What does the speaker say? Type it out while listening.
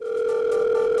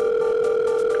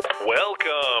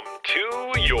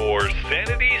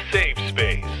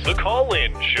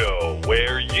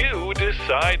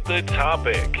decide the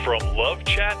topic. From love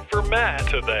chat for Matt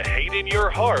to the hate in your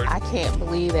heart, I can't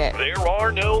believe it. there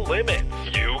are no limits.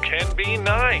 You can be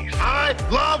nice. I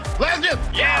love lesbians.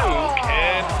 You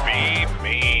can be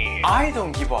mean. I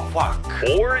don't give a fuck.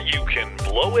 Or you can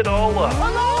blow it all up.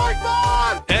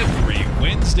 Fun! Every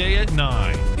Wednesday at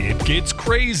 9, it gets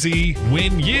crazy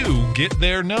when you get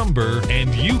their number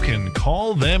and you can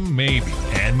call them maybe.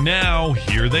 And now,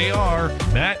 here they are,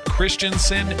 Matt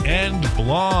Christensen and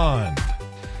Blonde.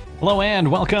 Hello and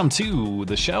welcome to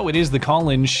the show. It is the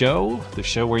call-in show, the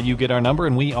show where you get our number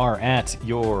and we are at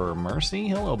your mercy.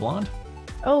 Hello, Blonde.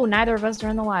 Oh, neither of us are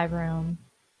in the live room.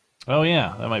 Oh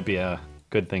yeah, that might be a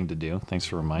good thing to do. Thanks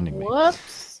for reminding me.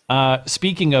 Whoops.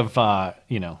 Speaking of,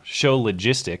 show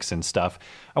logistics and stuff,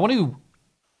 I want to,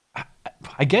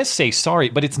 I guess, say sorry,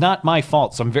 but it's not my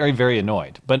fault, so I'm very, very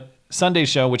annoyed. But Sunday's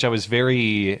show, which I was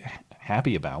very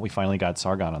happy about, we finally got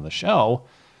Sargon on the show,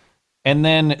 and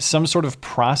then some sort of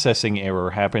processing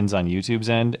error happens on YouTube's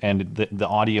end, and the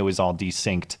audio is all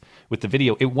desynced with the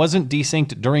video. It wasn't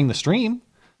desynced during the stream,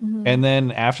 and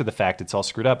then after the fact, it's all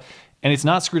screwed up. And it's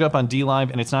not screwed up on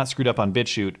DLive, and it's not screwed up on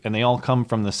BitChute, and they all come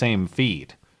from the same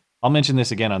feed. I'll mention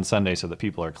this again on Sunday so that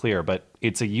people are clear, but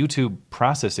it's a YouTube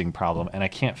processing problem, and I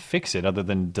can't fix it other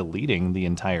than deleting the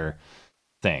entire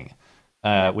thing,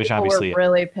 which obviously were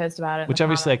really pissed about it. Which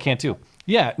obviously I can't do.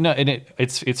 Yeah, no, and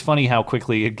it's funny how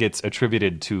quickly it gets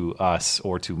attributed to us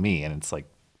or to me, and it's like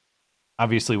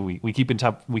obviously we keep in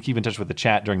touch with the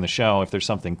chat during the show. If there's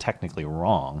something technically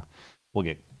wrong, we'll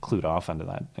get clued off onto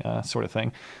that sort of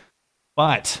thing.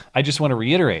 But I just want to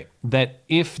reiterate that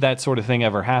if that sort of thing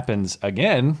ever happens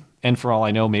again, and for all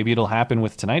I know, maybe it'll happen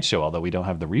with tonight's show, although we don't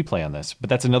have the replay on this, but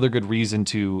that's another good reason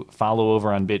to follow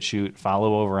over on BitChute,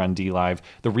 follow over on DLive.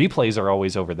 The replays are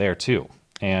always over there too.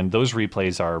 And those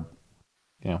replays are,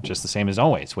 just the same as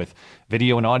always with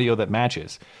video and audio that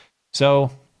matches.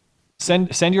 So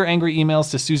send your angry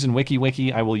emails to Susan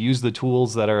WikiWiki. I will use the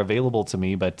tools that are available to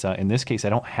me, but in this case, I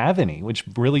don't have any, which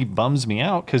really bums me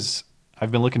out because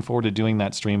I've been looking forward to doing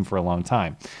that stream for a long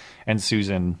time. And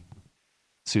Susan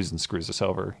screws us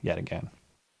over yet again.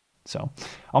 So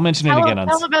I'll mention it again.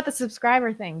 Tell about the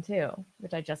subscriber thing too,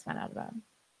 which I just found out about.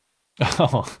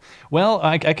 Oh, well,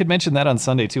 I could mention that on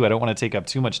Sunday too. I don't want to take up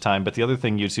too much time, but the other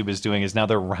thing YouTube is doing is now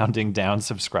they're rounding down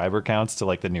subscriber counts to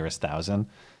like the nearest 1,000.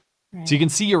 Right. So you can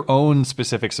see your own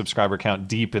specific subscriber count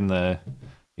deep in the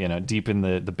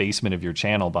basement of your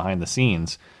channel behind the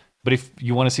scenes. But if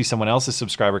you want to see someone else's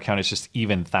subscriber count, it's just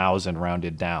even 1,000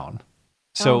 rounded down.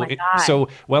 So, so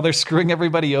while they're screwing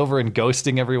everybody over and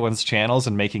ghosting everyone's channels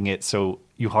and making it so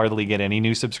you hardly get any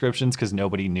new subscriptions because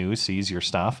nobody new sees your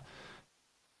stuff,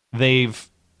 they've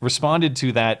responded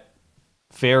to that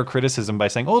fair criticism by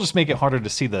saying, "Oh, we'll just make it harder to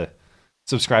see the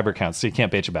subscriber counts so you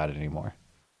can't bitch about it anymore."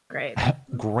 Great.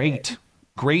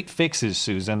 Great fixes,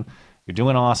 Susan. You're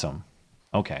doing awesome.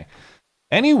 Okay.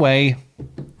 Anyway,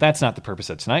 that's not the purpose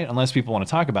of tonight. Unless people want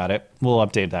to talk about it, we'll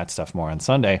update that stuff more on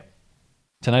Sunday.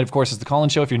 Tonight, of course, is the call-in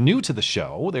show. If you're new to the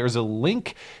show, there's a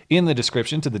link in the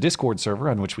description to the Discord server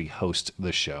on which we host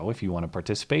the show. If you want to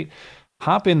participate,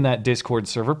 hop in that Discord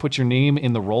server, put your name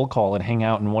in the roll call, and hang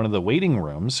out in one of the waiting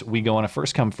rooms. We go on a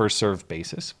first-come, first-served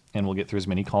basis, and we'll get through as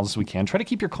many calls as we can. Try to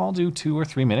keep your call to 2 or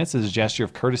 3 minutes as a gesture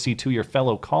of courtesy to your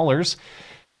fellow callers.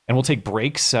 And we'll take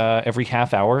breaks every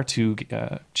half hour to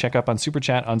check up on Super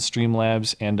Chat, on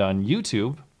Streamlabs, and on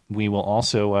YouTube. We will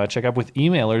also check up with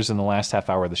emailers in the last half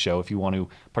hour of the show. If you want to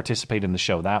participate in the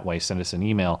show that way, send us an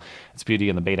email. It's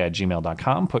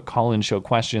beautyandthebeta@gmail.com. Put call-in show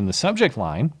question in the subject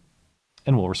line,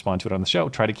 and we'll respond to it on the show.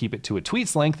 Try to keep it to a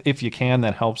tweet's length if you can.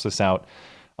 That helps us out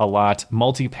a lot.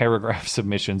 Multi-paragraph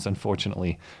submissions,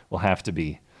 unfortunately, will have to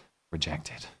be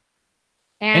rejected.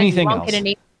 And anything you won't else? Get an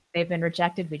email. They've been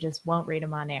rejected. We just won't read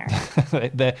them on air.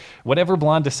 Whatever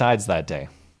Blonde decides that day.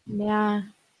 Yeah.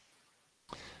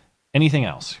 Anything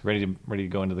else? Ready to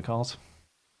go into the calls?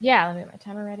 Yeah, let me get my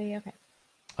timer ready. Okay.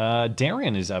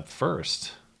 Darren is up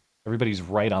first. Everybody's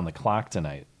right on the clock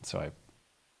tonight. So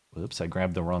I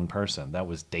grabbed the wrong person. That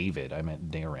was David. I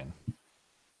meant Darren.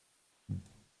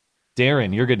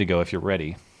 Darren, you're good to go if you're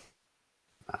ready.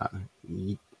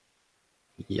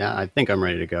 Yeah, I think I'm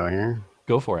ready to go here.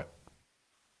 Go for it.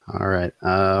 All right.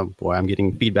 Boy, I'm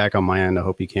getting feedback on my end. I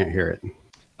hope you can't hear it.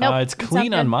 Nope, it's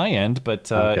clean on my end,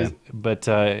 but Okay.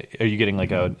 Are you getting like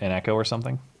an echo or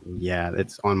something? Yeah,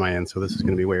 it's on my end, so this is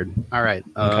going to be weird. All right.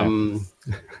 Okay.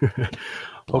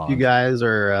 Hope you guys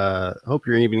are. Hope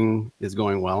your evening is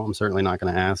going well. I'm certainly not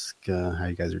going to ask how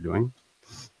you guys are doing.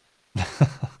 So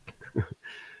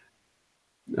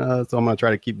I'm going to try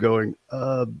to keep going.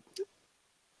 I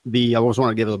just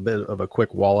want to give a bit of a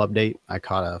quick wall update. I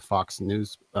caught a Fox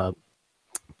News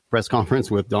press conference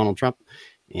with Donald Trump,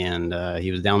 and he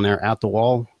was down there at the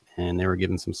wall, and they were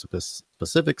giving some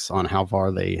specifics on how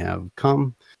far they have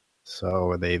come.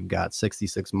 So they've got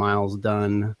 66 miles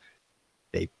done.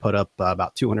 They put up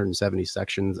about 270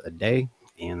 sections a day,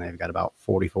 and they've got about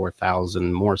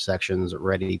 44,000 more sections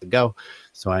ready to go.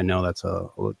 So I know that's a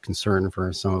concern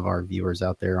for some of our viewers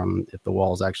out there on if the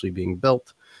wall is actually being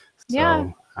built. Yeah.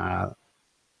 So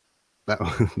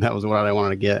that was what I wanted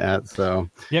to get at. So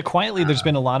yeah, quietly, there's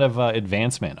been a lot of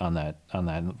advancement on that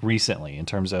recently in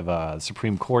terms of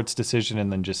Supreme Court's decision, and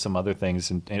then just some other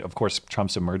things, and of course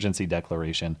Trump's emergency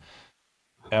declaration.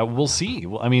 We'll see.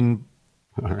 Well, I mean,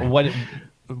 right.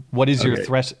 What is your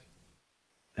threat?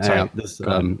 Sorry,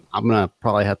 I'm gonna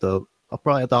probably have to. I'll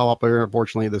probably have to hop up here.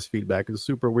 Unfortunately, this feedback is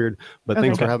super weird. But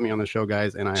thanks for having me on the show,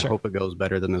 guys, and I hope it goes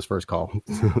better than this first call.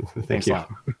 Thanks a lot.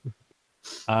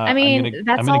 I mean,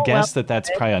 I'm gonna guess that's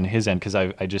probably on his end because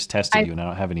I just tested you and I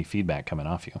don't have any feedback coming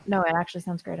off you. No, it actually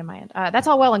sounds great on my end. That's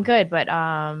all well and good, but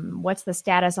what's the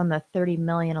status on the 30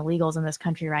 million illegals in this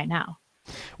country right now?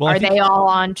 Well, are they all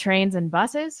on trains and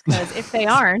buses? Because if they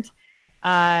aren't,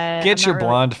 get your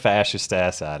blonde fascist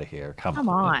ass out of here. Come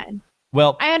on.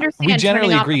 Well, I understand. We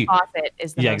generally agree. The faucet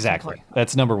is the most exactly. important.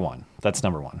 That's number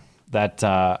one.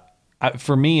 That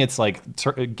for me, it's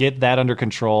like get that under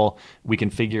control. We can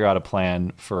figure out a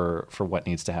plan for what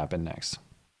needs to happen next.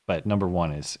 But number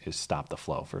one is stop the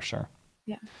flow for sure.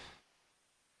 Yeah.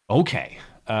 Okay.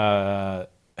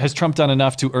 Has Trump done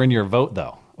enough to earn your vote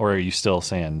though, or are you still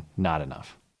saying not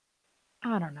enough?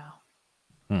 I don't know.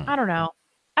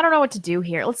 I don't know what to do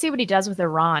here. Let's see what he does with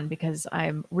Iran, because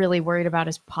I'm really worried about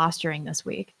his posturing this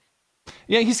week.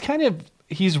 Yeah,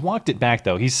 he's walked it back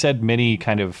though. He's said many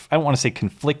kind of, I don't want to say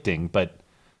conflicting, but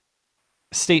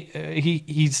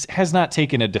he has not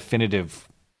taken a definitive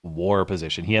war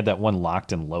position. He had that one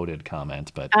locked and loaded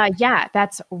comment, but yeah,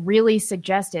 that's really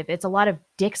suggestive. It's a lot of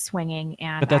dick swinging,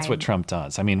 but that's what Trump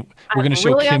does. I mean, we're going to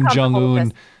show Kim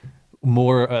Jong-un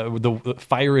more the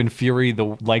fire and fury,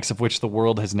 the likes of which the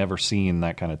world has never seen.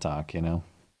 That kind of talk, and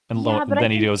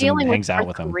then he goes and hangs out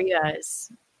with him. Korea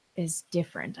is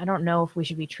different. I don't know if we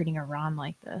should be treating Iran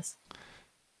like this.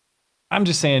 I'm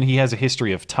just saying he has a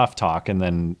history of tough talk and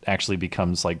then actually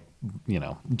becomes like,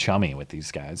 chummy with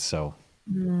these guys. So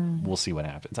we'll see what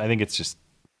happens. I think it's just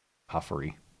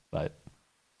puffery, but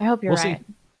I hope you're right.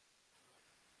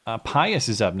 See. Pius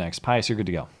is up next. Pius, you're good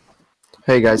to go.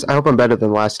 Hey guys, I hope I'm better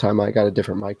than last time. I got a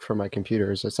different mic for my computer.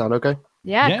 Does that sound okay?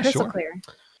 Yeah, crystal clear.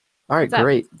 All right,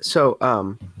 great. So,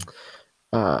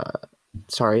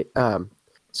 sorry.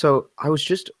 So I was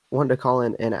just wanting to call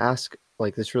in and ask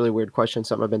like this really weird question.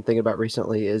 Something I've been thinking about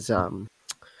recently is,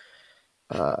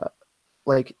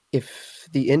 like if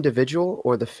the individual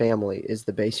or the family is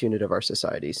the base unit of our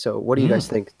society. So what do you guys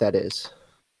think that is?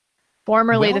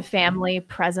 Formerly the family,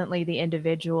 presently the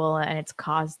individual, and it's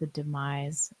caused the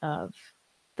demise of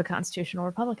the constitutional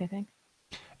republic, I think.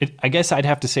 I guess I'd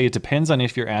have to say it depends on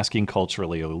if you're asking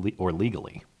culturally or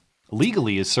legally.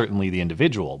 Legally is certainly the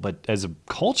individual, but as a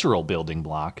cultural building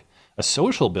block, a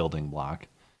social building block,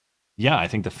 yeah, I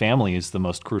think the family is the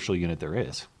most crucial unit there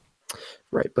is.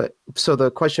 Right, but so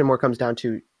the question more comes down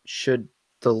to, should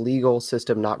the legal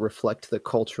system not reflect the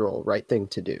cultural right thing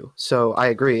to do? So I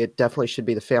agree, it definitely should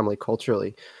be the family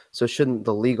culturally. So shouldn't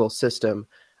the legal system,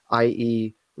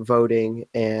 i.e. voting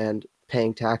and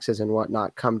paying taxes and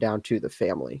whatnot, come down to the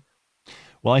family?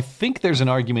 Well, I think there's an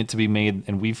argument to be made,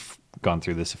 and we've gone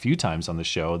through this a few times on the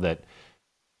show, that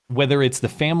whether it's the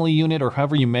family unit or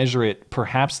however you measure it,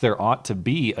 perhaps there ought to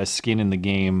be a skin in the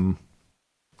game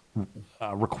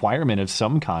requirement of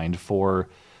some kind for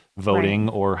voting,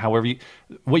 right? Or however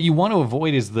what you want to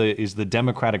avoid is the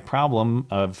democratic problem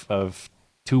of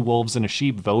two wolves and a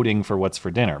sheep voting for what's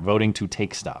for dinner, voting to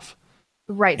take stuff.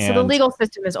 Right. So the legal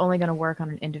system is only going to work on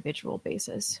an individual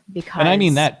basis because, and I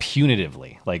mean that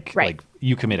punitively, like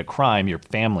you commit a crime, your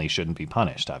family shouldn't be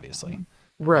punished, obviously.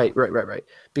 Right.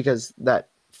 Because that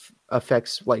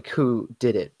affects like who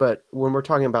did it. But when we're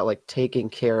talking about like taking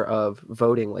care of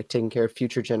voting, like taking care of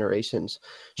future generations,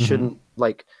 shouldn't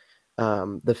like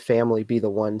the family be the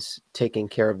ones taking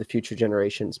care of the future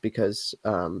generations? Because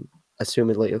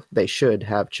assumedly they should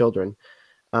have children.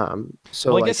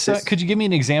 So well, I guess could you give me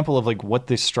an example of like what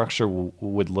this structure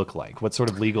would look like? What sort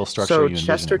of legal structure? So are you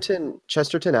envisioning?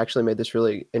 Chesterton actually made this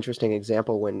really interesting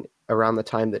example when around the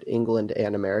time that England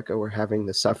and America were having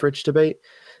the suffrage debate,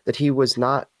 that he was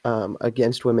not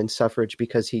against women's suffrage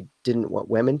because he didn't want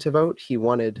women to vote. He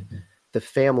wanted the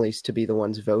families to be the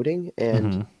ones voting,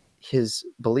 and his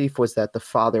belief was that the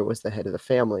father was the head of the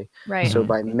family. Right. So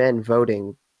by men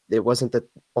voting, it wasn't that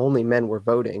only men were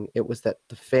voting, it was that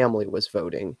the family was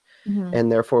voting. And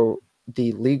therefore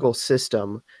the legal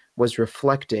system was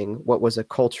reflecting what was a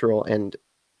cultural and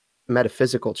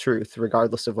metaphysical truth,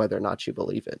 regardless of whether or not you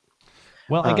believe it.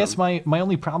 Well, I guess my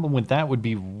only problem with that would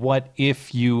be, what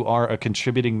if you are a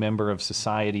contributing member of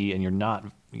society and you're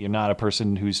not a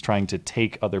person who's trying to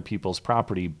take other people's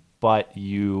property, but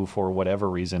you, for whatever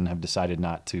reason, have decided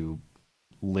not to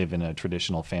live in a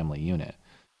traditional family unit?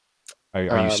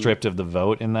 Are you stripped of the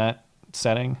vote in that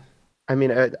setting? I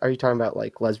mean, are you talking about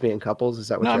like lesbian couples? Is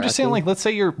that what? No, I'm just saying, like, let's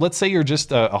say you're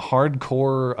just a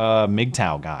hardcore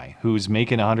MGTOW guy who's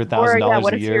making $100,000 a year.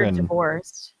 What if you're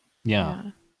divorced? Yeah.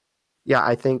 Yeah,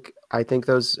 I think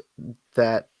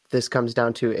that this comes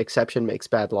down to exception makes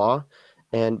bad law.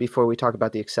 And before we talk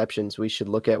about the exceptions, we should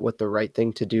look at what the right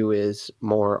thing to do is,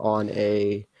 more on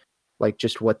a, like,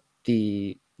 just what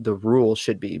the rule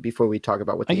should be before we talk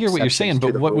about what the I hear what you're saying,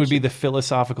 but what would be the the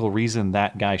philosophical reason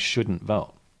that guy shouldn't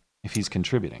vote if he's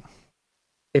contributing?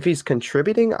 If he's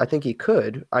contributing, I think he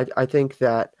could. I think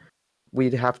that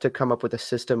we'd have to come up with a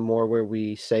system more where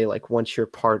we say, like, once you're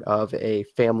part of a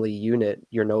family unit,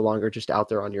 you're no longer just out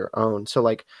there on your own. So,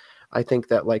 like, I think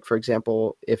that, like, for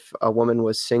example, if a woman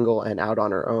was single and out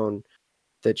on her own,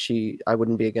 that I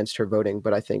wouldn't be against her voting.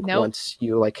 But I think once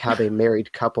you, like, have a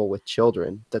married couple with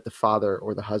children, that the father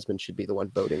or the husband should be the one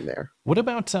voting there. What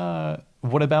about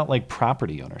like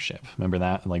property ownership? Remember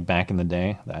that, like, back in the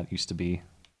day, that used to be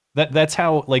that's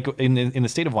how, like, in the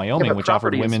state of Wyoming, which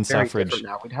offered women's suffrage.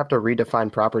 Now we'd have to redefine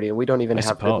property, and we don't even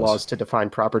have good laws to define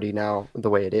property now the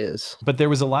way it is. But there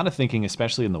was a lot of thinking,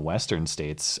 especially in the western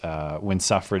states, when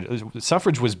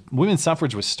women's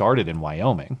suffrage was started in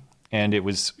Wyoming, and it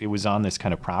was on this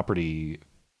kind of property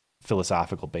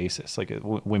philosophical basis. Like,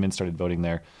 women started voting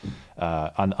there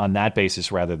on that basis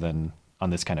rather than on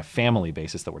this kind of family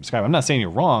basis that we're describing. I'm not saying you're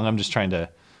wrong. I'm just trying to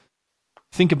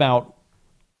think about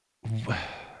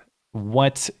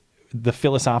what the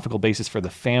philosophical basis for the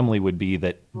family would be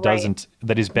that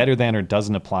is better than or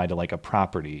doesn't apply to, like, a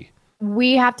property.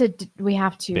 We have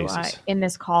to in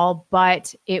this call,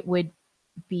 but it would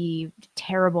be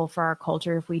terrible for our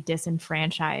culture if we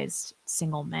disenfranchised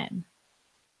single men.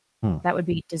 That would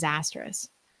be disastrous.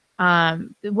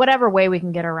 Whatever way we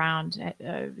can get around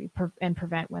and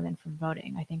prevent women from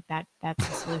voting, I think that's the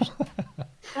solution.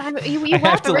 You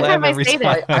laugh every time I say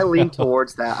that. I lean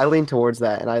towards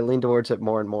that. and I lean towards it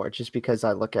more and more, just because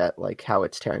I look at, like, how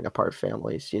it's tearing apart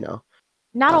families.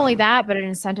 Not only that, but it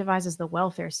incentivizes the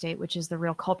welfare state, which is the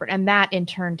real culprit, and that in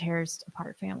turn tears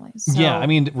apart families. So, yeah, I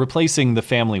mean, replacing the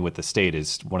family with the state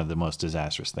is one of the most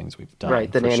disastrous things we've done.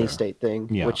 Right, the nanny state thing,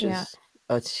 which is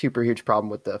a super huge problem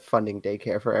with the funding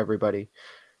daycare for everybody.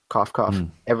 Cough, cough,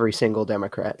 every single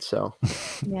Democrat. So,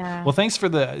 yeah. Well, thanks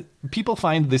for people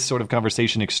find this sort of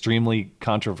conversation extremely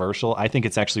controversial. I think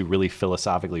it's actually really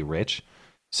philosophically rich.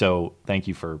 So thank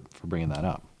you for bringing that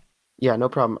up. Yeah, no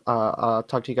problem. I'll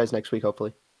talk to you guys next week,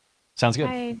 hopefully. Sounds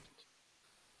good.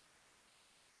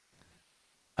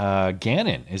 Bye.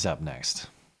 Gannon is up next.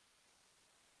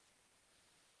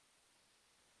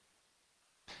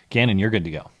 Gannon, you're good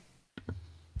to go.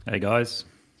 Hey, guys.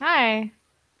 Hi.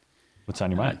 What's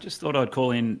on your mind? Just thought I'd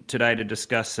call in today to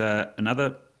discuss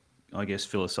another, I guess,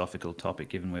 philosophical topic,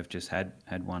 given we've just had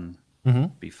one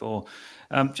before.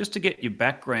 Just to get your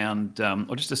background,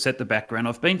 or just to set the background,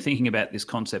 I've been thinking about this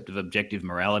concept of objective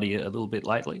morality a little bit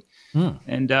lately.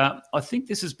 And I think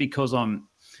this is because I'm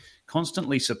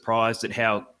constantly surprised at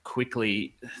how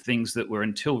quickly things that were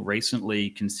until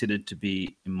recently considered to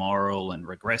be immoral and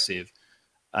regressive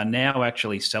are now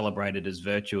actually celebrated as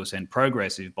virtuous and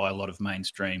progressive by a lot of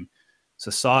mainstream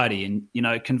society.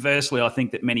 And, conversely, I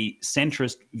think that many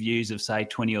centrist views of, say,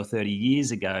 20 or 30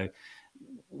 years ago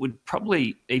would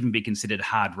probably even be considered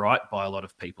hard right by a lot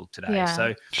of people today. Yeah.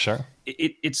 So sure.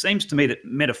 It seems to me that,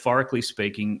 metaphorically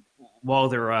speaking, while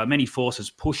there are many forces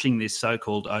pushing this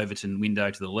so-called Overton window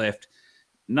to the left,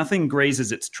 nothing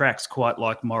greases its tracks quite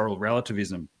like moral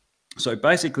relativism. So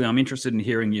basically, I'm interested in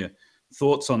hearing your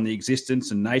thoughts on the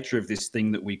existence and nature of this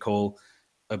thing that we call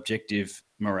objective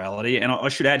morality. And I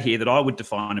should add here that I would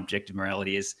define objective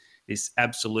morality as this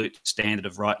absolute standard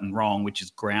of right and wrong, which is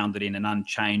grounded in an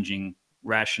unchanging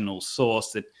rational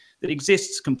source that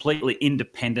exists completely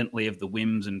independently of the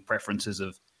whims and preferences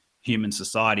of human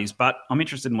societies. But I'm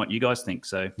interested in what you guys think.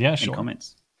 So yeah, any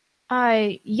comments?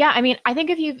 Yeah, I mean, I think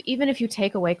if you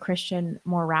take away Christian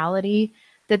morality,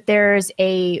 that there's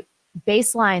a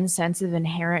baseline sense of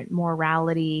inherent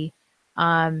morality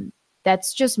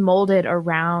that's just molded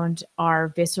around our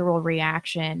visceral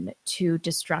reaction to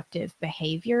destructive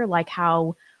behavior, like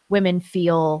how women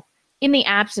feel in the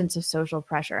absence of social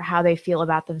pressure, how they feel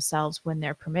about themselves when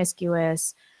they're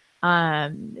promiscuous,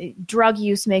 Drug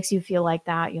use makes you feel like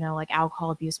that, like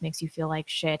alcohol abuse makes you feel like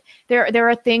shit. There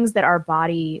are things that our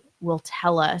body will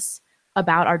tell us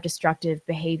about our destructive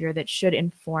behavior that should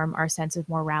inform our sense of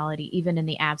morality, even in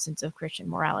the absence of Christian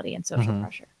morality and social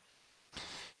pressure.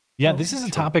 Yeah, this is a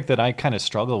topic that I kind of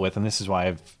struggle with, and this is why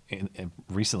I've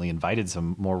recently invited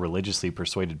some more religiously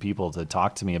persuaded people to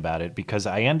talk to me about it, because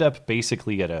I end up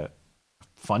basically at a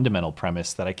fundamental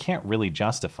premise that I can't really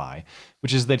justify,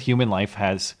 which is that human life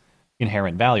has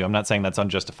inherent value. I'm not saying that's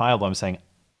unjustifiable. I'm saying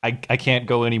I can't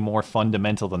go any more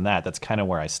fundamental than that. That's kind of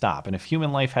where I stop. And if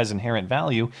human life has inherent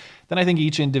value, then I think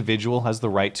each individual has the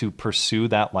right to pursue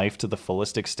that life to the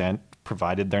fullest extent,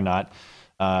 provided they're not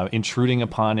intruding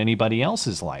upon anybody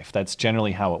else's life. That's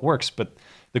generally how it works. But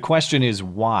the question is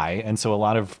why? And so a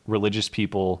lot of religious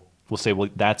people will say, well,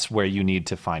 that's where you need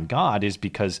to find God, is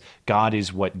because God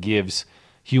is what gives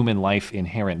human life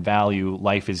inherent value.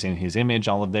 Life is in his image,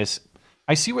 all of this.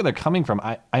 I see where they're coming from.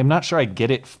 I'm not sure I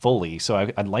get it fully, so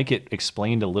I'd like it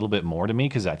explained a little bit more to me,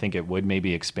 because I think it would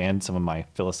maybe expand some of my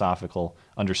philosophical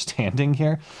understanding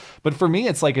here. But for me,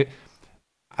 it's like,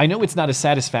 I know it's not a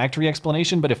satisfactory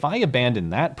explanation, but if I abandon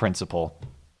that principle,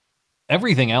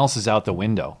 everything else is out the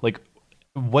window. Like,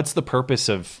 what's the purpose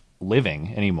of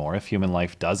living anymore if human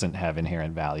life doesn't have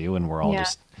inherent value and we're all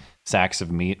just sacks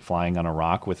of meat flying on a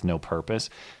rock with no purpose?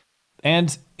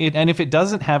 And if it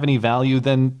doesn't have any value,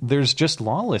 then there's just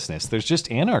lawlessness. There's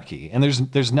just anarchy. And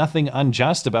there's nothing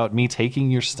unjust about me taking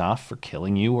your stuff or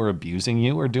killing you or abusing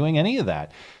you or doing any of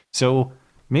that. So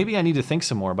maybe I need to think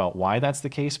some more about why that's the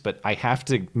case, but I have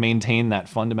to maintain that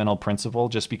fundamental principle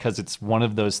just because it's one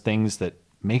of those things that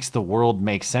makes the world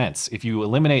make sense. If you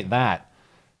eliminate that,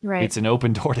 it's an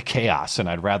open door to chaos, and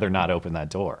I'd rather not open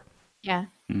that door. Yeah.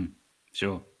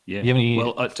 Sure. Yeah. You have any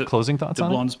closing thoughts on it?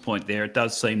 To Blonde's point there, it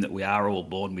does seem that we are all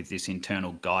born with this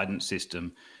internal guidance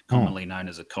system, commonly known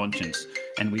as a conscience,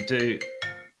 and we do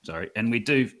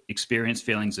experience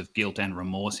feelings of guilt and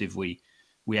remorse if we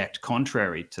act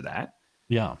contrary to that.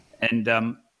 Yeah.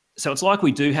 And so it's like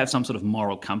we do have some sort of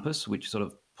moral compass which sort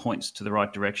of points to the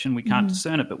right direction. We can't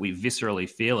discern it, but we viscerally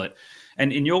feel it.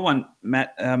 And in your one,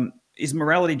 Matt, is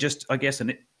morality just, I guess,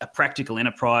 a practical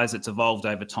enterprise that's evolved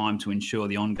over time to ensure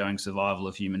the ongoing survival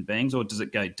of human beings, or does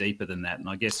it go deeper than that? And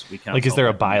I guess we can't. Like, is there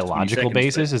a biological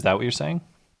basis? Is that what you're saying?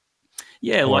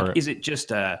 Yeah, like, is it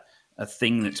just a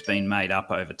thing that's been made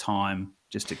up over time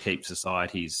just to keep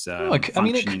societies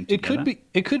functioning together?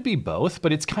 It could be both,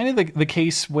 but it's kind of the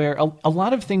case where a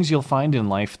lot of things you'll find in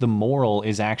life, the moral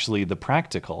is actually the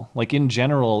practical. Like, in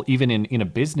general, even in a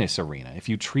business arena, if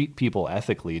you treat people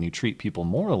ethically and you treat people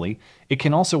morally, it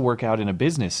can also work out in a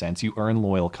business sense. You earn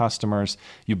loyal customers,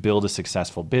 you build a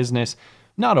successful business.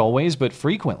 Not always, but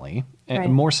frequently,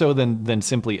 and more so than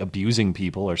simply abusing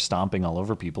people or stomping all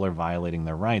over people or violating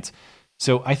their rights.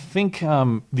 So I think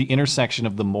the intersection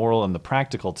of the moral and the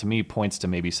practical, to me, points to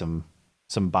maybe some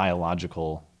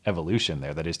biological evolution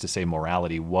there. That is to say,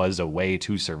 morality was a way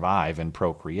to survive and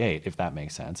procreate, if that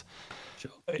makes sense. Sure.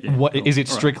 Yeah, is it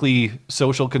strictly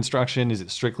social construction? Is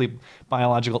it strictly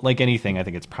biological? Like anything, I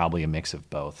think it's probably a mix of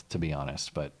both, to be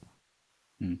honest. But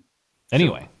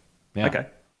anyway. Sure. Okay.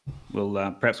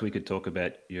 Well, perhaps we could talk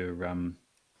about your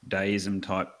deism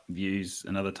type views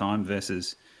another time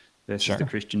versus the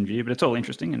Christian view, but it's all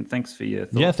interesting, and thanks for your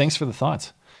thoughts. Yeah, thanks for the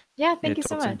thoughts. Yeah, thank you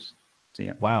so much.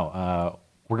 Wow,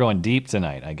 we're going deep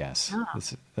tonight, I guess. Oh.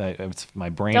 It's my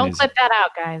brain. Don't clip that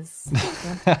out, guys.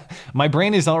 My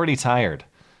brain is already tired.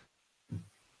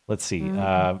 Let's see.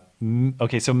 Okay,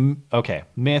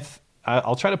 Myth.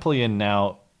 I'll try to pull you in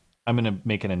now. I'm going to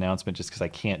make an announcement just because I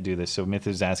can't do this. So Myth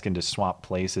is asking to swap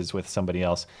places with somebody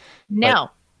else. No.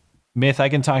 But Myth, I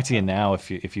can talk to you now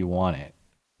if you want it,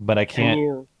 but I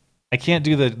can't. I can't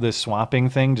do the swapping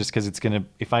thing just because it's gonna.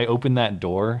 If I open that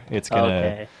door, it's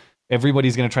gonna.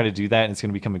 Everybody's gonna try to do that, and it's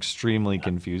gonna become extremely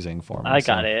confusing for me. I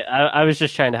got it. I was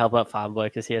just trying to help out Fanboy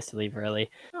because he has to leave early.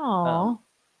 Aww.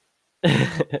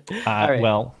 Right.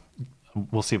 Well,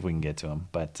 we'll see if we can get to him,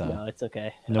 but no, it's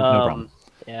okay. No problem.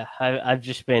 Yeah, I've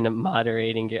just been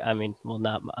moderating. I mean,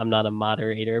 I'm not a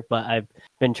moderator, but I've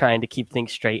been trying to keep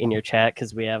things straight in your chat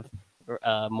because we have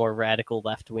more radical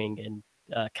left wing and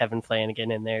Kevin Flanagan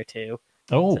in there too.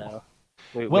 Oh, so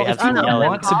well, if people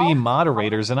want to be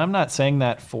moderators, and I'm not saying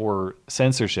that for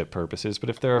censorship purposes, but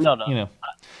if there are,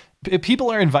 if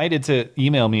people are invited to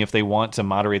email me if they want to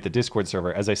moderate the Discord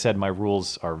server. As I said, my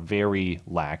rules are very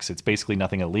lax. It's basically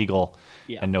nothing illegal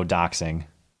and no doxing,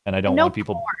 and I don't want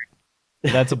people. Porn.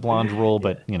 That's a Blonde rule,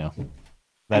 but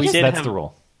that's the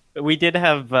rule. We did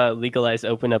have Legalize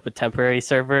open up a temporary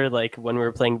server, like when we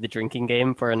were playing the drinking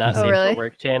game for a Not Safe for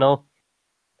Work channel.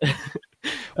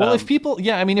 Well, if people,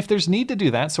 I mean, if there's need to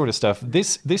do that sort of stuff,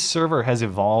 this server has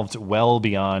evolved well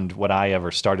beyond what I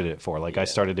ever started it for. Like I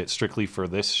started it strictly for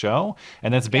this show,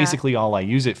 and that's basically all I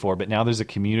use it for. But now there's a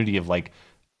community of like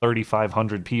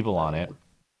 3,500 people on it.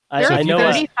 I know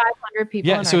 3,500 people.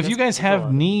 Yeah, so if you guys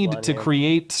have need to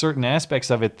create certain aspects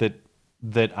of it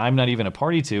that I'm not even a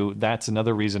party to, that's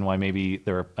another reason why maybe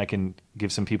I can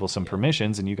give some people some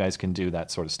permissions and you guys can do that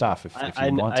sort of stuff if you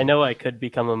want to. I know I could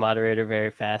become a moderator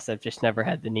very fast. I've just never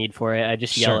had the need for it. I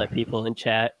just yell at people in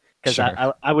chat because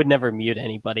I would never mute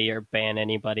anybody or ban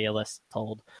anybody unless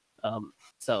told.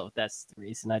 So that's the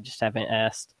reason I just haven't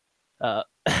asked.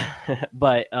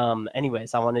 But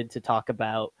anyways, I wanted to talk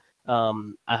about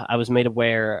I was made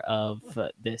aware of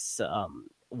this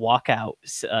walkout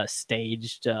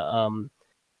staged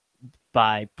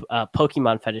by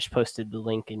Pokemon Fetish. Posted the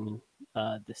link in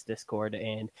this Discord,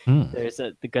 and there's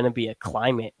going to be a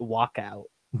climate walkout.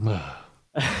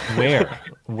 Where?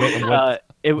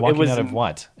 It was out of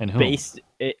what and who? Based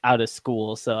out of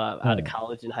school, so out of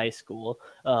college and high school.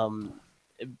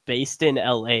 Based in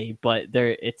LA, but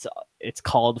it's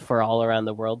called for all around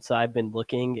the world. So I've been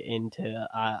looking into.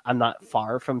 I'm not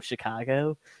far from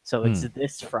Chicago, so it's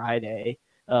this Friday.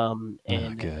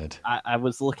 And good. I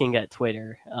was looking at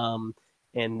Twitter,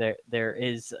 and there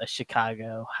is a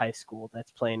Chicago high school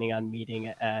that's planning on meeting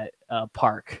at a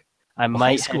park. I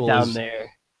might head down there.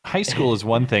 High school is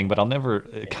one thing, but I'll never.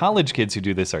 College kids who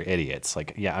do this are idiots.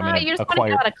 Like, you just want to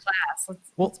get out of class.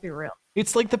 Let's be real.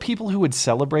 It's like the people who would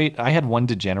celebrate. I had one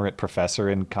degenerate professor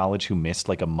in college who missed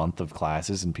like a month of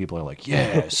classes, and people are like,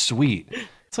 "Yeah, sweet."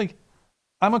 It's like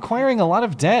I'm acquiring a lot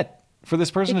of debt for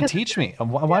this person to teach me.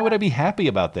 Why would I be happy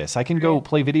about this? I can go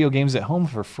play video games at home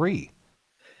for free.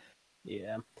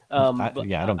 Yeah. I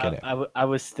don't get it. I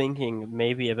was thinking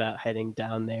maybe about heading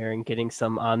down there and getting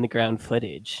some on the ground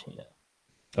footage.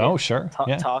 Oh, sure.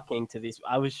 Talking to these,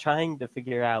 I was trying to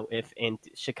figure out if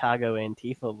Chicago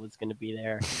Antifa was going to be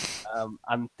there.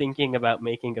 I'm thinking about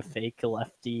making a fake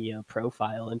lefty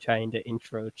profile and trying to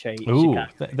infiltrate. Ooh,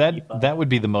 Chicago that would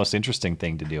be the most interesting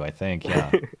thing to do, I think.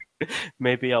 Yeah.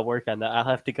 Maybe I'll work on that. I'll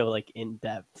have to go like in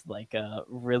depth, like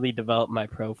really develop my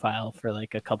profile for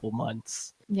like a couple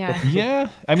months. Yeah. Yeah.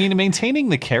 I mean, maintaining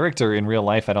the character in real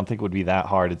life, I don't think would be that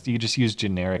hard. You just use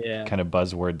generic kind of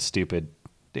buzzword, stupid.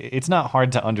 It's not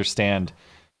hard to understand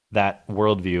that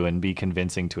worldview and be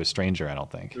convincing to a stranger, I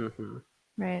don't think. Mm-hmm.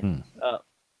 Right.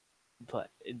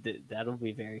 But that'll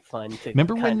be very fun to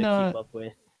remember when keep up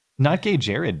with. Not Gay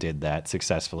Jared did that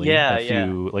successfully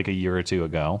like a year or two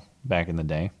ago, back in the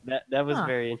day. That was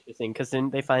very interesting because then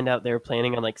they find out they were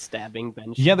planning on like stabbing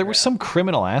Ben. Yeah, there was some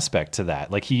criminal aspect to that.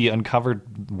 Like he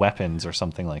uncovered weapons or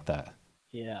something like that.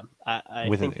 Yeah, I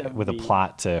with think a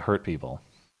plot to hurt people.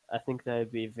 I think that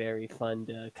would be very fun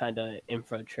to kind of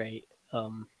infiltrate.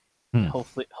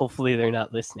 Hopefully they're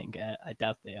not listening. I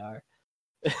doubt they are.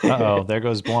 Uh-oh, there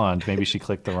goes Blonde. Maybe she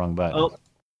clicked the wrong button.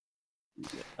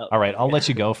 All right, I'll let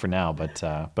you go for now, but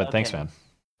okay. Thanks, man.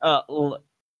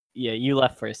 Yeah, you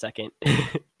left for a second.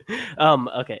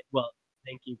 Okay, well,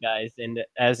 thank you guys, and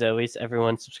as always,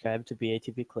 everyone subscribe to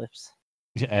BATB Clips.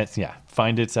 Yeah,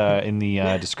 find it in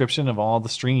the description of all the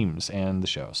streams and the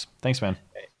shows. Thanks, man.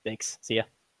 Right, thanks. See ya.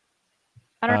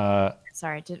 I don't.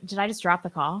 Sorry, did I just drop the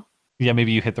call? Yeah,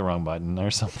 maybe you hit the wrong button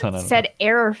or something. It said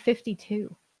error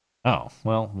 52. Oh,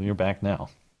 well, you're back now.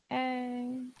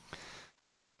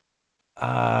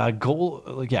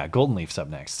 Golden Leaf's up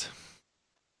next.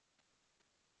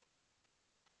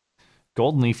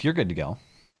 Golden Leaf, you're good to go.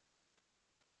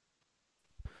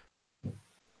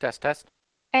 Test.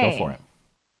 Hey. Go for it.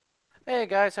 Hey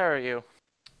guys, how are you?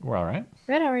 We're all right.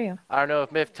 Good, how are you? I don't know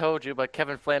if Miff told you, but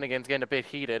Kevin Flanagan's getting a bit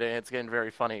heated, and it's getting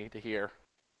very funny to hear.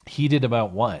 Heated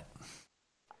about what?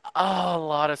 Oh, a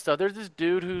lot of stuff. There's this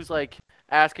dude who's like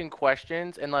asking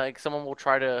questions, and like someone will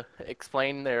try to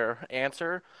explain their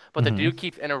answer, but the dude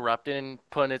keeps interrupting and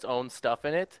putting his own stuff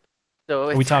in it. So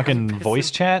are we talking voice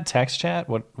chat, text chat?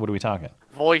 What are we talking?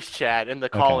 Voice chat in the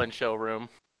call-in showroom.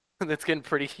 That's getting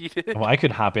pretty heated. Well, I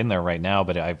could hop in there right now,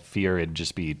 but I fear it'd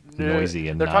just be noisy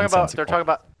and nonsensical.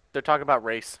 They're talking about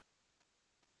race.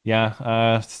 Yeah,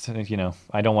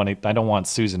 I don't want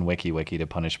Susan Wiki to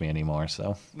punish me anymore.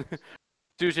 So,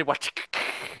 Susan, what?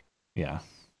 Yeah.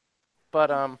 But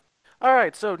all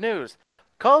right. So news: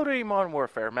 Call of Duty Modern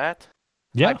Warfare, Matt.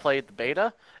 Yeah. I played the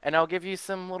beta, and I'll give you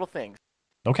some little things.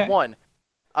 Okay. One,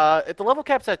 if the level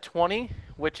cap's at 20,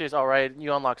 which is all right,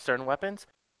 you unlock certain weapons.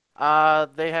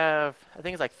 They have, I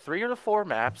think it's like 3 or 4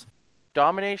 maps: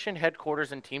 Domination,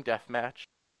 Headquarters, and Team Deathmatch.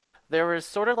 There is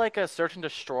sort of like a search and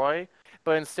destroy,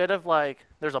 but instead of like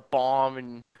there's a bomb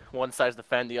and one side's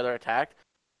defend, the other attack,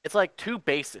 it's like 2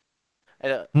 bases.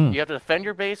 You have to defend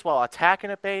your base while attacking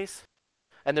a base,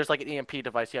 and there's like an EMP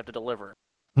device you have to deliver.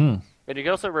 And you can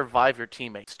also revive your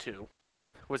teammates too,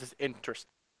 which is interesting.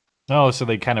 Oh, so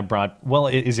they kind of brought... Well,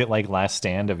 is it like Last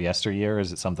Stand of yesteryear, or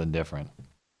is it something different?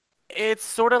 It's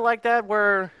sort of like that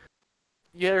where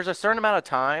there's a certain amount of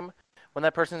time when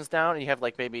that person's down, and you have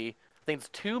like maybe, I think it's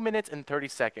 2 minutes and 30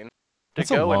 seconds to That's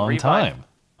go a long and revive. time.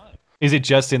 Is it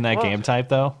just in that game type,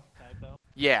 though?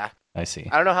 Yeah. I see.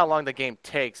 I don't know how long the game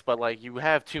takes, but like you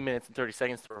have 2 minutes and 30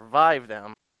 seconds to revive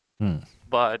them.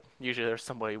 But usually there's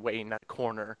somebody waiting in that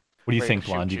corner. What do you think,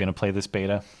 Blonde? You going to play this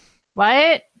beta?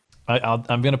 What?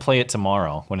 I'm going to play it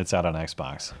tomorrow when it's out on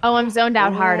Xbox. Oh, I'm zoned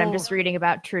out hard. I'm just reading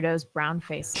about Trudeau's brown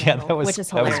face. Yeah, which is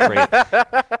hilarious. That was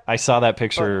great. I saw that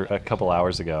picture a couple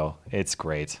hours ago. It's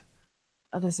great.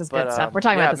 Oh, this is good stuff. We're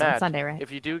talking about this Matt, on Sunday, right?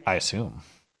 If you do, I assume.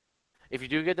 If you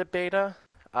do get the beta,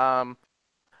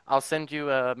 I'll send you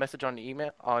a message on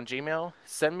Gmail.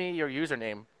 Send me your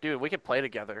username, dude. We could play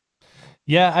together.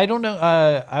 Yeah, I don't know.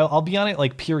 I'll be on it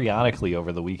like periodically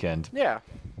over the weekend. Yeah,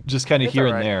 just kind of here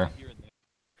and there.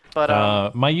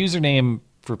 But my username,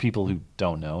 for people who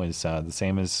don't know, is the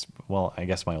same as, well, I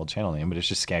guess my old channel name, but it's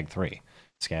just Skag3,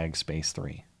 Skag space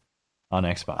 3 on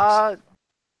Xbox.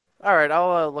 All right,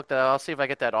 I'll look that up. I'll see if I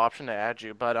get that option to add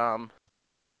you. But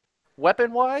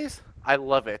weapon wise, I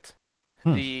love it.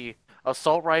 The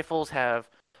assault rifles have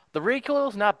the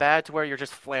recoil's not bad to where you're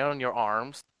just flailing your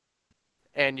arms,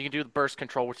 and you can do the burst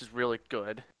control, which is really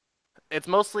good. It's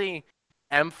mostly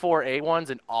M4A1s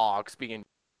and AUGs being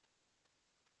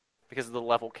because of the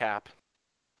level cap.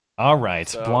 All right,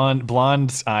 so...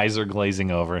 blonde's eyes are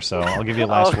glazing over, so I'll give you a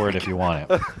last word if you want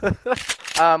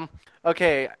it.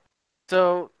 Okay,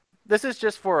 so this is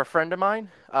just for a friend of mine.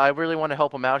 I really want to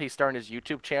help him out. He's starting his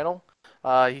YouTube channel.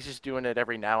 He's just doing it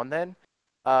every now and then.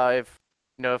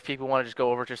 If people want to just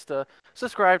go over just to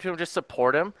subscribe to him, just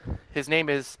support him. His name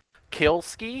is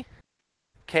Killski,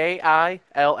 Killski.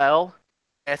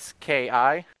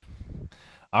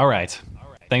 All right.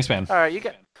 Thanks, man. All right,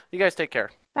 you guys take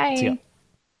care. Bye. See ya.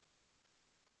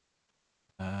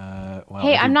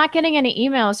 Hey, I'm not getting any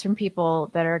emails from people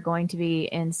that are going to be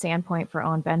in Sandpoint for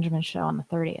Owen Benjamin's show on the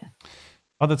 30th.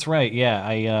 Oh, that's right. Yeah,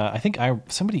 I think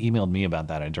somebody emailed me about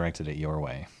that. I directed it your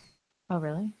way. Oh,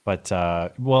 really? But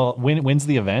when's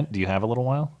the event? Do you have a little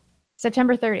while?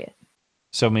 September 30th.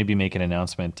 So maybe make an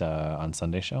announcement on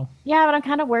Sunday show? Yeah, but I'm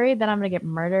kind of worried that I'm going to get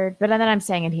murdered. But then I'm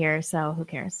saying it here, so who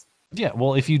cares? Yeah,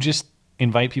 well, if you just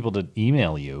invite people to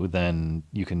email you, then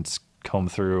you can comb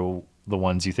through the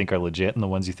ones you think are legit and the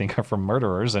ones you think are from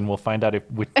murderers, and we'll find out if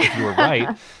you were right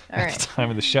at the time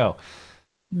of the show.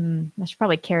 I should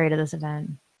probably carry to this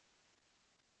event.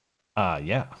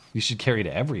 Yeah, you should carry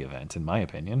to every event, in my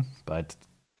opinion. But,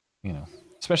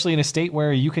 especially in a state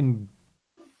where you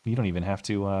don't even have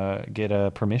to get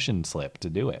a permission slip to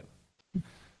do it.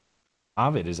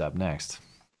 Ovid is up next.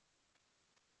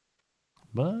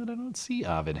 But I don't see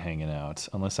Ovid hanging out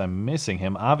unless I'm missing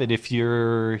him. Ovid, if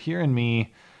you're hearing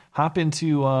me, hop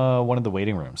into one of the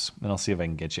waiting rooms, and I'll see if I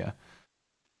can get you.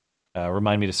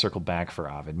 Remind me to circle back for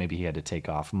Ovid. Maybe he had to take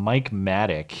off. Mike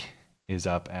Maddock is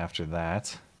up after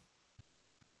that.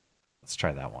 Let's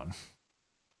try that one.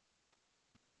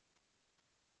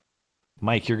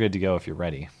 Mike, you're good to go if you're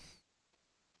ready.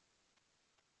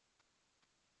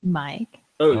 Mike.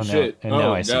 Oh shit.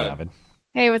 Now I see Ovid.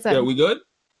 Hey, what's up? Yeah, we good?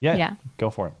 Yeah. Go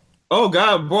for it. Oh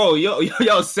God, bro,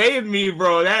 yo, save me,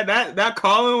 bro. That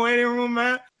calling waiting room,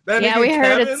 man. Yeah, we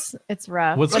heard it's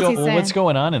rough. What's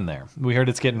going on in there? We heard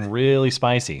it's getting really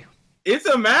spicy. It's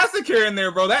a massacre in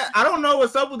there, bro. I don't know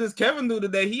what's up with this Kevin dude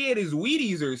today. He ate his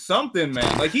Wheaties or something,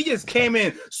 man. Like he just came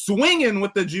in swinging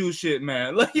with the Jew shit,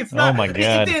 man. Like it's not. Oh my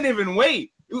God. He didn't even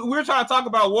wait. We were trying to talk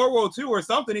about World War II or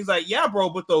something. He's like, yeah, bro,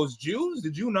 but those Jews,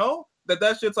 did you know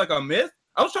that shit's like a myth?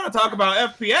 I was trying to talk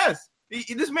about FPS.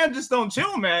 This man just don't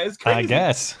chill, man. It's crazy. I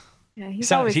guess. Yeah,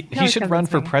 he should run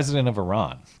for president of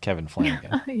Iran, Kevin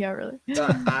Flanagan. Yeah, really.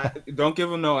 Don't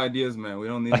give him no ideas, man. We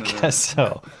don't need. I guess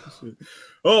so.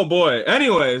 Oh boy.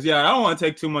 Anyways, yeah, I don't want to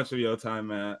take too much of your time,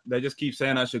 man. They just keep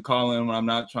saying I should call in when I'm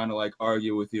not trying to like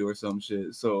argue with you or some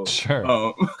shit. So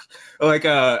sure.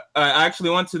 I actually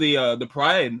went to the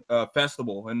Pride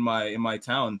festival in my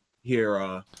town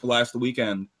here last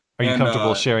weekend. Are you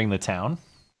comfortable sharing the town?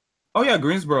 Oh yeah,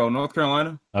 Greensboro, North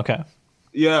Carolina. Okay.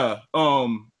 Yeah.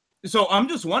 So I'm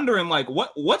just wondering, like,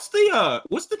 what's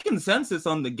the consensus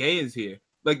on the gays here?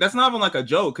 Like, that's not even like a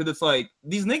joke, because it's like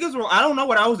these niggas were. I don't know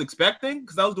what I was expecting,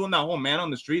 because I was doing that whole man on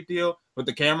the street deal with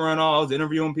the camera and all. I was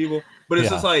interviewing people, but it's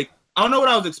just like I don't know what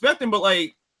I was expecting, but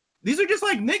like these are just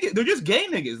like niggas. They're just gay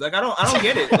niggas. Like I don't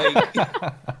get it.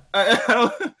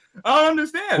 Like I don't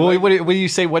understand. Well, like, what do you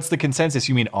say? What's the consensus?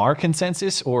 You mean our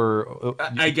consensus, or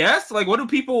I guess like what do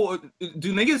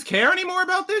niggas care anymore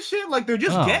about this shit? Like they're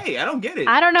just gay. I don't get it.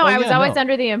 I don't know. I was always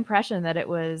under the impression that it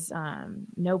was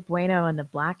no bueno in the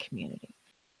black community,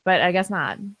 but I guess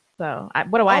not. So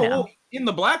what do I know? Well, in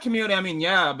the black community, I mean,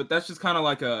 yeah, but that's just kind of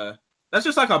like that's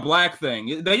just like a black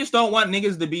thing. They just don't want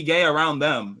niggas to be gay around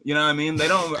them. You know what I mean? I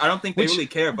don't think they really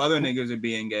care if other niggas are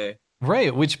being gay.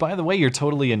 Right, which by the way, you're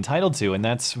totally entitled to, and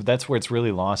that's where it's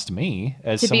really lost me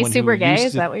as to be super gay.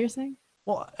 Is that what you're saying?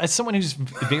 Well, as someone who's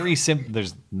very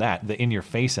there's the in your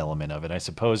face element of it, I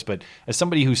suppose, but as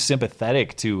somebody who's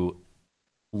sympathetic to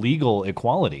legal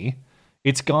equality,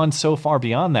 it's gone so far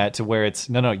beyond that to where it's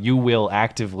no, you will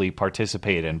actively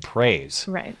participate and praise.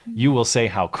 Right. You will say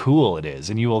how cool it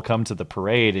is, and you will come to the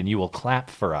parade and you will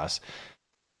clap for us.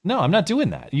 No, I'm not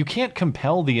doing that. You can't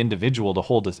compel the individual to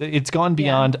hold us. It's gone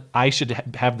beyond I should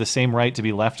have the same right to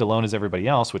be left alone as everybody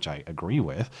else, which I agree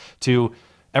with, to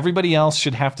everybody else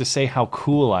should have to say how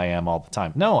cool I am all the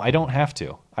time. No, I don't have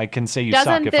to. I can say you suck if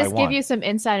I want. Doesn't this give you some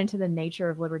insight into the nature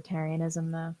of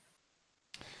libertarianism, though?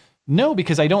 No,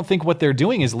 because I don't think what they're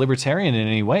doing is libertarian in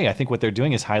any way. I think what they're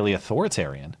doing is highly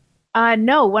authoritarian.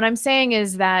 No, what I'm saying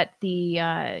is that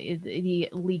the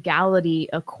legality,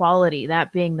 equality,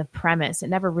 that being the premise, it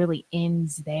never really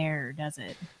ends there, does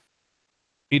it?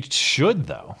 It should,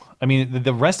 though. I mean,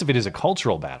 the rest of it is a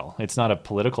cultural battle. It's not a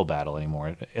political battle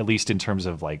anymore, at least in terms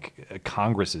of like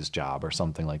Congress's job or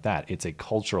something like that. It's a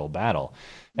cultural battle.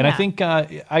 And I think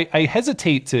I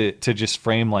hesitate to just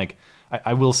frame like,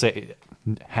 I will say,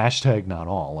 hashtag not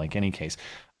all, like any case.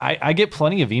 I get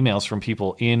plenty of emails from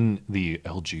people in the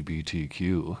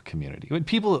LGBTQ community.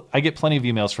 I get plenty of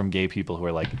emails from gay people who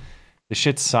are like, this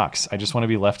shit sucks. I just want to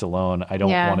be left alone. I don't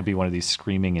want to be one of these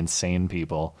screaming, insane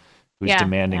people who's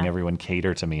demanding everyone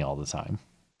cater to me all the time.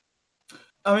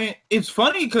 I mean, it's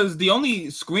funny because the only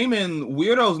screaming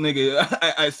weirdos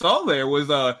nigga I saw there was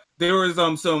there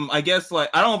was some, I guess,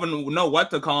 like, I don't even know what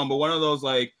to call them, but one of those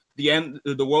like,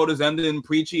 the world is ending,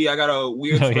 preachy. I got a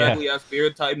weird, scraggly ass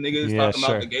beard type niggas talking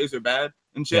about the gays are bad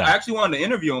and shit. I actually wanted to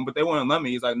interview him, but they wouldn't let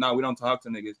me. He's like, "No, we don't talk to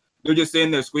niggas." They're just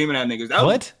sitting there screaming at niggas. That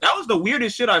was the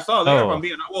weirdest shit I saw there. If I'm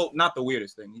being not the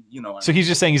weirdest thing, you know. So he's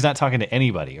just saying he's not talking to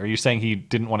anybody, or you're saying he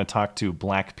didn't want to talk to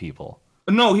black people?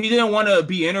 No, he didn't want to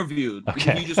be interviewed.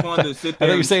 Okay. He just wanted to sit there. I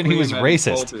thought you were saying he was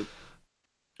racist.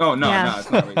 Oh, no,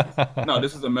 it's not racist. No,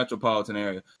 this is a metropolitan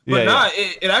area. But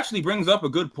it actually brings up a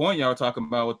good point y'all were talking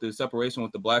about with the separation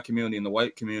with the black community and the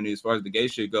white community as far as the gay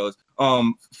shit goes.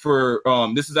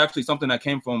 This is actually something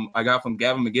I got from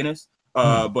Gavin McGinnis.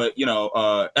 But you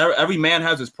know, every man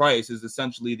has his price is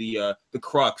essentially the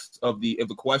crux of the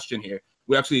question here.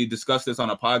 We actually discussed this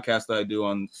on a podcast that I do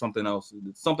on something else,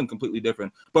 something completely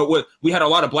different. But we had a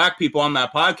lot of black people on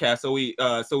that podcast, so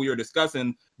we were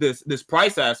discussing this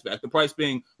price aspect. The price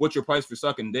being what's your price for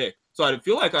sucking dick. So I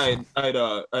feel like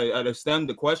I'd extend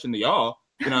the question to y'all.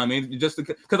 You know what I mean? Just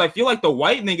because I feel like the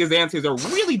white niggas' answers are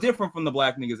really different from the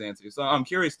black niggas' answers. So I'm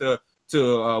curious to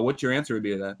what your answer would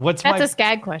be to that. That's a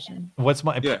skag question.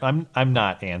 I'm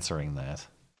not answering that.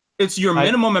 It's your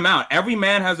minimum amount. Every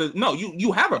man has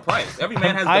you have a price. Every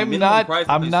man has the minimum price.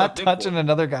 I'm not touching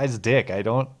another guy's dick.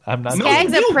 I'm not.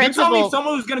 Skag's a principle. You tell me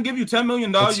someone who's going to give you $10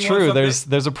 million. It's true.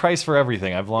 There's a price for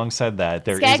everything. I've long said that.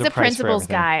 Skag's a principles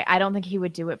guy. I don't think he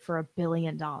would do it for $1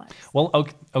 billion. Well,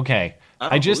 okay.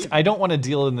 I don't want to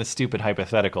deal in this stupid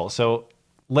hypothetical. So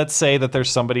let's say that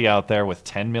there's somebody out there with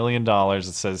 $10 million that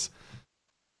says,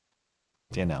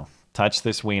 you know, touch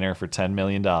this wiener for $10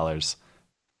 million.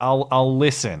 I'll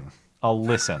listen,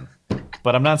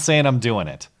 but I'm not saying I'm doing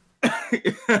it.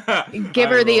 Give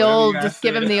him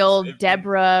the old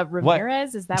Deborah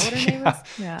Ramirez. What? Is that what her name is?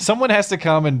 Yeah. Someone has to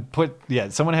come and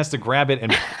someone has to grab it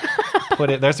and put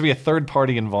it. There has to be a third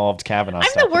party involved. Kavanaugh.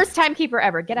 I'm the worst timekeeper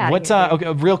ever. Get out of here.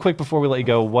 Okay, real quick before we let you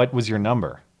go, what was your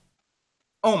number?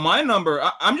 Oh, my number.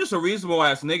 I'm just a reasonable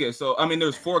ass nigga. So I mean,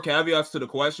 there's 4 caveats to the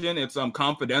question. It's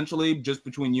confidentially just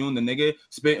between you and the nigga,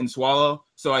 spit and swallow.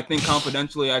 So I think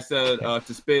confidentially, I said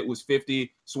to spit was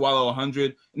 50, swallow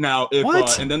 100. Now if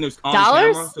what? And then there's on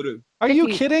dollars. Camera, so are you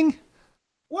kidding?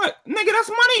 What, nigga? That's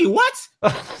money. What?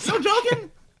 No joking.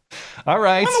 All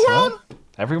right. Well,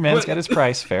 every man's got his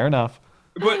price. Fair enough.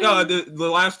 But the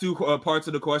last 2 parts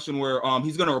of the question were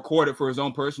he's going to record it for his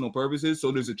own personal purposes, so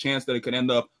there's a chance that it could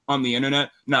end up on the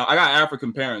internet. Now, I got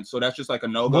African parents, so that's just like a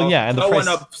no-go. Well, yeah, and the price went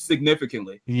up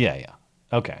significantly. Yeah.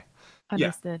 Okay.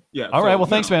 Understood. Yeah. All right. Well,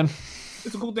 thanks, man.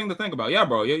 It's a cool thing to think about. Yeah,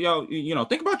 bro. You know,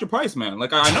 think about your price, man.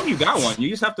 Like, I know you got one. You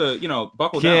just have to,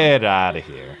 buckle down. Get out of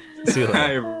here. See you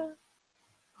later.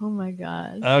 Oh my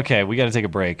gosh. Okay, we got to take a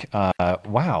break.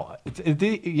 Wow.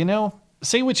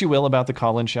 say what you will about the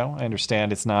call-in show. I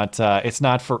understand it's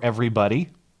not for everybody,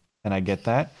 and I get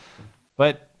that.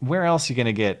 But where else are you going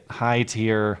to get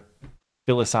high-tier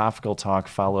philosophical talk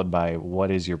followed by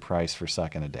what is your price for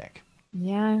sucking a dick?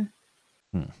 Yeah.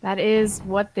 That is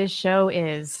what this show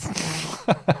is.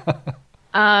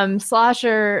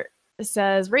 Slosher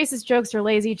says racist jokes are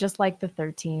lazy, just like the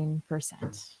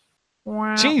 13%.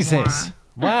 Wow. Jesus.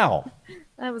 Wow.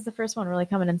 That was the first one really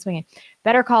coming and swinging.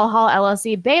 Better Call Hall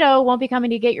LLC. Beto won't be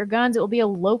coming to get your guns. It will be a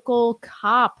local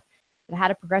cop that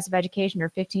had a progressive education or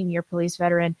 15-year police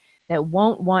veteran that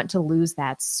won't want to lose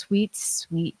that sweet,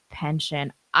 sweet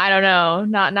pension. I don't know.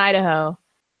 Not in Idaho.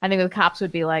 I think the cops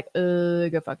would be like,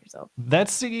 go fuck yourself.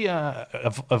 That's the,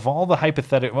 of all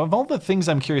the of all the things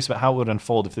I'm curious about how it would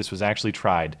unfold if this was actually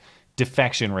tried,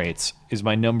 defection rates is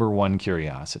my number one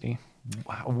curiosity.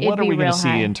 What are we going to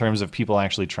see in terms of people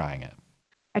actually trying it?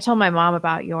 I told my mom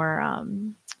about your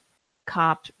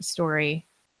cop story.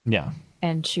 Yeah.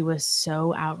 And she was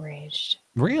so outraged.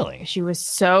 Really? She was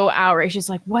so outraged. She's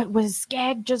like, what, was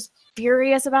Skag just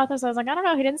furious about this? I was like, I don't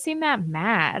know. He didn't seem that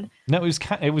mad. No,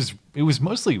 it was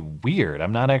mostly weird.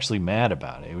 I'm not actually mad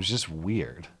about it. It was just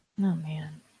weird. Oh,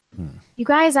 man. You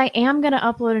guys, I am going to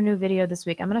upload a new video this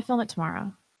week. I'm going to film it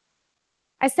tomorrow.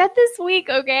 I said this week,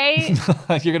 okay?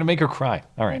 You're going to make her cry.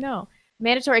 All right. I know.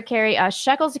 Mandatory carry.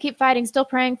 Shekels to keep fighting. Still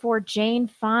praying for Jane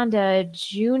Fonda.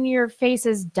 Junior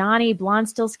faces Donnie. Blonde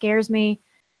still scares me.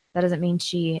 That doesn't mean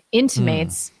she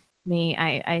intimates me.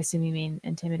 I assume you mean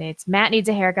intimidates. Matt needs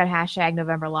a haircut. #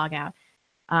 November logout.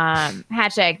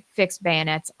 # fixed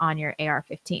bayonets on your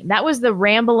AR-15. That was the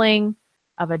rambling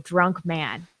of a drunk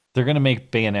man. They're going to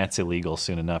make bayonets illegal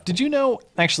soon enough. Did you know,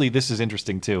 actually, this is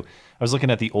interesting too. I was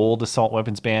looking at the old assault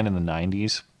weapons ban in the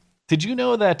 90s. Did you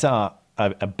know that a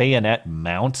bayonet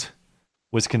mount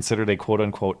was considered a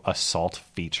quote-unquote assault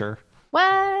feature?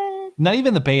 What? Not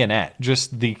even the bayonet,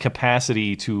 just the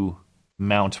capacity to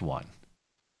mount one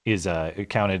is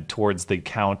counted towards the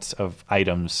count of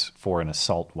items for an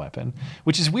assault weapon,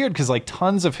 which is weird because like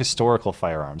tons of historical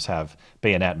firearms have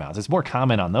bayonet mounts. It's more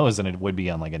common on those than it would be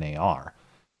on like an AR.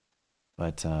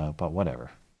 But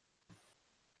whatever.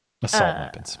 Assault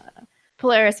weapons.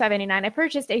 Polaris 589. I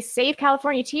purchased a Save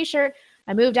California t-shirt.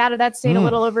 I moved out of that state a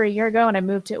little over a year ago, and I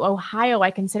moved to Ohio. I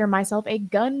consider myself a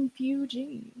gun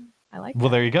fugee. I like that.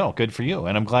 Well, there you go. Good for you.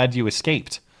 And I'm glad you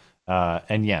escaped.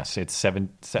 And yes, it's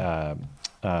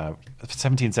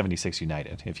 1776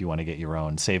 United if you want to get your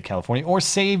own Save California or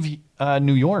Save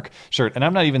New York shirt. And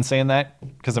I'm not even saying that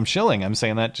because I'm shilling. I'm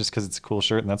saying that just because it's a cool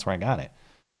shirt, and that's where I got it.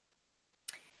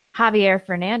 Javier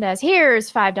Fernandez,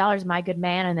 here's $5, my good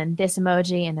man, and then this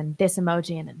emoji, and then this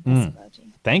emoji, and then this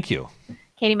emoji. Thank you.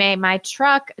 Katie May, my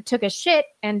truck took a shit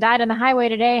and died on the highway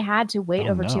today. Had to wait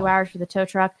over 2 hours for the tow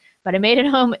truck, but I made it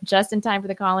home just in time for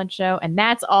the call-in show, and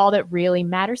that's all that really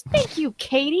matters. Thank you,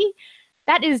 Katie.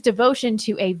 That is devotion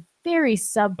to a very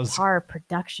subpar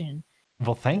production.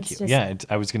 Well, thank you. Yeah,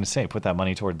 I was going to say, put that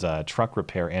money towards truck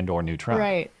repair and or new truck.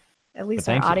 Right. At least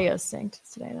our audio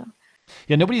synced today, though.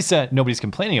 Yeah, nobody's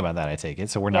complaining about that, I take it.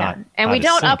 So we're not. And we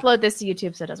don't upload this to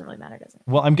YouTube, so it doesn't really matter, does it?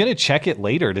 Well, I'm going to check it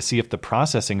later to see if the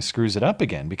processing screws it up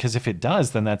again, because if it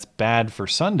does, then that's bad for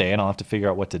Sunday, and I'll have to figure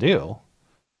out what to do.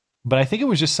 But I think it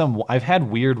was just I've had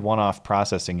weird one-off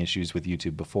processing issues with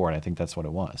YouTube before, and I think that's what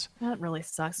it was. That really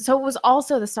sucks. So it was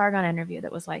also the Sargon interview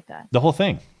that was like that. The whole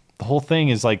thing. The whole thing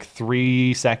is like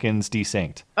 3 seconds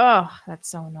desynced. Oh, that's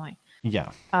so annoying.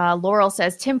 Yeah. Laurel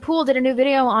says, Tim Pool did a new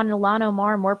video on Ilhan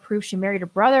Omar, more proof she married her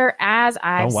brother. As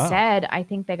I've said, I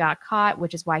think they got caught,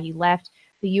 which is why he left.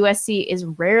 The USC is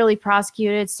rarely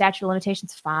prosecuted. Statute of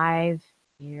limitations, 5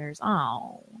 years.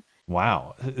 Oh.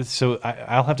 Wow. So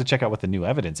I'll have to check out what the new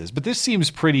evidence is. But this seems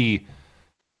pretty,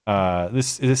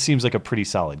 this seems like a pretty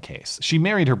solid case. She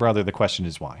married her brother. The question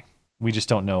is why. We just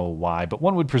don't know why, but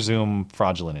one would presume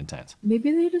fraudulent intent. Maybe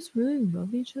they just really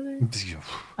love each other.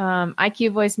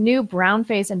 IQ Voice, new brown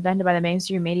face invented by the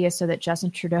mainstream media so that Justin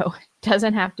Trudeau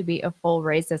doesn't have to be a full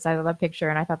racist. I love that picture,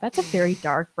 and I thought that's a very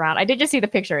dark brown. I did just see the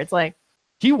picture. It's like...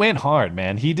 He went hard,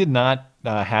 man. He did not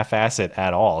half-ass it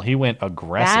at all. He went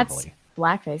aggressively. That's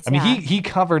blackface. I mean, he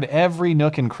covered every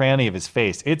nook and cranny of his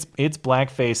face. It's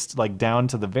blackfaced like down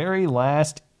to the very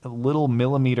last little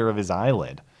millimeter of his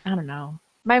eyelid. I don't know.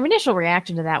 My initial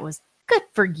reaction to that was, good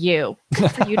for you.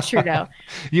 Good for you, Trudeau.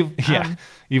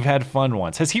 You've had fun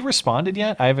once. Has he responded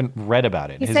yet? I haven't read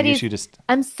about it. He said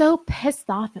I'm so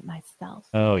pissed off at myself.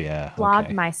 Oh, yeah.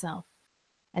 Flogged myself.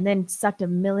 And then sucked a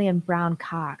million brown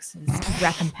cocks as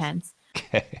recompense.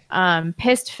 Okay.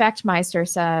 Pissed Fechtmeister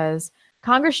says,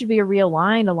 Congress should be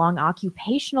realigned along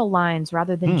occupational lines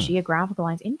rather than geographical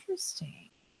lines. Interesting.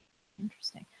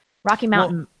 Rocky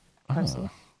Mountain.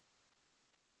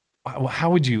 How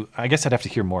would you? I guess I'd have to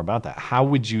hear more about that. How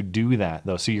would you do that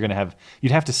though? So you'd have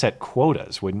to set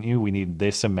quotas, wouldn't you? We need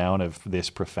this amount of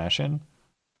this profession.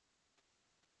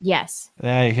 Yes.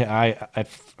 I at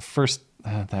first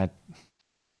that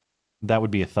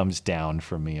would be a thumbs down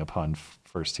for me upon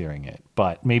first hearing it,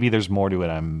 but maybe there's more to it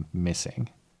I'm missing.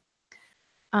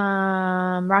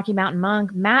 Rocky Mountain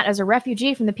Monk. Matt, as a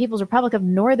refugee from the People's Republic of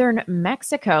Northern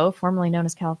Mexico, formerly known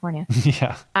as California.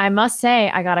 Yeah. I must say,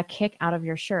 I got a kick out of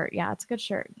your shirt. Yeah, it's a good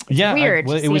shirt. It's weird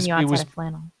seeing you outside of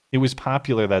flannel. It was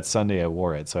popular that Sunday I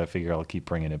wore it, so I figure I'll keep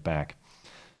bringing it back.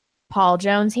 Paul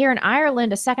Jones. Here in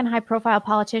Ireland, a second high-profile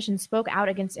politician spoke out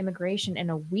against immigration in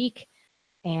a week,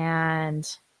 and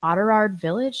Oughterard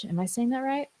Village, am I saying that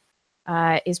right?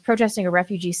 Is protesting a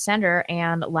refugee center,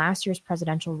 and last year's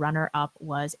presidential runner-up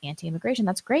was anti-immigration.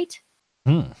 That's great.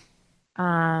 I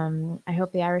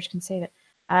hope the Irish can save it.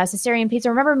 Caesarean Pizza.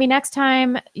 Remember me next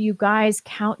time you guys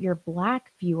count your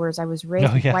black viewers. I was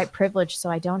raised with white privilege, so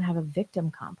I don't have a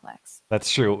victim complex.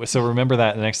 That's true. So remember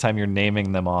that the next time you're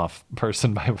naming them off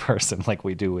person by person, like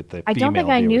we do with the I don't think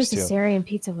female I knew viewers, Caesarean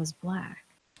Pizza was black.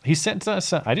 He sent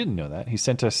us. I didn't know that. He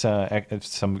sent us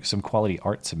some quality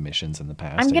art submissions in the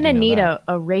past. I'm gonna need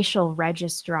a racial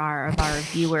registrar of our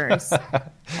viewers.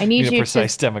 I need you a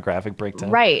precise demographic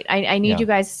breakdown. Right. I need you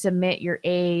guys to submit your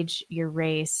age, your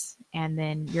race, and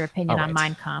then your opinion on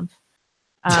Mein Kampf.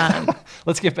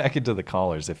 Let's get back into the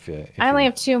callers. If I only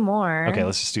have two more. Okay,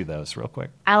 let's just do those real quick.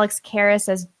 Alex Kara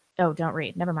says, "Oh, don't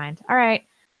read. Never mind. All right."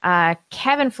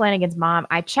 Kevin Flanagan's mom.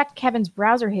 I checked Kevin's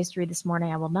browser history this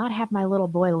morning. I will not have my little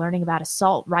boy learning about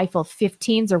assault rifle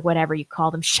 15s or whatever you call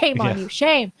them. Shame on you.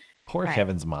 Shame. Poor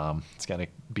Kevin's mom. It's got to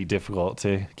be difficult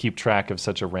to keep track of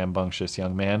such a rambunctious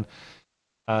young man.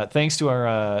 Thanks to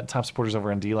our top supporters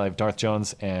over on DLive, Darth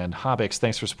Jones and Hobbix.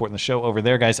 Thanks for supporting the show over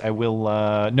there, guys. I will.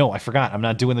 No, I forgot. I'm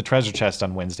not doing the treasure chest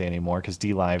on Wednesday anymore because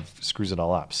DLive screws it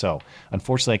all up. So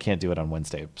unfortunately, I can't do it on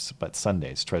Wednesdays, but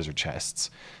Sundays, treasure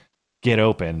chests get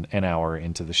open an hour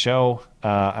into the show.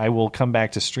 I will come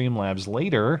back to Streamlabs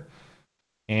later,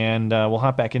 and we'll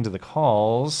hop back into the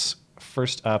calls.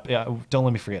 First up, don't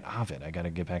let me forget Ovid. I got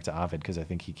to get back to Ovid because I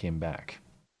think he came back.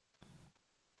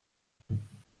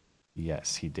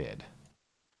 Yes, he did.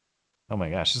 Oh my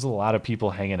gosh, there's a lot of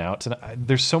people hanging out tonight.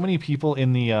 There's so many people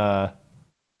in the... I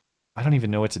don't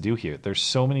even know what to do here. There's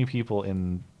so many people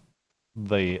in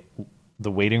the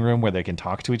waiting room where they can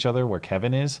talk to each other, where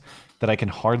Kevin is, that I can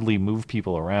hardly move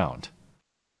people around.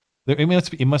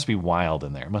 It must be wild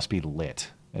in there. It must be lit,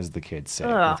 as the kids say,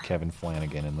 with Kevin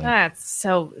Flanagan in there. That's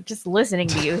so... Just listening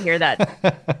to you hear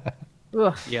that...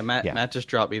 Yeah, Matt just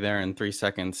dropped me there in 3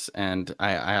 seconds, and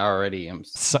I already am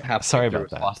sorry about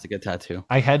that. Lost to get tattoo.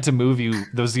 I had to move you.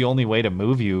 That was the only way to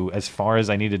move you as far as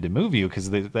I needed to move you because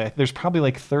there's probably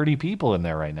like 30 people in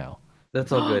there right now.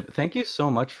 That's all good. Thank you so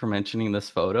much for mentioning this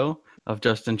photo of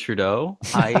Justin Trudeau.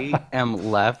 I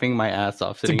am laughing my ass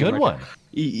off. It's a good one.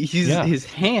 His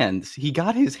hands. He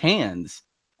got his hands.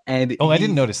 And I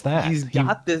didn't notice that. He's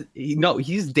got this.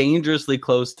 He's dangerously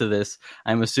close to this.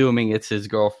 I'm assuming it's his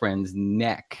girlfriend's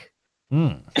neck.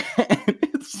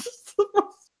 It's just the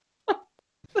most...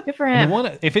 Good for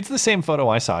him. If it's the same photo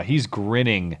I saw, he's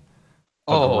grinning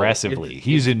aggressively.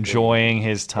 He's enjoying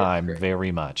his time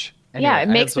very much. Anyway, it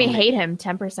makes me hate him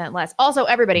 10% less. Also,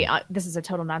 everybody, this is a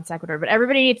total non sequitur, but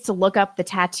everybody needs to look up the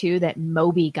tattoo that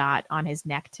Moby got on his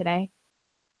neck today.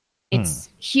 It's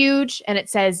huge, and it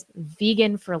says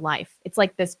vegan for life. It's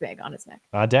like this big on his neck.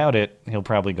 I doubt it. He'll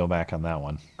probably go back on that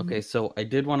one. Okay, so I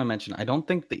did want to mention, I don't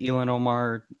think the Ilhan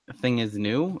Omar thing is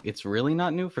new. It's really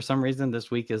not new. For some reason,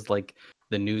 this week is like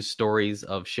the news stories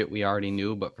of shit we already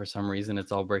knew, but for some reason,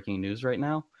 it's all breaking news right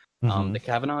now. The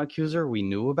Kavanaugh accuser we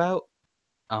knew about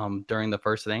during the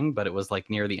first thing, but it was like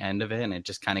near the end of it, and it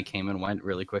just kind of came and went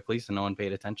really quickly, so no one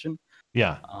paid attention.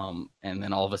 Yeah. And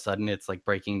then all of a sudden it's like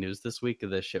breaking news this week of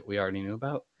this shit we already knew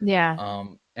about. Yeah.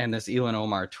 And this Ilhan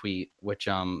Omar tweet, which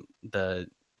the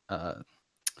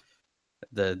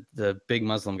big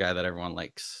Muslim guy that everyone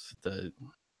likes, the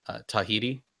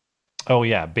Tahiti. Oh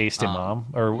yeah, based Imam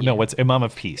what's Imam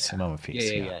of Peace? Yeah. Imam of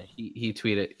Peace. Yeah. He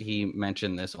tweeted. He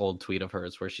mentioned this old tweet of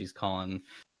hers where she's calling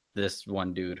this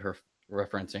one dude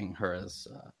referencing her as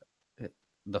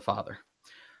the father.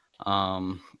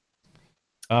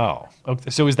 Oh, okay.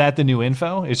 So is that the new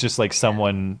info? It's just like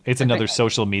someone. It's another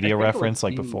social media reference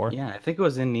like before. Yeah, I think it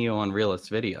was in Neo Unrealist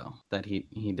video that he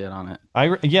did on it.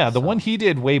 The one he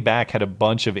did way back had a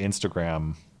bunch of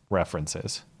Instagram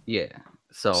references. Yeah,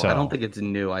 so I don't think it's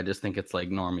new. I just think it's like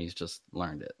normies just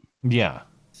learned it. Yeah.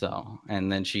 So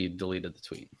and then she deleted the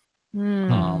tweet.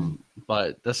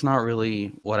 But that's not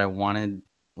really what I wanted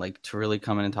like to really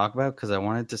come in and talk about, because I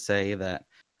wanted to say that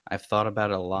I've thought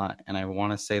about it a lot, and I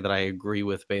want to say that I agree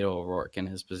with Beto O'Rourke in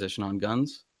his position on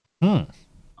guns.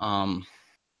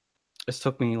 This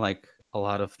took me like a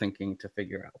lot of thinking to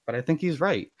figure out, but I think he's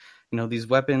right. You know, these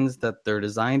weapons that they're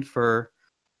designed for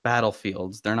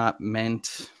battlefields, they're not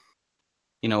meant,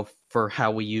 you know, for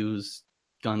how we use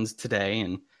guns today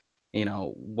and, you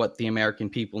know, what the American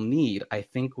people need. I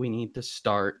think we need to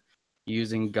start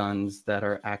using guns that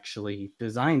are actually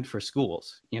designed for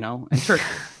schools, you know, and churches.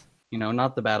 You know,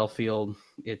 not the battlefield.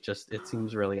 It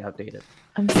seems really outdated.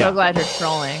 I'm so glad you're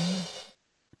trolling.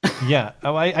 Yeah,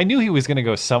 I knew he was going to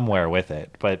go somewhere with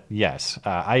it, but yes,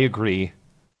 I agree.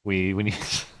 We need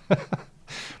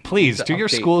please do your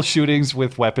school shootings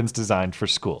with weapons designed for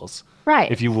schools,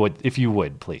 right? If you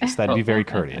would, please, that'd be very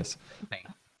courteous.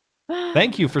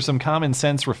 Thank you for some common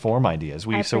sense reform ideas.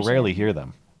 We so rarely hear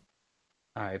them.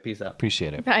 All right, peace out.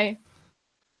 Appreciate it. Bye.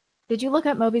 Did you look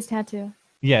up Moby's tattoo?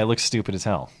 Yeah, it looks stupid as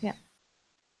hell. Yeah.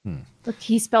 Look,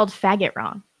 he spelled faggot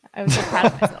wrong. I was so proud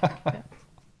of myself. Yeah.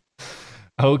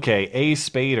 Okay, A.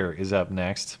 Spader is up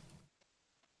next.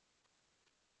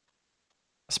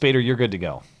 Spader, you're good to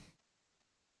go.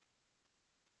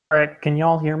 All right, can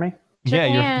y'all hear me?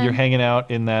 Yeah, you're hanging out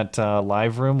in that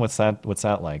live room. What's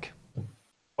that like?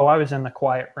 Oh, I was in the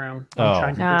quiet room. I'm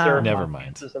trying to preserve never my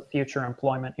mind. chances of future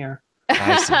employment here.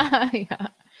 I see. Yeah.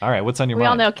 All right, what's on your mind? We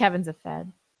all know Kevin's a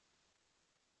Fed.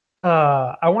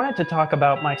 I wanted to talk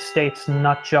about my state's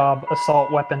nutjob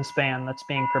assault weapons ban that's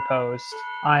being proposed.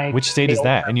 Which state is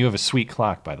that? And you have a sweet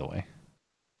clock, by the way.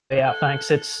 Yeah,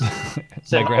 thanks. It's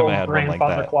my grandma had one like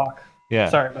that. Clock. Yeah.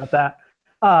 Sorry about that.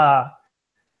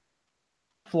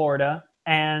 Florida.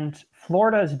 And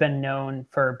Florida has been known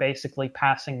for basically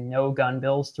passing no gun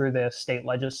bills through the state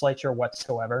legislature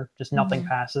whatsoever. Just nothing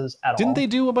passes at all. Didn't they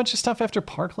do a bunch of stuff after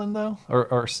Parkland, though?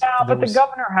 Yeah, but the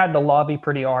governor had to lobby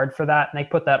pretty hard for that, and they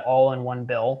put that all in one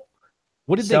bill.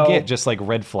 What did they get? Just like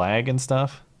red flag and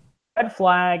stuff? Red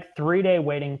flag, 3-day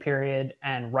waiting period,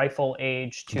 and rifle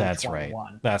age to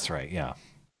 21. That's right, yeah.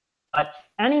 But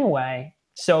anyway,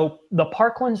 so the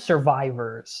Parkland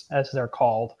survivors, as they're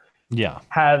called,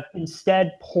 have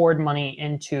instead poured money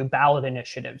into ballot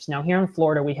initiatives. Now, here in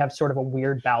Florida, we have sort of a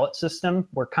weird ballot system.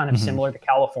 We're kind of similar to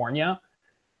California,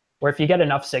 where if you get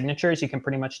enough signatures, you can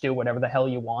pretty much do whatever the hell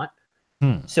you want.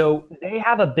 So they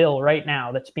have a bill right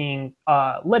now that's being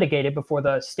litigated before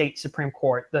the state Supreme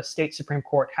Court. The state Supreme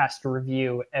Court has to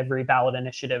review every ballot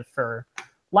initiative for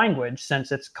language,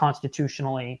 since it's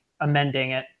constitutionally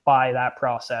amending it by that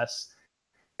process.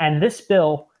 And this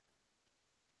bill,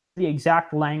 the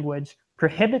exact language,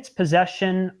 prohibits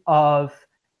possession of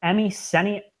any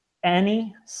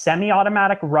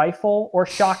semi-automatic rifle or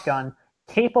shotgun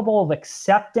capable of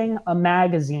accepting a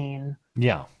magazine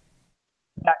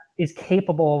that is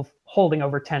capable of holding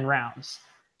over 10 rounds.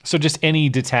 So just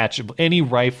any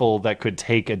rifle that could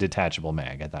take a detachable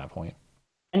mag at that point.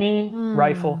 Any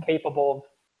rifle capable of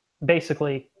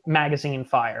basically magazine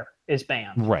fire is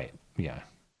banned. Right, yeah.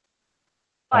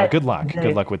 Good luck.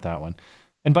 Good luck with that one.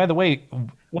 And by the way,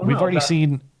 we've already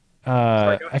seen.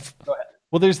 Sorry, go ahead.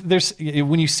 Well, there's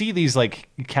when you see these like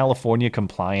California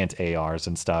compliant ARs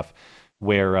and stuff,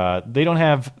 where they don't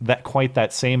have quite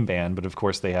that same ban, but of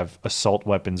course they have assault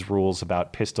weapons rules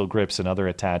about pistol grips and other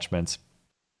attachments.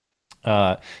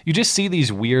 You just see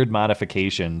these weird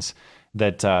modifications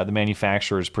that the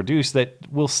manufacturers produce that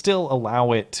will still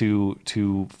allow it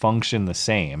to function the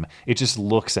same. It just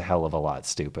looks a hell of a lot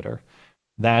stupider.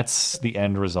 That's the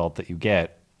end result that you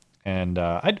get. And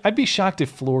I'd be shocked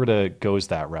if Florida goes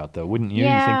that route, though. Wouldn't you?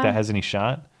 Yeah. You think that has any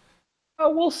shot?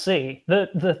 Oh, we'll see.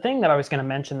 The thing that I was going to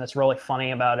mention that's really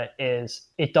funny about it is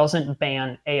it doesn't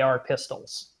ban AR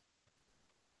pistols.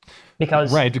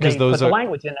 Because they put the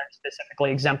language in there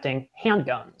specifically exempting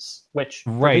handguns, which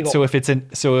So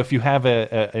if you have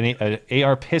an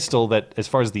AR pistol that, as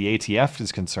far as the ATF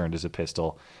is concerned, is a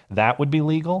pistol, that would be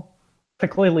legal?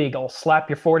 Perfectly legal. Slap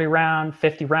your 40 round,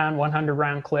 50 round, 100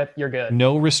 round clip, you're good.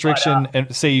 No restriction.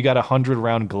 And say you got a 100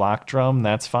 round Glock drum,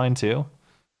 that's fine too?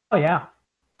 Oh, yeah.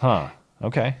 Huh.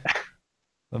 Okay.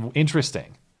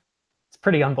 Interesting. It's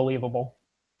pretty unbelievable.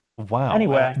 Wow.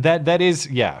 Anyway, that is,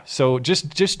 yeah. So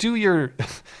just do your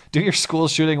school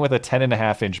shooting with a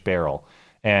 10.5-inch barrel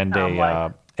and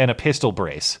a pistol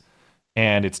brace,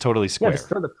 and it's totally square. Yeah, just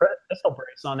throw the pistol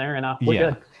brace on there, and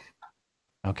we're good.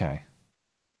 Okay.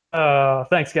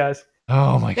 Thanks, guys.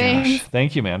 Oh my gosh.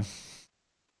 Thank you, man.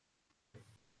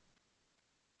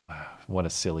 What a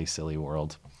silly, silly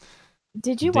world.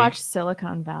 Did you watch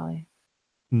Silicon Valley?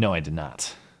 No, I did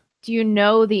not. Do you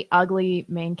know the ugly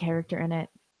main character in it?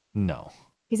 No.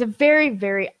 He's a very,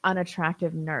 very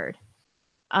unattractive nerd.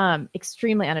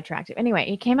 Extremely unattractive. Anyway,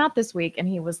 he came out this week and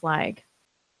he was like,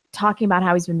 talking about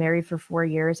how he's been married for 4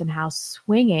 years and how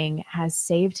swinging has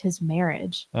saved his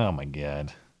marriage. Oh my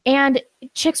God. And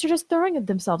chicks are just throwing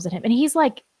themselves at him. And he's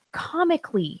like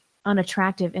comically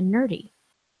unattractive and nerdy.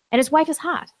 And his wife is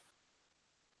hot.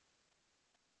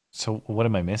 So what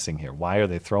am I missing here? Why are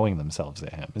they throwing themselves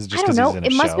at him? Is it just because he's in a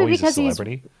it must show? Be because he's a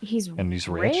celebrity? He's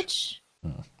rich. I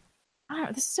don't know.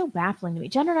 This is so baffling to me.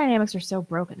 Gender dynamics are so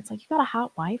broken. It's like, you got a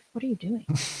hot wife? What are you doing?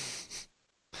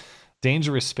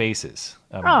 Dangerous Spaces.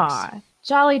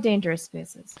 Jolly Dangerous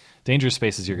Spaces. Dangerous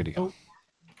Spaces, you're good to go.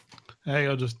 Hey,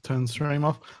 I'll just turn the stream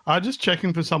off. Just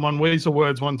checking for someone. Weezer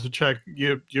Words want to check.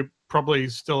 You're probably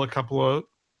still a couple of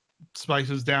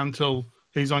spaces down till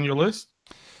he's on your list.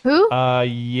 Who?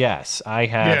 Yes. I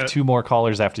have 2 more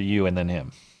callers after you and then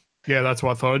him. Yeah, that's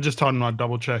what I thought. I just told him I'd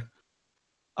double check.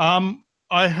 I've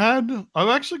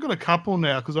actually got a couple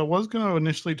now because I was going to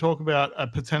initially talk about a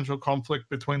potential conflict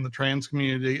between the trans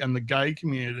community and the gay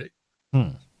community.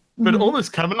 But all this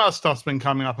Kavanaugh stuff's been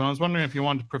coming up, and I was wondering if you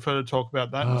wanted to prefer to talk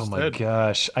about that instead. Oh my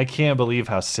gosh. I can't believe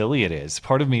how silly it is.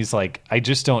 Part of me is like, I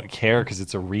just don't care because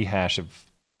it's a rehash of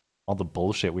all the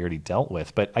bullshit we already dealt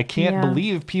with. But I can't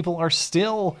believe people are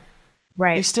still...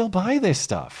 Right. They still buy this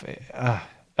stuff.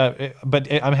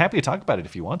 But I'm happy to talk about it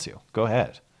if you want to. Go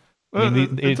ahead. I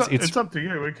mean, it's up to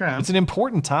you. We can. It's an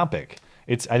important topic.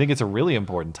 I think it's a really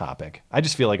important topic. I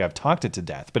just feel like I've talked it to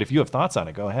death. But if you have thoughts on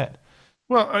it, go ahead.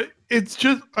 Well, it's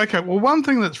just okay. Well, one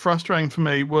thing that's frustrating for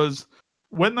me was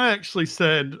when they actually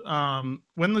said,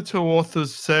 when the 2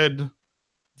 authors said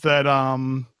that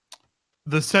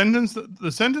the sentence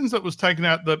that was taken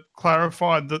out that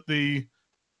clarified that the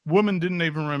woman didn't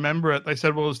even remember it. They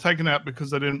said, well, it was taken out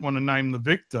because they didn't want to name the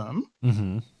victim.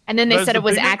 Mm-hmm. And then they said it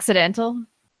was accidental.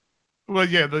 Well,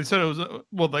 yeah, they said it was.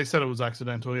 Well, they said it was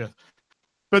accidental. Yes,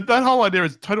 but that whole idea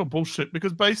is total bullshit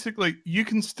because basically you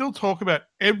can still talk about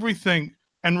everything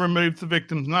and remove the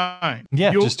victim's name.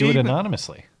 Yeah, just do it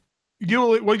anonymously.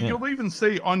 You'll even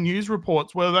see on news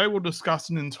reports where they will discuss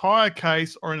an entire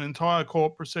case or an entire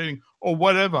court proceeding or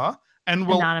whatever, and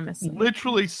will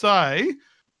literally say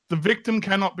the victim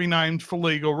cannot be named for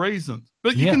legal reasons.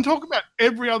 But you can talk about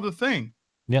every other thing.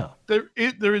 Yeah. There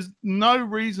is no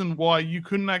reason why you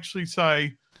couldn't actually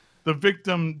say the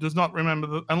victim does not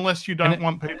remember unless you don't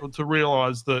want people to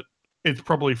realize that it's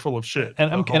probably full of shit.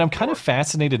 And I'm kind of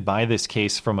fascinated by this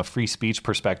case from a free speech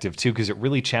perspective too, because it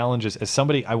really challenges, as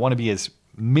somebody, I want to be as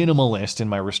minimalist in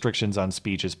my restrictions on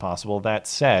speech as possible. That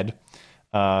said,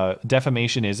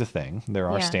 defamation is a thing. There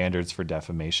are standards for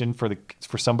defamation for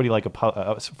somebody like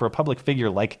for a public figure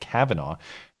like Kavanaugh.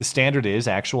 The standard is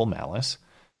actual malice.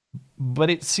 But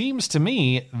it seems to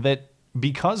me that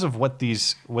because of what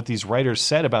these writers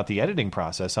said about the editing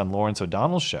process on Lawrence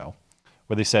O'Donnell's show,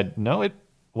 where they said, no, it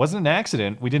wasn't an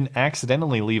accident. We didn't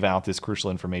accidentally leave out this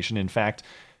crucial information. In fact,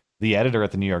 the editor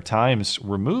at the New York Times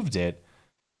removed it.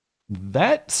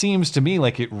 That seems to me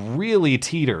like it really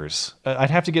teeters. I'd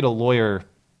have to get a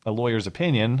lawyer's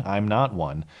opinion. I'm not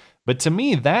one. But to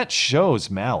me, that shows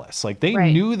malice. Like they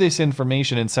knew this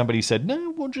information and somebody said,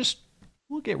 no,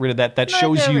 we'll get rid of that. That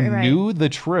shows you knew the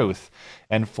truth.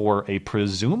 And for a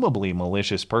presumably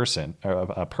malicious person or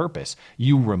a purpose,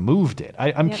 you removed it.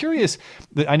 I'm curious.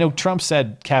 I know Trump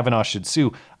said Kavanaugh should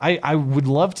sue. I would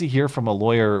love to hear from a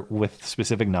lawyer with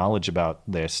specific knowledge about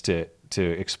this to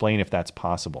explain if that's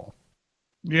possible.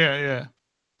 Yeah.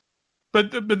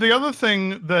 But the other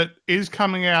thing that is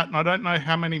coming out, and I don't know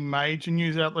how many major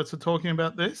news outlets are talking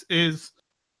about this, is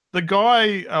the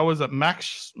guy, was it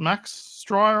Max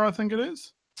Stryer, I think it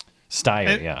is?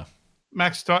 Steyer,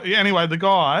 Max Steyer. Yeah, anyway, the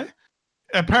guy,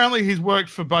 apparently he's worked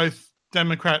for both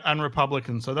Democrat and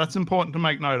Republican, so that's important to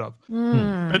make note of.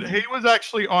 But he was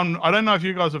actually on, I don't know if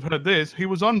you guys have heard this, he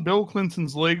was on Bill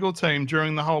Clinton's legal team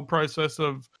during the whole process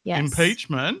of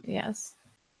impeachment. Yes.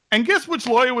 And guess which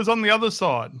lawyer was on the other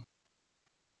side?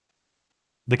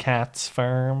 The Katz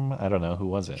firm? I don't know. Who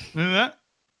was it? Remember that?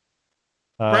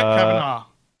 Brett Kavanaugh.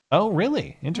 Oh,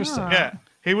 really? Interesting. Yeah.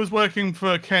 He was working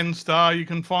for Ken Starr. You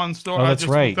can find story. Oh, that's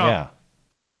right. Yeah.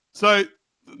 So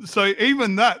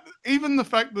even the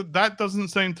fact that doesn't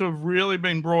seem to have really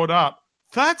been brought up,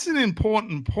 that's an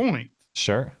important point.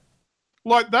 Sure.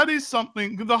 Like that is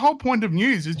something. The whole point of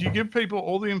news is you give people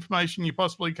all the information you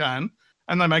possibly can,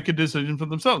 and they make a decision for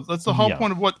themselves. That's the whole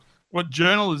point of what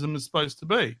journalism is supposed to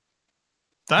be.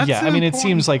 I mean, it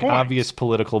seems like obvious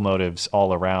political motives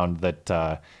all around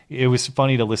that. It was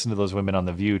funny to listen to those women on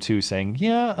The View, too, saying,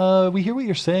 we hear what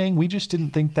you're saying. We just didn't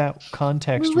think that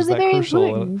context was that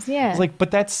crucial. Yeah. It's like,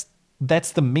 but that's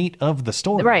the meat of the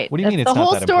story. Right. What do you mean it's the not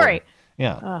whole that story. important?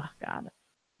 Yeah. Oh, God.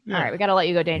 Yeah. All right, we got to let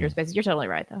you go, Dangerous Spaces. You're totally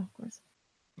right, though, of course.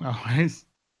 No worries.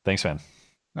 Thanks, man.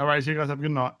 No worries. You guys have a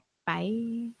good night.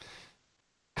 Bye.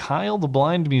 Kyle, the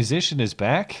blind musician, is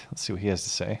back. Let's see what he has to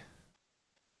say.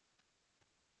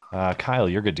 Kyle,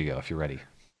 you're good to go if you're ready.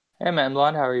 Hey, Matt and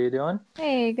Blonde, how are you doing?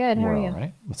 Hey, good. How are you? All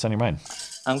right. What's on your mind?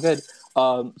 I'm good.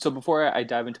 So before I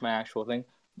dive into my actual thing,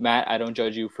 Matt, I don't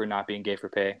judge you for not being gay for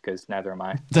pay, because neither am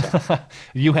I. So.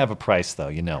 You have a price, though.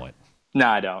 You know it. No,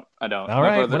 I don't. All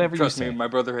right, whatever you say. Trust me, my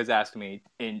brother has asked me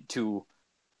into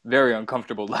very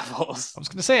uncomfortable levels. I was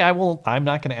going to say, I'm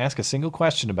not going to ask a single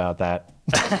question about that.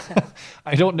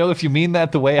 I don't know if you mean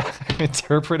that the way I'm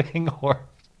interpreting, or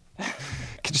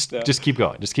just keep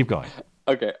going. Just keep going.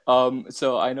 Okay.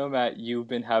 So I know, Matt, you've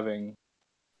been having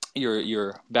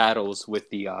your battles with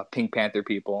the Pink Panther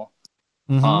people.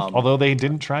 Mm-hmm. Although they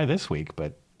didn't try this week,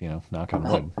 but knock on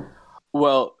wood.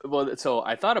 Well, so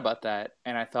I thought about that,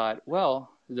 and I thought, well,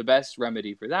 the best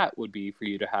remedy for that would be for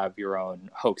you to have your own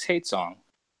Hoax Hate song.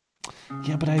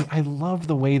 Yeah, but I love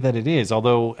the way that it is.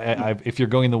 Although, if you're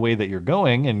going the way that you're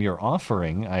going and you're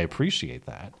offering, I appreciate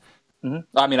that.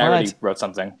 Mm-hmm. I mean, I already wrote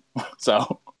something,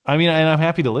 so. I mean, and I'm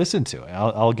happy to listen to it.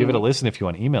 I'll give it a listen if you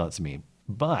want to email it to me.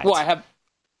 But I have.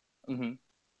 Mm-hmm.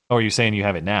 Oh, are you saying you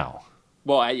have it now?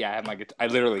 Well, I have my guitar. I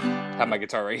literally have my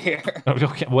guitar right here.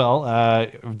 Okay. Well,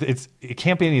 it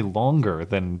can't be any longer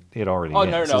than it already is.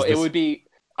 Oh, no. It would be.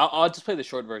 I'll just play the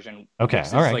short version. Okay.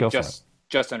 All right. Go for it.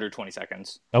 Just under 20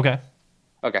 seconds. Okay.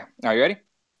 Are you ready?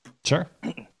 Sure.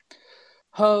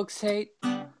 Hoax hate.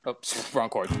 Oops, wrong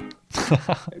chord.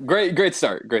 Great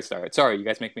start. Sorry, you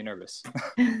guys make me nervous.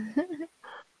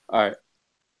 All right.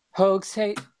 Hoax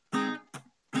hate.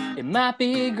 It might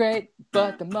be great,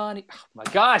 but the money. Oh my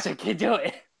gosh, I can't do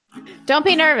it. Don't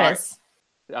be nervous.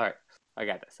 All right. I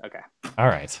got this. Okay. All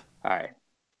right.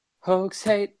 Hoax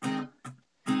hate.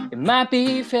 It might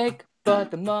be fake,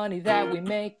 but the money that we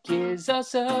make is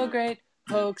also great.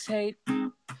 Hoax hate.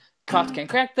 Cops can't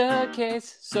crack the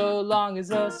case so long as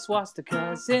a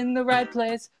swastika's in the right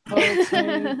place. Hoax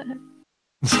hate.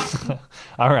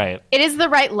 All right. It is the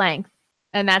right length,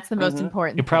 and that's the most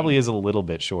important. It probably is a little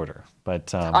bit shorter,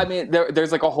 but I mean,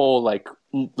 there's like a whole like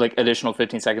additional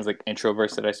 15 seconds like intro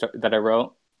verse that I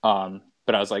wrote.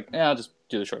 But I was like, I'll just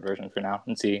do the short version for now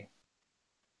and see.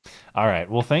 All right.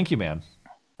 Well, thank you, man.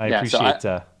 I appreciate.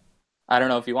 I don't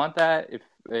know if you want that,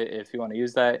 if you want to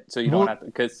use that, so you don't have to,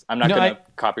 because I'm not going to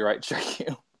copyright strike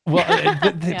you.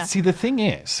 Well, see, the thing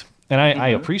is, and I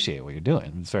appreciate what you're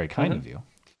doing. It's very kind of you.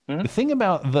 The thing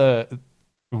about the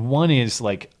one is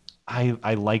like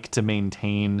I like to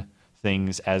maintain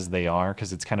things as they are,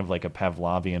 because it's kind of like a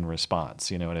Pavlovian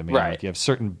response. You know what I mean? Right. Like you have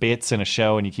certain bits in a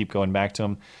show and you keep going back to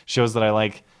them. Shows that I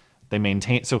like, they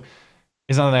maintain. So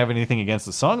it's not that I have anything against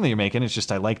the song that you're making. It's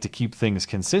just I like to keep things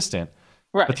consistent.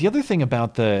 Right. But the other thing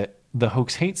about the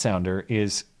Hoax Hate sounder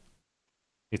is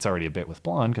it's already a bit with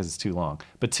Blonde because it's too long.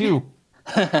 But two,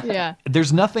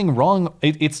 there's nothing wrong.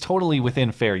 It's totally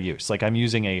within fair use. Like I'm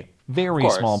using a very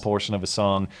small portion of a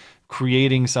song,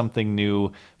 creating something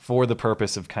new for the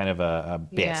purpose of kind of a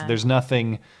bit. Yeah. There's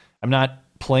nothing. I'm not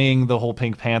playing the whole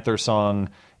Pink Panther song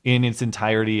in its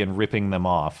entirety and ripping them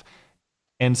off.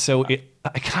 And so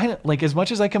I kind of like, as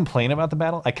much as I complain about the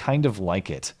battle, I kind of like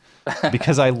it.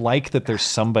 Because I like that there's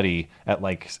somebody at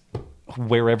like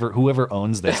whoever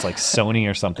owns this, like Sony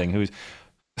or something, who's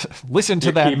listen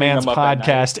to that man's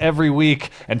podcast every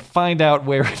week and find out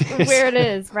where it is. Where it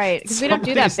is, right? Because we don't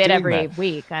do that bit every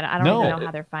week. I don't even know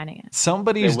how they're finding it.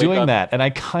 Somebody's doing that, and I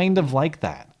kind of like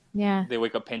that. Yeah. They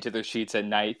wake up, paint to their sheets at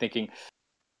night, thinking,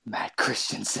 Matt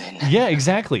Christensen. Yeah,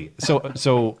 exactly.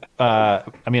 So I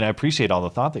mean, I appreciate all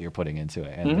the thought that you're putting into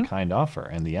it, and the kind offer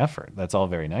and the effort. That's all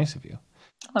very nice of you.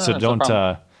 So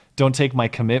don't take my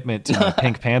commitment to my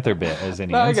Pink Panther bit as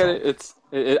any insult. I get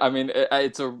it. I mean,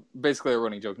 it's basically a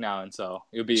running joke now, and so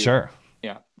it'll be sure.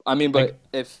 Yeah, I mean, but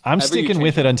if I'm sticking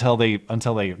with it until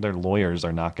their lawyers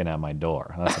are knocking at my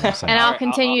door. That's what I'm saying. And I'll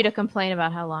continue to complain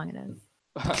about how long it is.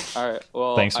 All right.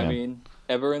 Well, thanks, man. I mean,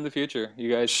 ever in the future, you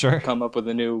guys come up with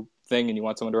a new thing, and you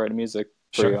want someone to write music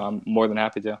for you, I'm more than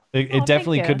happy to. It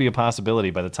definitely could be a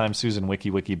possibility by the time Susan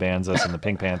Wiki bans us and the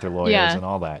Pink Panther lawyers and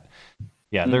all that.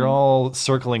 Yeah, they're all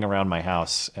circling around my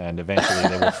house, and eventually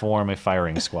they will form a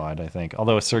firing squad, I think.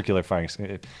 Although a circular firing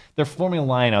squad. They're forming a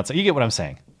line outside. You get what I'm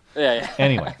saying. Yeah.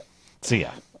 Anyway, see ya.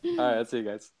 All right, I'll see you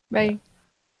guys. Bye.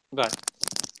 Bye.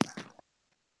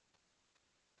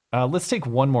 Let's take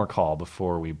one more call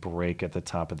before we break at the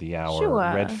top of the hour. Sure.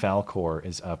 Red Falcor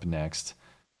is up next.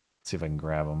 Let's see if I can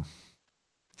grab him.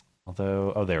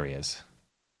 There he is.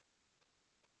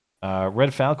 Red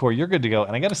Falcor, you're good to go.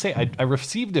 And I got to say, I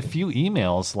received a few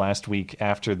emails last week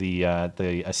after the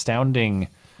astounding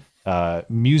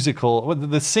musical,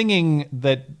 the singing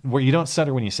where you don't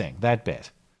stutter when you sing, that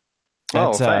bit.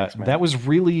 Thanks, man. That was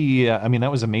really, I mean,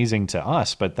 that was amazing to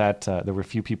us, but that there were a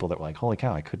few people that were like, "Holy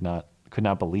cow! I could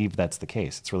not believe that's the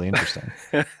case." It's really interesting.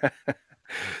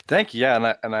 Thank you.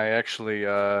 Yeah, and I actually,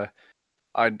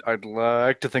 I'd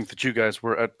like to think that you guys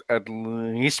were at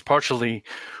least partially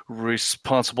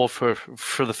responsible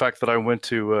for the fact that I went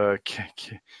to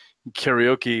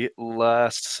karaoke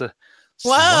last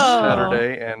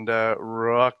Saturday and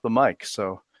rocked the mic.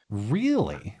 So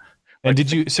really. And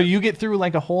did you? So you get through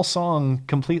like a whole song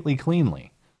completely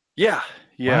cleanly? Yeah.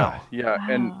 Wow.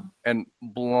 And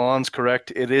Blonde's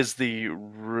correct. It is the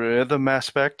rhythm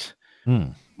aspect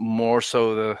more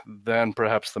so than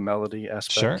perhaps the melody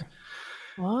aspect. Sure.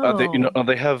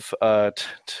 They have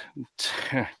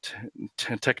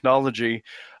technology.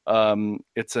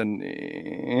 It's an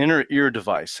inner ear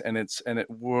device, and it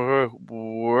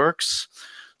works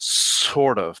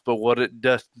sort of. But what it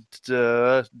does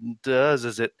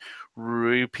is it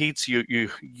repeats your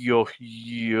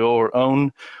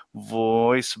own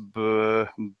voice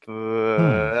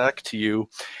back to you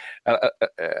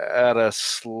at a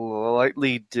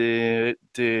slightly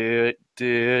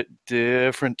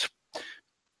different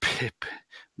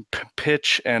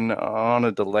pitch and on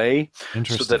a delay,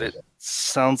 so that it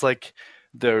sounds like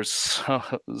there's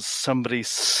somebody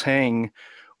saying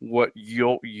what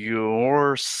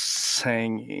you're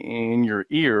saying in your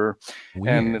ear. Weird.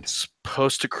 And it's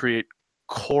supposed to create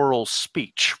choral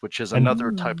speech, which is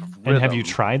another type of rhythm. And have you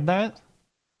tried that?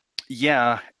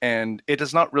 Yeah, and it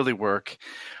does not really work.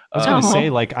 I was going to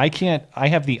say, like, I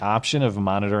have the option of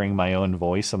monitoring my own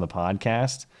voice on the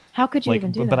podcast. How could you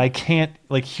even do that? But I can't,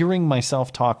 like, hearing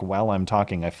myself talk while I'm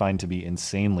talking, I find to be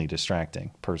insanely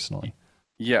distracting, personally.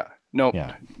 Yeah. No.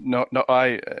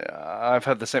 I've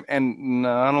had the same, and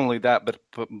not only that, but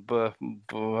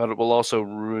it will also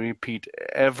repeat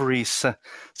every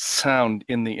sound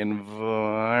in the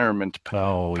environment.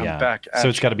 Oh, yeah. Back so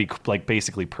it's got to be like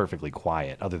basically perfectly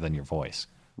quiet, other than your voice.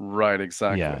 Right.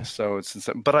 Exactly. Yeah. So it's,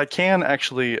 but I can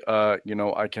actually,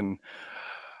 I can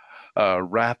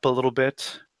rap a little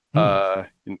bit. So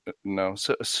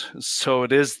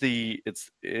it is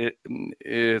it's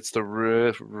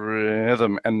the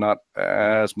rhythm and not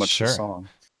as much the song.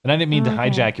 And I didn't mean to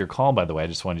hijack your call, by the way. I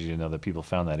just wanted you to know that people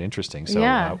found that interesting. So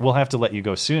we'll have to let you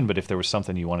go soon. But if there was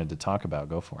something you wanted to talk about,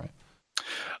 go for it.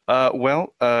 No.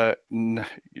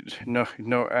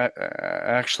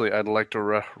 Actually, I'd like to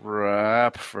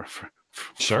rap for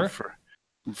Sure. For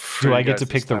Do I get to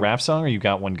pick the rap song, or you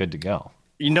got one good to go?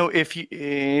 If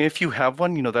you have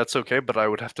one, that's okay, but I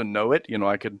would have to know it.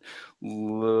 I could.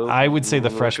 I would say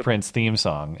the Fresh Prince theme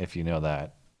song, if you know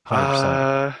that.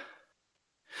 100%.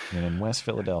 In West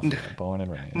Philadelphia, born and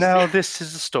raised. Now this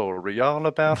is a story all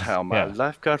about how my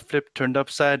life got flipped, turned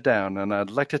upside down, and I'd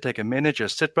like to take a minute,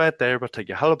 just sit right there, but take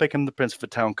you how to become the prince of a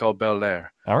town called Bel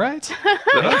Air. All right.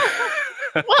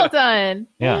 Well done.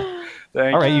 Yeah.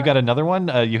 All right, you got another one?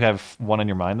 You have one on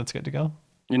your mind that's good to go?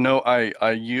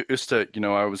 I used to,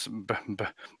 I was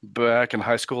back in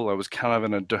high school. I was kind of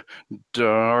in a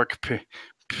dark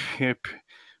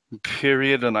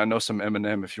period, and I know some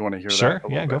Eminem if you want to hear that. Sure,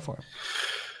 yeah, go for it.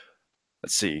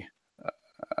 Let's see.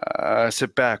 I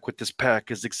sit back with this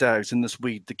pack of zigzags and this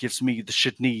weed that gives me the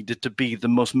shit needed to be the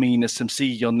most meanest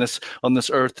MC on this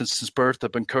earth. And since birth,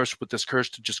 I've been cursed with this curse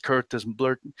to just Curtis and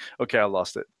blurt. Okay, I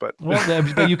lost it, but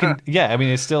you can. Yeah, I mean,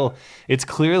 it's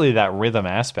clearly that rhythm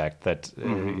aspect that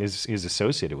is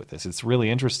associated with this. It's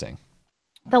really interesting.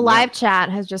 The live chat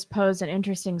has just posed an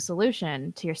interesting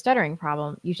solution to your stuttering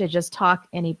problem. You should just talk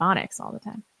in Ebonics all the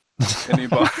time.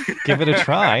 Give it a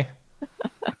try.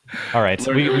 All right,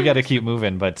 so we got to keep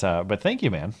moving, but thank you,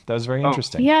 man. That was very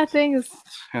interesting. Yeah, thanks.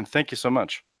 And thank you so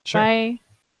much. Sure. Bye.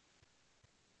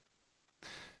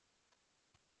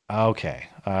 Okay,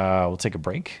 we'll take a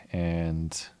break,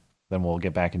 and then we'll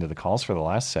get back into the calls for the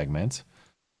last segment.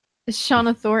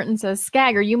 Shauna Thornton says,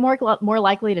 Skag, are you more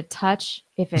likely to touch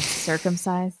if it's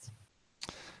circumcised?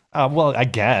 Well, I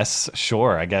guess.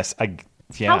 Sure, I guess.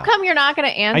 Yeah. How come you're not going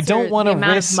to answer the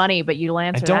amount of money, but you'll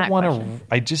answer that question?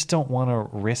 I just don't want to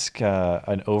risk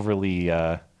an overly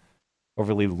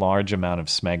large amount of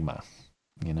smegma,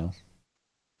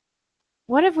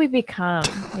 What have we become,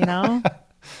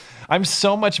 I'm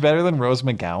so much better than Rose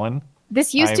McGowan.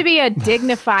 This used to be a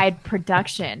dignified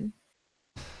production.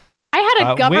 I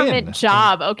had a government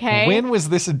job, okay? When was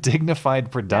this a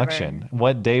dignified production? Never.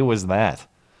 What day was that?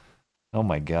 Oh,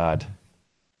 my God.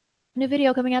 New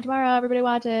video coming out tomorrow. Everybody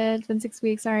watch it. It's been 6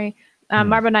 weeks. Sorry.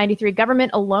 Marbo93.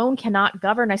 Government alone cannot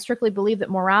govern. I strictly believe that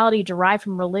morality derived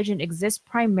from religion exists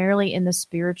primarily in the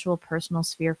spiritual, personal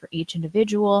sphere for each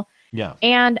individual. Yeah.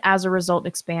 And as a result,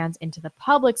 expands into the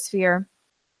public sphere.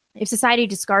 If society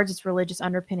discards its religious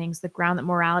underpinnings, the ground that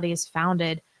morality is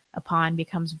founded upon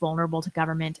becomes vulnerable to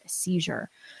government seizure.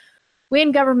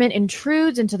 When government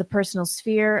intrudes into the personal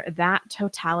sphere, that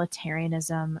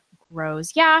totalitarianism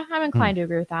grows. Yeah, I'm inclined to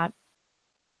agree with that.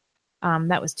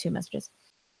 That was 2 messages.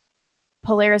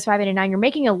 Polaris 589, you're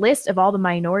making a list of all the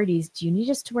minorities. Do you need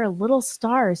us to wear little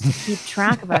stars to keep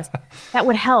track of us? That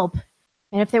would help.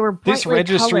 And if they were brightly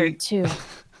colored too.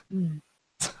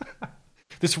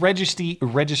 This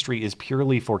registry is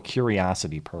purely for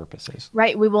curiosity purposes.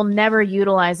 Right. We will never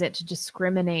utilize it to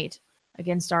discriminate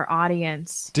against our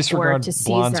audience. Disregard or to seize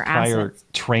Blonde's their prior assets.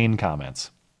 train comments.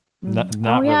 Not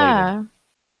yeah. related.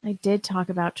 I did talk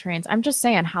about trains. I'm just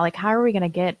saying, how are we going to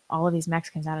get all of these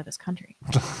Mexicans out of this country?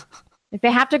 If they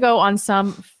have to go on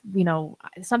some,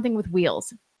 something with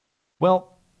wheels.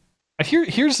 Well,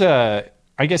 here's a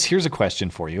question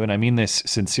for you, and I mean this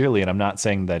sincerely, and I'm not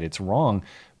saying that it's wrong,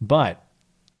 but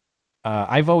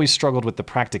I've always struggled with the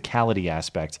practicality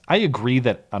aspect. I agree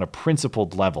that on a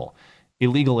principled level,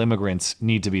 illegal immigrants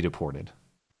need to be deported.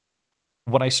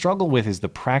 What I struggle with is the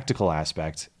practical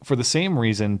aspect, for the same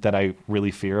reason that I really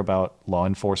fear about law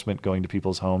enforcement going to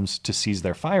people's homes to seize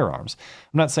their firearms.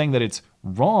 I'm not saying that it's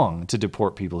wrong to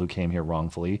deport people who came here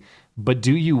wrongfully, but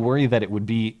do you worry that it would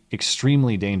be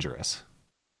extremely dangerous?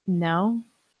 No.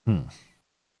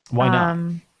 Why not?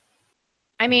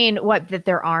 I mean, that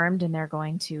they're armed and they're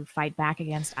going to fight back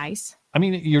against ICE? I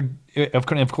mean,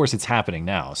 of course it's happening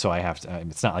now, so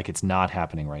it's not like it's not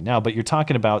happening right now, but you're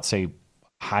talking about, say,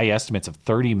 high estimates of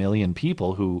 30 million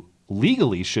people who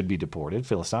legally should be deported,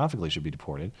 philosophically should be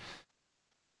deported.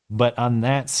 But on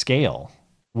that scale,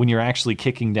 when you're actually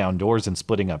kicking down doors and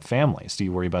splitting up families, do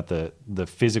you worry about the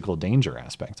physical danger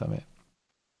aspect of it?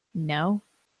 No.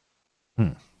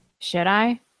 Should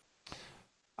I?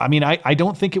 I mean, I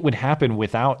don't think it would happen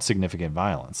without significant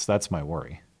violence. That's my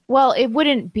worry. Well, it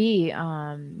wouldn't be,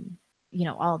 all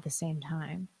at the same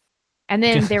time. And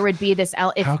then there would be this.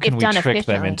 How can we trick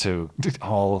them into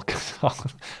all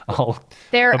going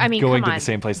to the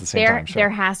same place at the same time? Sure. There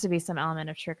has to be some element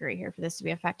of trickery here for this to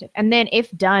be effective. And then, if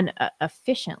done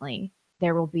efficiently,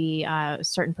 there will be a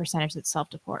certain percentage that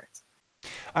self-deports.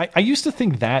 I used to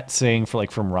think that saying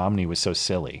from Romney was so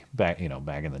silly back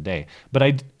in the day, but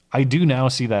I do now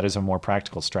see that as a more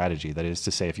practical strategy. That is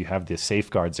to say, if you have the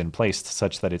safeguards in place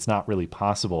such that it's not really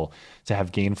possible to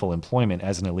have gainful employment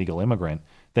as an illegal immigrant,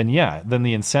 then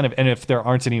the incentive, and if there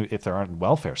aren't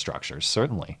welfare structures,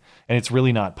 certainly, and it's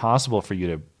really not possible for you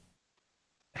to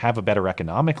have a better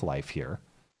economic life here,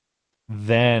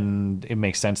 then it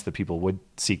makes sense that people would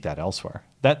seek that elsewhere.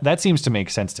 That seems to make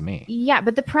sense to me. Yeah,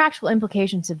 but the practical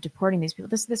implications of deporting these people,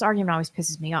 this argument always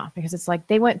pisses me off, because it's like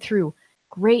they went through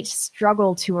great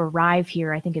struggle to arrive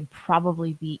here. I think it'd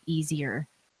probably be easier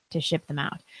to ship them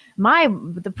out.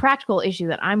 The practical issue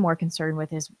that I'm more concerned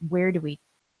with is, where do we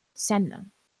send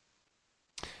them?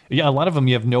 Yeah, a lot of them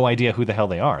you have no idea who the hell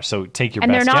they are. So take your best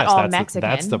guess. And they're not all Mexican.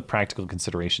 That's the practical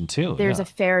consideration too. There's a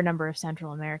fair number of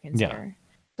Central Americans here.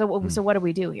 So what do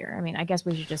we do here? I mean, I guess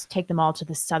we should just take them all to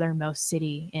the southernmost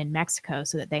city in Mexico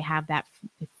so that they have that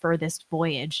furthest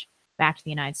voyage back to the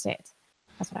United States.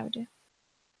 That's what I would do.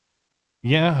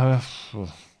 Yeah.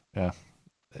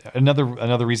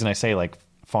 Another reason I say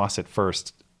faucet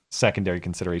first, secondary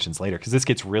considerations later, because this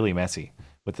gets really messy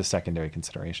with the secondary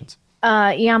considerations.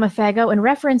 Yamafago, in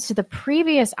reference to the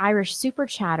previous Irish super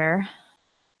chatter,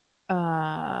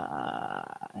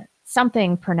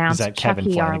 something pronounced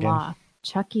Chucky R. Law.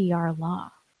 Chucky R.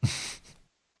 Law.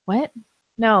 What?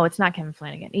 No, it's not Kevin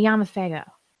Flanagan. Yamafago.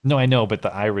 No, I know, but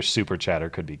the Irish super chatter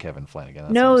could be Kevin Flanagan.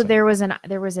 That's no, there was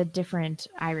a different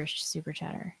Irish super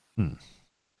chatter.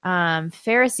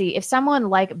 Pharisee, if someone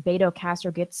like Beto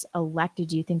Castro gets elected,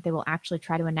 do you think they will actually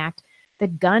try to enact the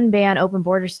gun ban, open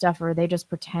border stuff, or are they just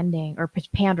pretending or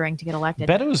pandering to get elected?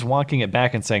 Beto's walking it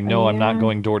back and saying, no, I'm not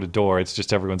going door to door. It's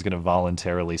just everyone's going to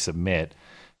voluntarily submit.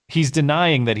 He's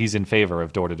denying that he's in favor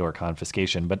of door-to-door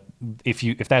confiscation, but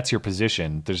if that's your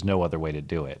position, there's no other way to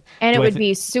do it. And it would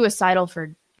be suicidal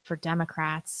for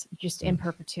Democrats just in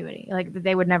perpetuity. Like,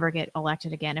 they would never get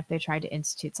elected again if they tried to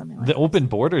institute something like that. The open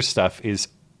border stuff is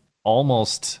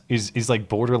almost is like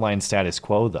borderline status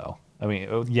quo, though. I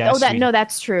mean, yes. No,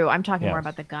 that's true. I'm talking more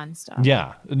about the gun stuff.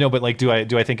 Yeah, no, but do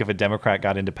I think if a Democrat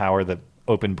got into power that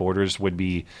open borders would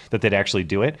be that they'd actually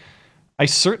do it? I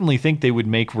certainly think they would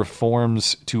make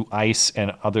reforms to ICE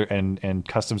and other and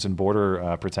customs and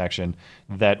border protection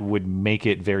that would make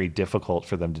it very difficult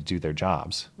for them to do their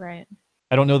jobs. Right.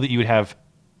 I don't know that you would have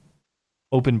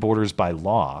open borders by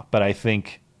law, but I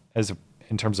think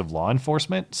in terms of law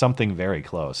enforcement, something very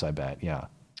close, I bet. Yeah.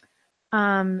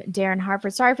 Darren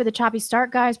Hartford, sorry for the choppy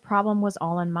start, guys. Problem was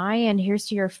all on my end. Here's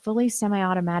to your fully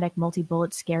semi-automatic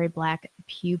multi-bullet scary black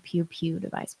pew pew pew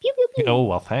device. Pew pew pew. Oh,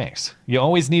 well, thanks. You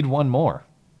always need one more.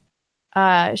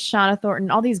 Shauna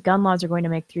Thornton, all these gun laws are going to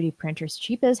make 3D printers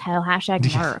cheap as hell.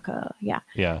 Hashtag America. Yeah.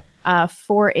 Yeah.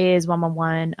 4 is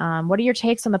 111. What are your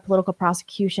takes on the political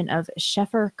prosecution of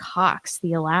Sheffer Cox,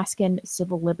 the Alaskan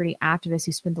civil liberty activist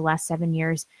who spent the last 7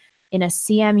 years in a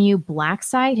CMU black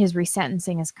site? His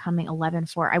resentencing is coming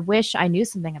 11/4. I wish I knew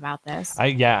something about this.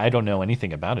 I don't know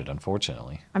anything about it,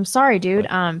 unfortunately. I'm sorry, dude.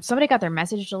 Somebody got their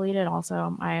message deleted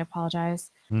also. I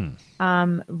apologize.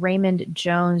 Raymond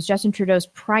Jones, Justin Trudeau's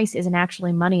price isn't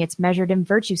actually money. It's measured in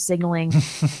virtue signaling.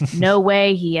 No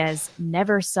way. He has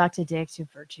never sucked a dick to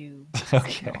virtue. Okay.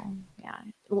 Signal. Yeah.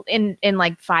 In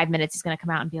like 5 minutes, he's going to come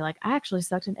out and be like, I actually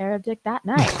sucked an Arab dick that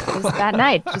night. That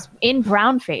night, just in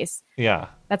brown face. Yeah.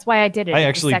 That's why I did it. I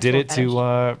actually did it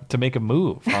to make a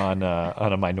move on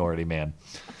a minority man.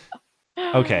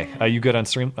 Okay, you good on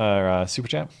stream super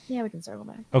chat? Yeah, we can circle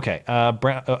back. Okay,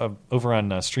 over on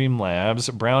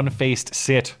Streamlabs, brown-faced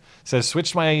sit says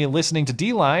switched my listening to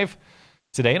DLive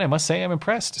today, and I must say I'm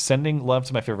impressed. Sending love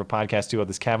to my favorite podcast duo.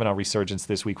 This Kavanaugh resurgence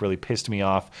this week really pissed me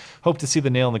off. Hope to see the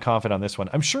nail in the coffin on this one.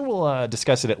 I'm sure we'll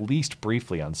discuss it at least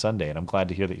briefly on Sunday, and I'm glad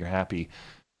to hear that you're happy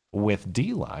with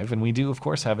DLive, and we do of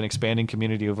course have an expanding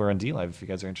community over on DLive if you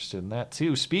guys are interested in that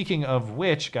too. Speaking of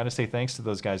which, gotta say thanks to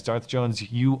those guys, Darth Jones,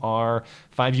 UR,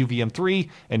 5UVM3,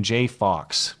 and Jay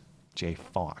Fox.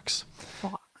 Fawkes.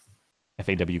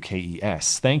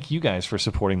 Thank you guys for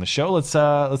supporting the show.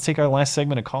 Let's take our last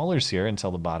segment of callers here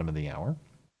until the bottom of the hour.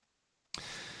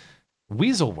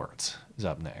 Weasel Words is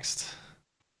up next.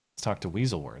 Let's talk to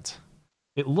Weasel Words.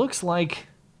 It looks like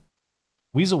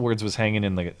Weasel Words was hanging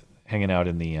out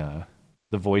in the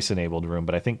voice-enabled room,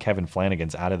 but I think Kevin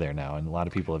Flanagan's out of there now, and a lot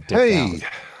of people have dipped out.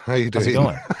 How you doing? How's it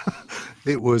going?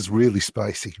 It was really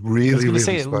spicy. Really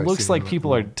spicy. It looks like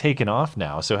people are taking off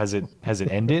now. So has it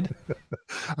ended?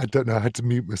 I don't know. I had to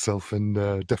mute myself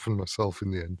and deafen myself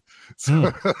in the end.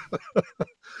 So,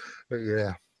 but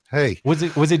yeah. Hey, was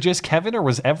it just Kevin, or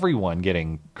was everyone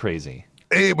getting crazy?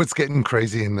 It was getting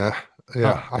crazy in there.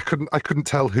 Yeah, I couldn't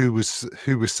tell who was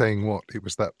saying what. It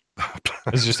was that.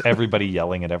 It was just everybody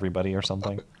yelling at everybody or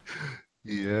something.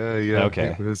 Yeah.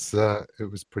 Okay.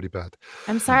 It was pretty bad.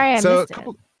 I'm sorry, I missed it.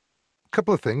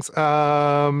 Couple of things.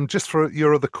 Just for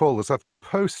your other callers, I've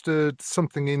posted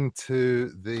something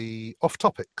into the off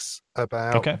topics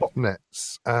about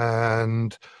botnets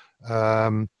and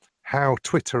how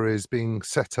Twitter is being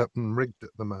set up and rigged at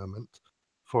the moment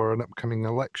for an upcoming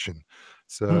election.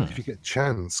 So if you get a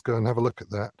chance, go and have a look at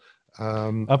that.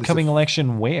 Upcoming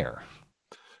election where?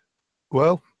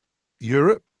 Well,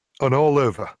 Europe and all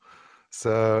over.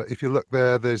 So if you look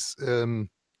there, there's a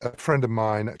friend of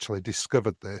mine actually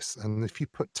discovered this. And if you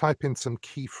type in some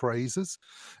key phrases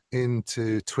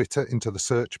into Twitter, into the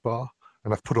search bar,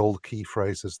 and I've put all the key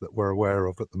phrases that we're aware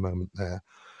of at the moment there,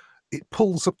 it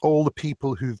pulls up all the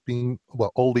people who've been,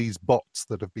 all these bots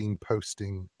that have been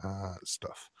posting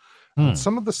stuff. And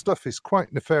some of the stuff is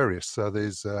quite nefarious. So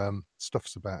there's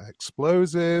stuff's about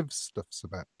explosives, stuff's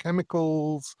about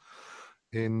chemicals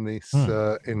in this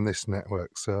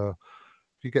network. So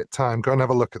if you get time, go and have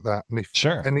a look at that. And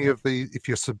if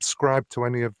you're subscribed to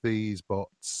any of these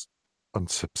bots,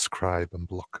 unsubscribe and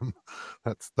block them.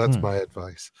 That's my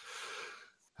advice.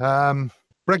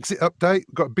 Brexit update.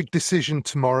 We've got a big decision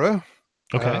tomorrow.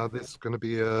 Okay. There's going to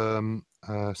be a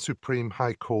Supreme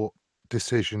High Court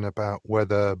decision about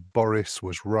whether Boris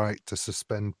was right to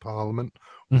suspend Parliament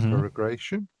with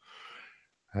immigration.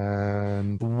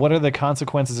 And what are the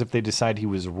consequences if they decide he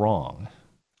was wrong?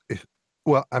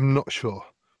 Well, I'm not sure.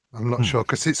 I'm not sure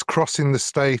because it's crossing the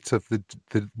state of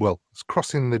it's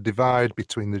crossing the divide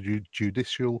between the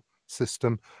judicial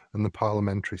system and the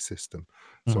parliamentary system.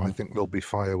 So I think there'll be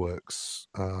fireworks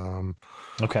tomorrow.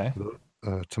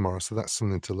 So that's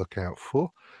something to look out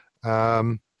for.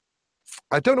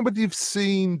 I don't know whether you've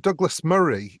seen Douglas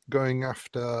Murray going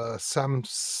after Sam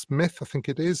Smith, I think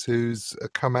it is, who's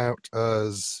come out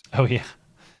as... Oh, yeah.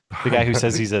 The guy who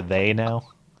says he's a they now?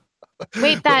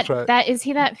 Wait, that is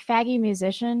he that faggy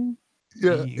musician?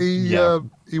 Yeah,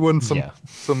 he won some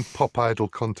pop idol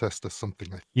contest or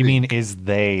something. You mean is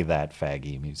they that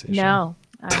faggy musician? No,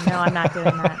 I'm not doing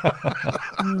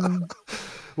that.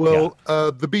 Well,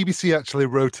 the BBC actually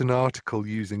wrote an article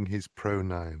using his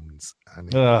pronouns.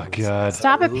 And God!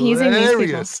 Stop appeasing these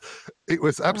people. It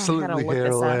was absolutely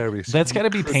hilarious. That's got to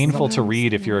be painful to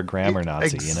read if you're a grammar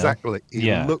Nazi. Exactly.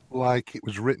 It looked like it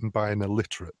was written by an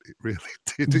illiterate. It really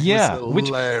did. It was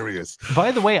hilarious.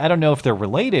 By the way, I don't know if they're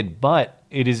related, but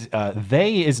it is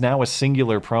they is now a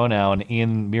singular pronoun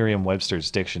in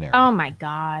Merriam-Webster's dictionary. Oh my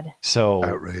God. So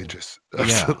outrageous.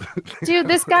 Yeah. Dude,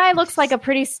 this guy looks like a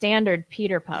pretty standard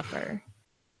Peter Puffer.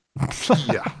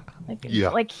 Yeah.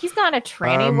 Like he's not a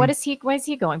tranny. Why is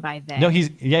he going by they? No,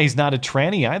 he's not a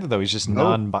tranny either though. He's just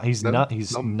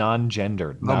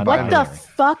non-gendered. What the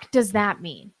fuck does that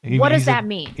mean? What does that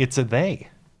mean? It's a they.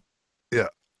 Yeah.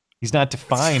 He's not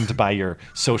defined by your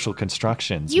social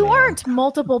constructions. You man. aren't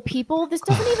multiple people. This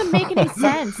doesn't even make any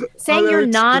sense. Saying you're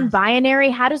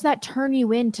non-binary, how does that turn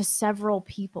you into several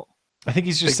people? I think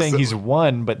he's just saying he's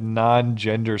one, but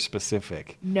non-gender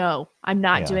specific. No, I'm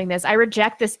not doing this. I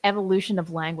reject this evolution of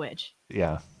language.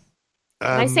 Yeah. Did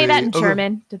I say that in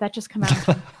German? Did that just come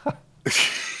out?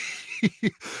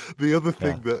 The other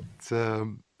thing that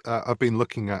I've been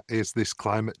looking at is this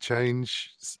climate change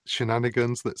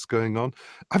shenanigans that's going on.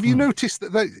 Have you noticed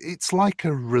that it's like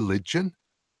a religion?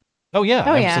 Oh, yeah,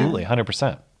 absolutely,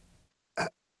 100%.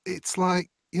 It's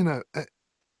like,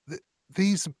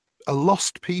 these are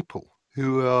lost people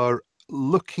who are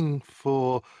looking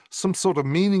for some sort of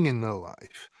meaning in their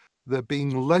life. They're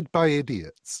being led by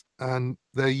idiots and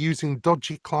they're using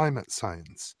dodgy climate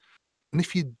science. And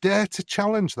if you dare to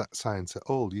challenge that science at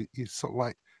all, you're sort of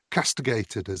like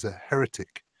castigated as a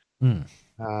heretic.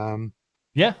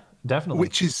 Yeah, definitely.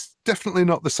 Which is definitely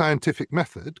not the scientific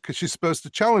method, because you're supposed to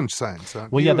challenge science.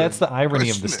 Well, yeah, that's the irony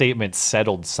of the statement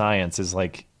 "settled science" is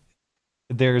like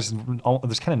there's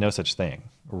kind of no such thing,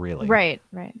 really. Right.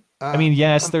 I mean,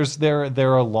 yes, there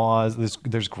are laws.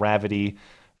 There's gravity.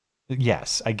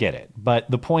 Yes, I get it,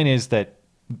 but the point is that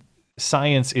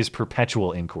science is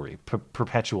perpetual inquiry,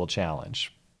 perpetual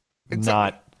challenge.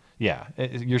 Exactly.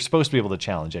 You're supposed to be able to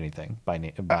challenge anything by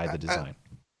the design.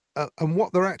 And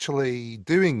what they're actually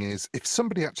doing is, if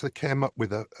somebody actually came up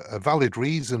with a valid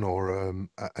reason or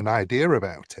an idea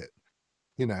about it,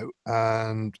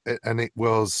 and it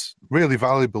was really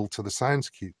valuable to the science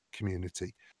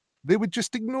community, they would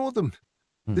just ignore them.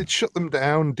 They'd shut them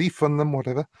down, defund them,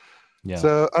 whatever. Yeah.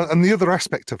 So, and the other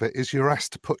aspect of it is you're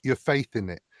asked to put your faith in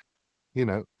it.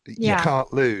 You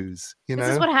can't lose. This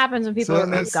is what happens when people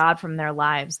remove God from their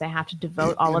lives. They have to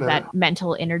devote all of that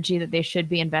mental energy that they should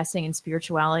be investing in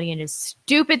spirituality and his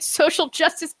stupid social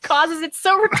justice causes. It's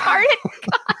so retarded.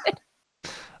 God.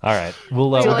 All right,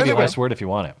 we'll give you a last word if you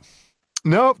want it.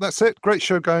 No, that's it. Great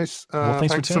show, guys. Well,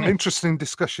 thanks for tuning some interesting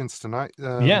discussions tonight.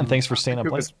 And thanks for staying up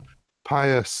late.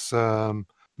 Pius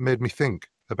made me think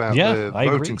about the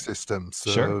voting system.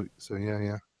 So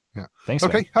yeah. Thanks.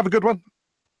 Okay, man. have a good one.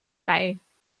 Bye.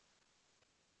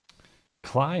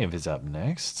 Clive is up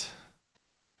next.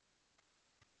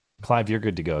 Clive, you're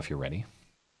good to go if you're ready.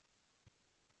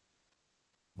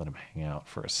 Let him hang out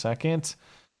for a second.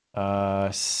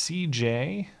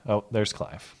 CJ. Oh, there's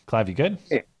Clive. Clive, you good?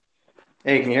 Hey,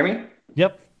 can you hear me?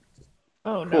 Yep.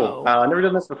 Oh no. Cool. I've never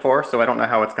done this before, so I don't know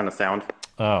how it's going to sound.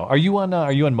 Oh, are you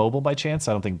on mobile by chance?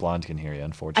 I don't think Blonde can hear you,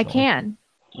 unfortunately. I can.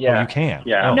 Yeah. Oh, you can.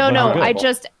 Yeah. No. I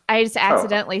just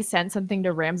accidentally sent something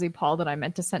to Ramsey Paul that I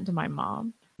meant to send to my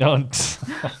mom. No. Oh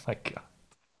my God.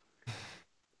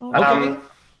 Okay.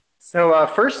 So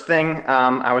first thing,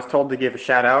 I was told to give a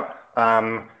shout out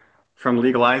from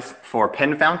Legalize for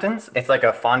pen fountains. It's like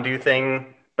a fondue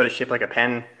thing, but it's shaped like a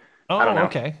pen. Oh, I don't know.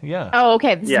 Okay. Yeah. Oh,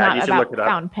 okay. This is not you should about look it up.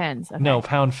 found pens. Okay. No,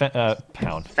 pound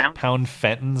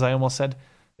Fentons, I almost said.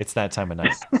 It's that time of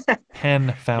night.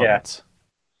 Pen fountains.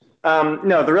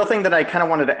 No, the real thing that I kind of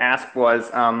wanted to ask was,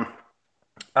 I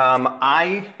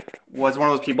was one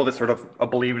of those people that sort of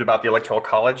believed about the Electoral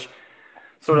College,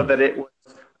 sort of that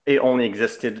it only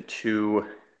existed to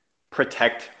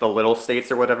protect the little states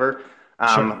or whatever.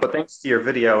 Sure. But thanks to your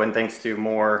video and thanks to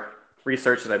more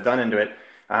research that I've done into it,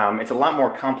 it's a lot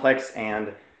more complex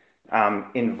and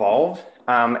involved.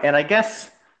 And I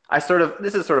guess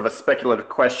this is sort of a speculative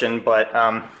question, but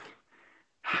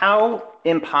how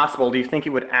impossible do you think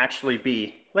it would actually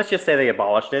be? Let's just say they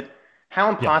abolished it. How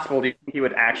impossible do you think it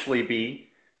would actually be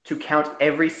to count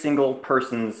every single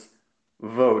person's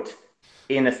vote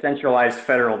in a centralized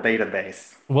federal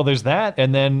database? Well, there's that,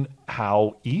 and then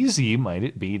how easy might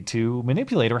it be to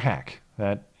manipulate or hack?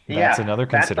 That's another consideration.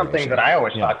 That's something that I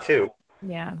always thought too.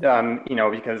 Yeah.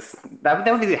 Because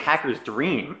that would be the hacker's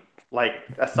dream. Like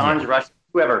Assange, Russia,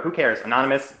 whoever, who cares?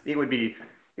 Anonymous, it would be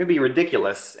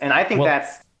ridiculous. And I think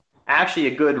that's actually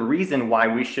a good reason why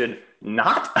we should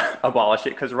not abolish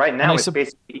it, because right now it's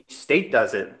basically each state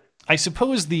does it. I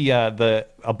suppose the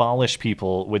abolish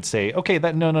people would say, okay,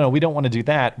 no, we don't want to do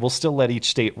that. We'll still let each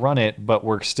state run it, but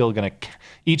we're still going to.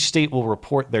 Each state will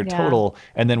report their total,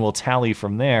 and then we'll tally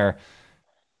from there.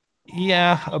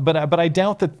 Yeah, but I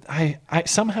doubt that I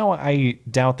somehow I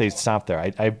doubt they stop there.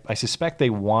 I suspect they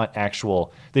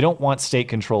don't want state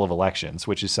control of elections,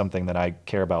 which is something that I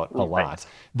care about a lot.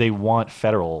 They want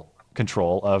federal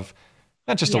control of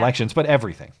not just elections, but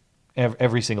everything,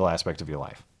 every single aspect of your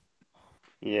life.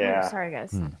 Yeah. Oh, sorry,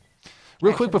 guys.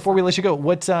 Real quick before we let you go,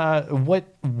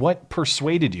 what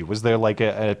persuaded you? Was there like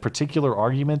a particular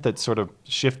argument that sort of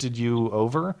shifted you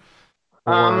over,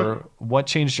 or what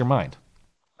changed your mind?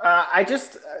 I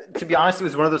just, to be honest, it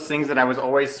was one of those things that I was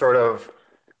always sort of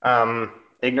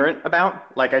ignorant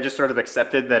about. Like, I just sort of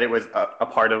accepted that it was a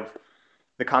part of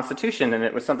the Constitution, and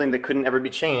it was something that couldn't ever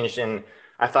be changed. And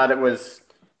I thought it was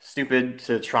stupid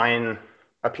to try and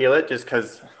appeal it just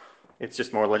because it's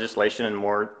just more legislation and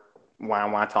more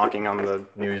wah talking on the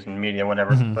news and media,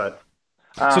 whatever. Mm-hmm. But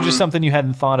so just something you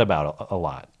hadn't thought about a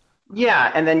lot.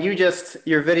 Yeah, and then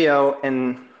your video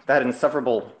and that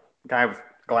insufferable guy with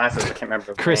glasses, I can't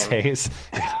remember. Chris Hayes.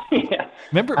 Yeah.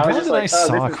 Remember I was when just did like, I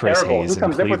saw this is Chris terrible. Hayes Who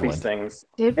comes in up with Cleveland? these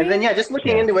things? And then just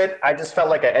looking into it, I just felt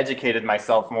like I educated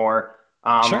myself more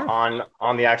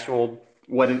on the actual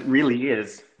what it really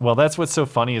is. Well, that's what's so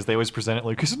funny is they always present it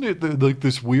like, isn't it like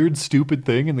this weird, stupid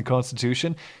thing in the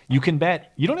Constitution? You can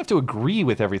bet you don't have to agree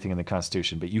with everything in the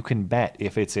Constitution, but you can bet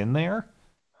if it's in there,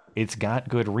 it's got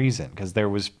good reason because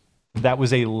that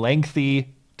was a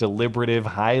lengthy, deliberative,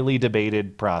 highly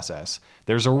debated process.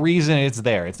 There's a reason it's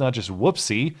there. It's not just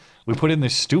whoopsie. We put in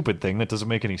this stupid thing that doesn't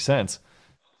make any sense.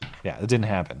 Yeah, it didn't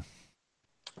happen.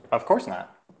 Of course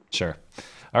not. Sure.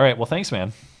 All right. Well, thanks,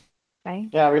 man. Bye.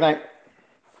 Yeah, good night.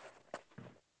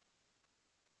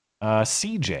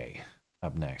 CJ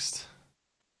up next.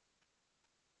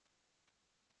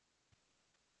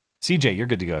 CJ, you're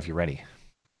good to go if you're ready.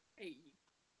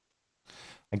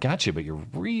 I got you, but you're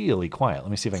really quiet.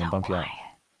 Let me see if I can bump you up.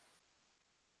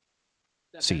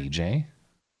 CJ.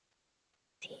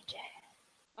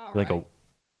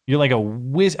 You're like a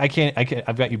whiz. I can't.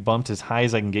 I've got you bumped as high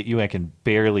as I can get you. I can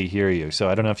barely hear you. So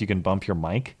I don't know if you can bump your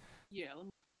mic. Yeah.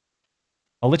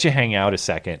 I'll let you hang out a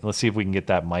second. Let's see if we can get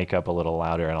that mic up a little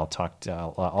louder, and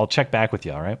I'll check back with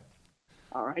you. All right.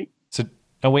 All right. So,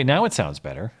 oh wait, now it sounds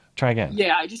better. Try again.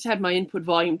 Yeah, I just had my input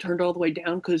volume turned all the way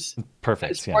down because,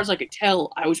 perfect. As far as I could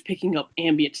tell, I was picking up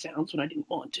ambient sounds when I didn't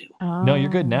want to. No, you're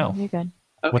good now. You're good.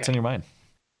 Okay. What's on your mind?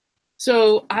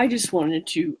 So I just wanted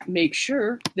to make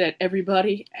sure that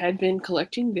everybody had been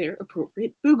collecting their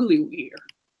appropriate Boogaloo gear.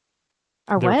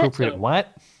 Their appropriate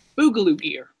what? Boogaloo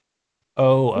gear.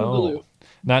 Oh,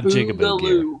 not Jigaboo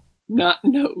gear. No.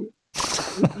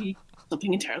 That would be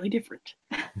something entirely different.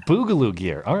 Boogaloo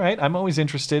gear. All right, I'm always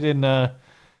interested in.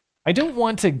 I don't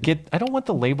want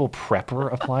the label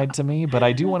prepper applied to me, but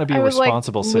I do want to be a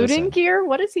responsible citizen. Looting gear?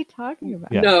 What is he talking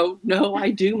about? Yeah. No,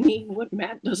 I do mean what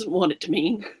Matt doesn't want it to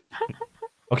mean.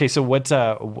 Okay, so what's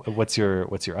your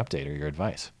update or your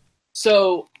advice?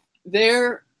 So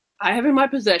I have in my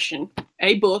possession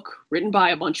a book written by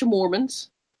a bunch of Mormons.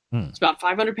 It's about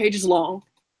 500 pages long,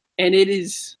 and it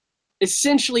is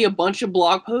essentially a bunch of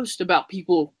blog posts about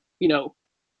people,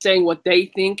 saying what they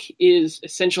think is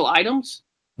essential items.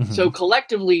 Mm-hmm. So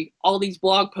collectively, all these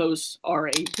blog posts are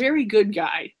a very good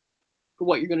guide for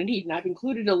what you're going to need. And I've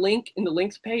included a link in the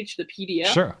links page, the PDF.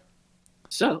 Sure.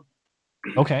 So.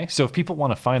 Okay. So if people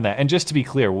want to find that, and just to be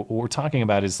clear, what we're talking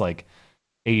about is like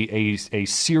a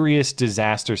serious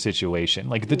disaster situation.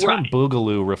 Like the term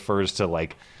Boogaloo refers to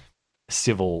like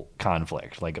civil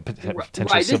conflict, like a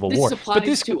potential civil war. This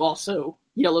applies to also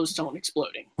Yellowstone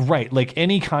exploding. Right. Like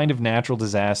any kind of natural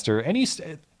disaster,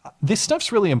 this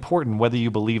stuff's really important whether you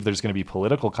believe there's going to be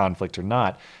political conflict or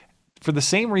not. For the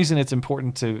same reason it's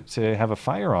important to have a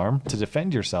firearm to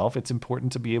defend yourself, it's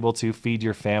important to be able to feed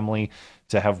your family,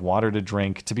 to have water to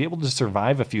drink, to be able to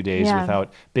survive a few days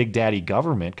without Big Daddy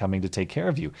government coming to take care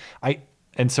of you.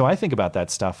 And so I think about that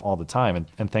stuff all the time.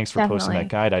 And thanks for posting that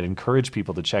guide. I'd encourage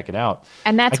people to check it out.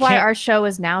 And that's why our show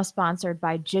is now sponsored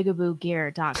by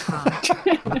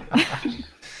jigaboogear.com.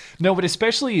 No, but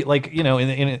especially like, in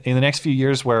the next few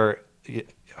years where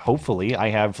hopefully I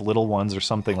have little ones or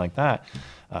something like that,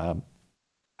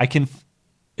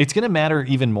 it's going to matter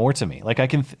even more to me. Like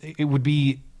it would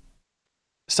be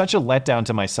such a letdown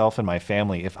to myself and my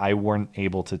family if I weren't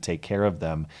able to take care of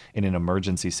them in an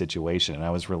emergency situation. And I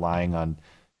was relying on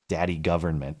daddy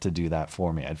government to do that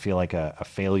for me. I'd feel like a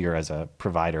failure as a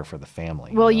provider for the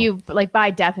family. Well, you like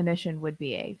by definition would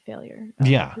be a failure.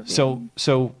 Yeah.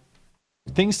 So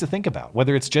things to think about,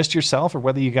 whether it's just yourself or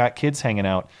whether you got kids hanging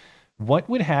out. What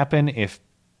would happen if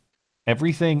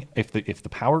the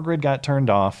power grid got turned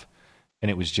off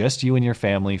and it was just you and your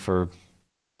family for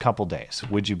couple days?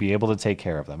 Would you be able to take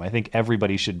care of them? I think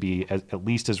everybody should be at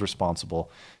least as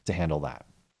responsible to handle that.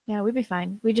 Yeah, we'd be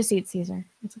fine. We just eat Caesar.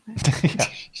 It's okay.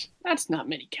 That's not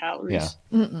many calories.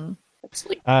 Yeah. Mm-mm. That's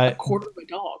like a quarter of a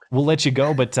dog. We'll let you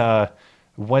go, but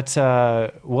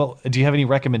well, do you have any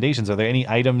recommendations? Are there any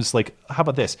items how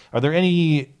about this? Are there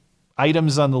any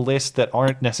items on the list that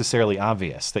aren't necessarily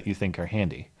obvious that you think are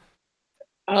handy?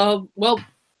 Well,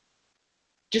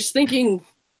 just thinking,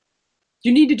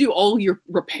 you need to do all your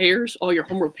repairs, all your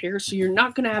home repairs, so you're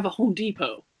not going to have a Home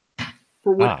Depot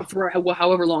for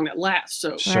however long that lasts.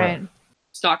 So Right.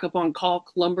 stock up on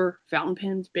caulk, lumber, fountain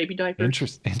pens, baby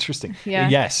diapers. Interesting. Yeah.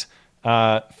 Yes.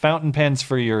 Fountain pens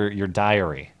for your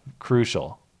diary.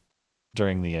 Crucial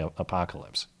during the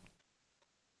apocalypse.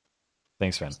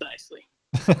 Thanks, Sven. Precisely.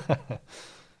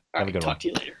 Have a good talk one. to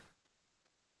you later.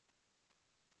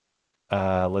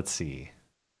 Let's see.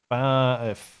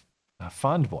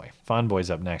 Fondboy.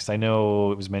 Fondboy's up next. I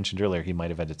know it was mentioned earlier he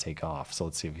might have had to take off, so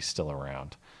let's see if he's still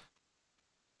around.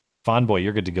 Fondboy,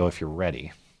 you're good to go if you're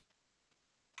ready.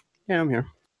 Yeah, I'm here.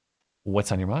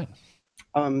 What's on your mind?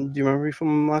 Do you remember me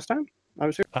from last time I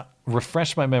was here?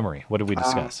 Refresh my memory. What did we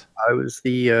discuss? I was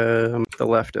the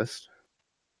leftist.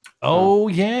 Oh,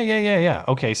 yeah.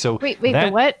 Okay, so Wait,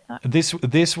 the what? This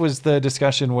was the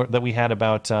discussion that we had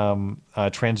about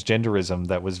transgenderism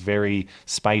that was very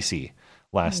spicy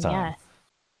last time.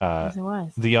 Yes, it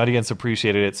was. The audience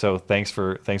appreciated it, so thanks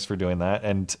for doing that.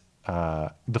 And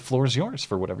the floor is yours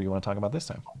for whatever you want to talk about this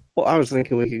time. Well, I was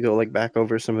thinking we could go back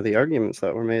over some of the arguments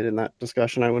that were made in that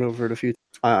discussion. I went over it a few.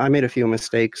 I made a few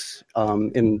mistakes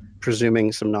in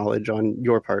presuming some knowledge on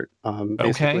your part.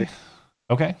 Basically.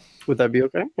 Okay. Would that be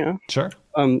okay? Yeah. Sure.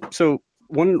 So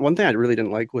one thing I really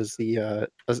didn't like was the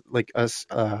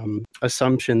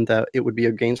assumption that it would be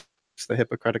against the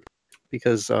Hippocratic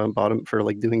because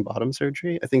doing bottom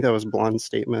surgery. I think that was Blonde's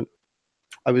statement.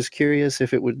 I was curious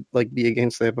if it would be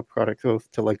against the Hippocratic oath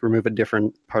to remove a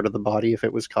different part of the body if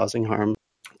it was causing harm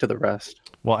to the rest.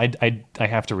 Well, I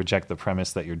have to reject the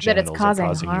premise that your genitals are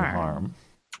causing you harm.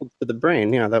 For the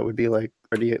brain, yeah, that would be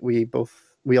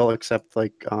we all accept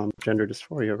gender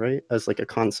dysphoria, right? As a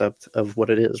concept of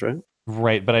what it is, right?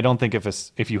 Right, but I don't think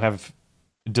if you have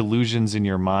delusions in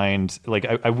your mind,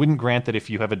 I wouldn't grant that if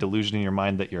you have a delusion in your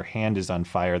mind that your hand is on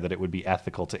fire, that it would be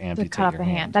ethical to amputate cut off your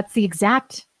the hand. That's the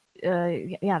exact.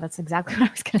 That's exactly what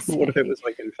I was going to say. What if it was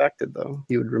infected though?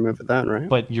 You would remove it then, right?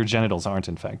 But your genitals aren't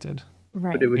infected.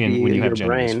 Right. But it would be when you your have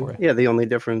gender brain. dysphoria. Yeah, the only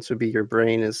difference would be your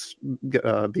brain is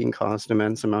being caused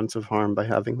immense amounts of harm by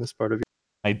having this part of your.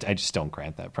 I just don't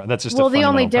grant that. That's just the only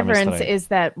fundamental premise difference is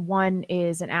that one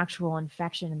is an actual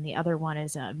infection and the other one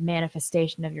is a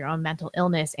manifestation of your own mental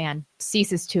illness and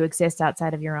ceases to exist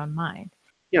outside of your own mind.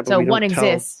 Yeah, but so we don't one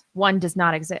exists, one does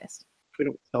not exist. We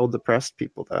don't tell depressed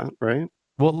people that, right?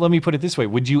 Well, let me put it this way: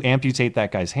 would you amputate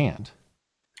that guy's hand?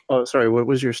 Oh, sorry. What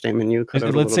was your statement? You cut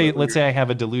out let's say I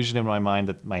have a delusion in my mind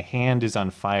that my hand is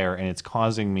on fire and it's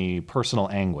causing me personal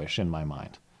anguish in my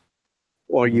mind.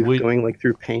 Well, are you going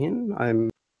through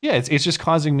pain? Yeah, it's just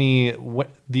causing me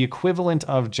the equivalent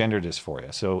of gender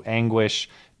dysphoria. So anguish,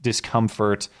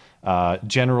 discomfort,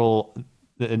 general.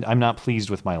 I'm not pleased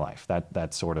with my life.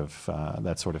 That sort of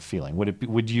feeling.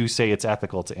 Would you say it's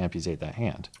ethical to amputate that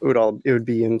hand? It would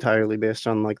be entirely based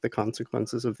on the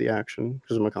consequences of the action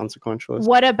because I'm a consequentialist.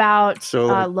 What about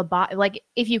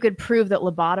if you could prove that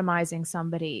lobotomizing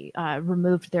somebody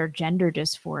removed their gender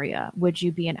dysphoria, would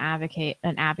you be an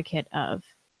advocate of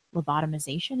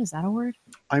lobotomization? Is that a word?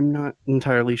 I'm not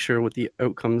entirely sure what the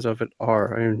outcomes of it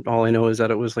are. All I know is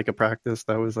that it was a practice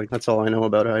that was that's all I know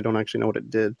about it. I don't actually know what it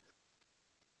did.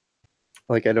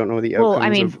 I don't know the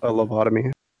outcomes of a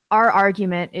lobotomy. Our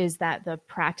argument is that the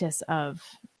practice of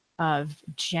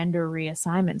gender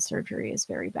reassignment surgery is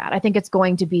very bad. I think it's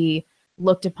going to be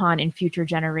looked upon in future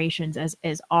generations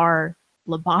as our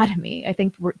lobotomy. I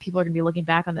think people are going to be looking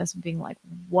back on this and being like,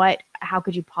 what? How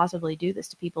could you possibly do this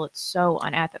to people? It's so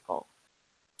unethical.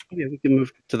 Yeah, we can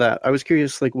move to that. I was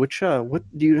curious, what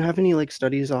do you have any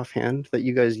studies offhand that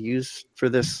you guys use for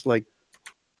this?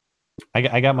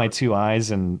 I got my two eyes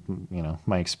and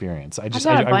my experience. I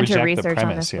reject the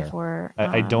premise here. Before,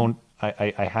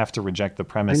 I have to reject the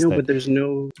premise. I know, but there's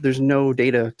no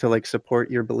data to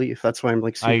support your belief. That's why I'm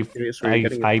super curious.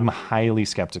 I'm highly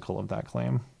skeptical of that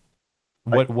claim.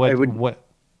 What? Okay.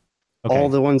 All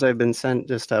the ones I've been sent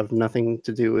just have nothing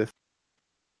to do with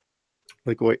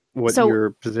what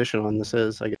your position on this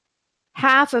is. I guess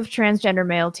half of transgender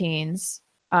male teens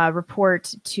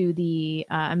report to the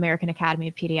American Academy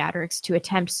of Pediatrics to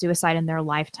attempt suicide in their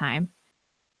lifetime.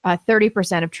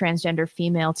 30% of transgender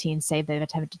female teens say they've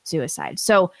attempted suicide.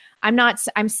 So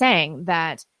I'm saying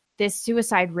that this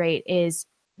suicide rate is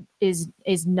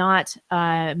not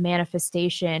a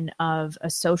manifestation of a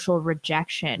social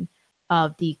rejection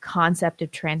of the concept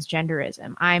of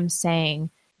transgenderism. I'm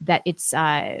saying that it's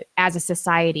as a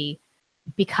society,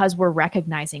 because we're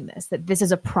recognizing this, that this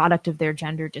is a product of their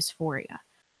gender dysphoria.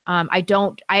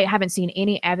 I haven't seen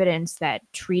any evidence that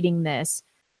treating this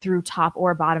through top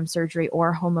or bottom surgery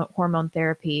or hormone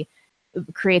therapy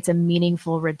creates a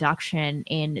meaningful reduction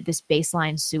in this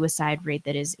baseline suicide rate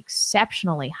that is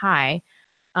exceptionally high.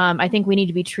 I think we need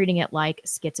to be treating it like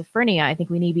schizophrenia. I think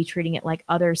we need to be treating it like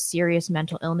other serious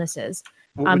mental illnesses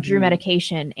through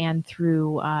medication and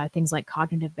through things like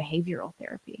cognitive behavioral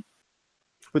therapy.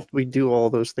 But we do all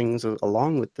those things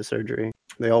along with the surgery.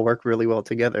 They all work really well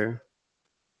together.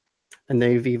 And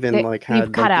they've even had.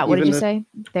 You've cut out. What did you say?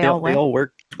 They all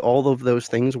work. All of those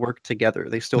things work together.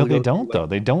 They still. No, they don't though.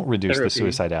 They don't reduce therapy. The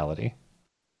suicidality.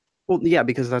 Well, yeah,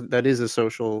 because that is a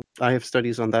social. I have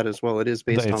studies on that as well. It is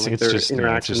based on their interactions.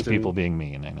 It's just people being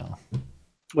mean. I know.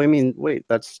 Well, I mean, wait,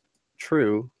 that's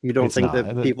true. You don't think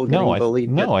that people getting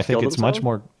bullied? No, I think it's much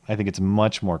more. I think it's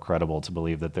much more credible to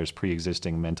believe that there's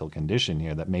pre-existing mental condition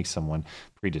here that makes someone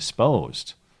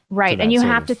predisposed. Right, and you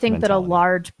have to think that a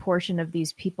large portion of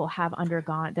these people have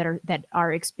undergone that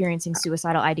are experiencing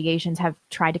suicidal ideations, have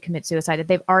tried to commit suicide, that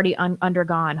they've already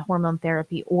undergone hormone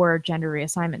therapy or gender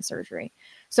reassignment surgery.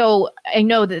 So I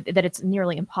know that it's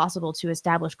nearly impossible to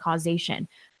establish causation,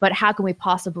 but how can we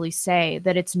possibly say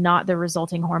that it's not the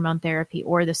resulting hormone therapy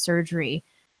or the surgery,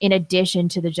 in addition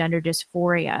to the gender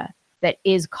dysphoria, that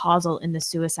is causal in the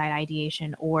suicide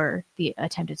ideation or the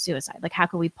attempted suicide? Like, how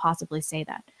can we possibly say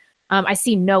that? I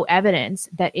see no evidence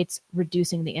that it's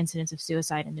reducing the incidence of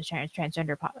suicide in the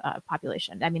transgender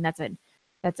population. I mean, that's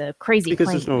a crazy claim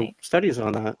there's to no make. studies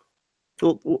on that.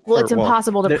 Well, it's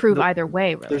impossible to prove either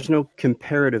way, really. There's no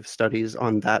comparative studies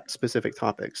on that specific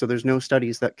topic. So there's no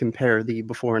studies that compare the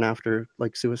before and after,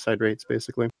 like, suicide rates,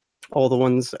 basically. All the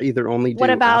ones either only do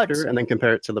after and then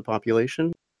compare it to the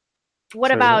population.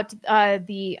 What about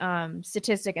the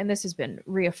statistic, and this has been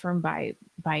reaffirmed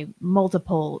by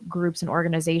multiple groups and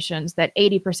organizations, that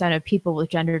 80% of people with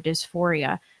gender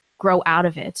dysphoria grow out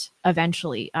of it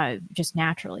eventually, just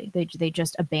naturally. They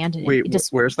just abandon it. Wait,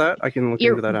 where's that? I can look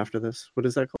into that after this. What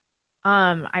is that called?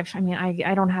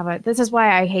 I don't have a. This is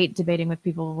why I hate debating with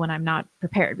people when I'm not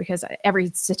prepared, because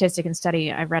every statistic and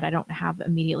study I've read, I don't have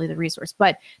immediately the resource.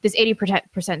 But this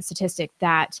 80% statistic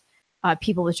that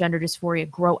people with gender dysphoria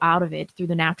grow out of it through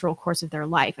the natural course of their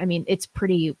life. I mean, it's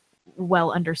pretty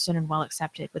well understood and well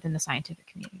accepted within the scientific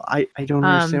community. I don't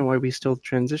understand why we still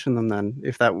transition them then,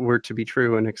 if that were to be true.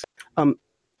 So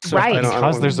right.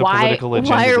 Because there's a political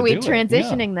agenda. Why are we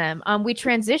transitioning them? We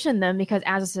transition them because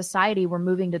as a society, we're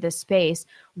moving to this space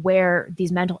where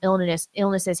these mental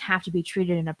illnesses have to be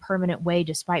treated in a permanent way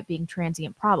despite being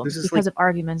transient problems because of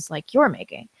arguments like you're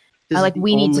making. Like,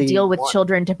 we need to deal with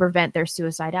children to prevent their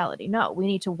suicidality. No, we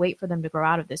need to wait for them to grow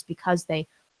out of this because they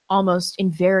almost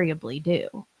invariably do.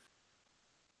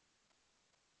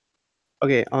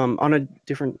 Okay, on a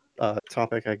different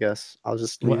topic, I guess I'll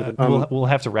just leave it. We'll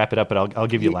have to wrap it up, but I'll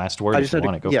give you last word if you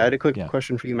want to go. I had a quick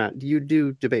question for you, Matt. Do you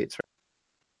do debates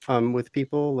with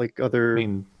people like other? I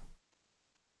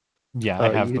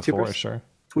have YouTubers? before, sure.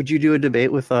 Would you do a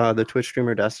debate with the Twitch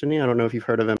streamer Destiny? I don't know if you've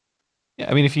heard of him. Yeah,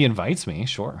 I mean, if he invites me,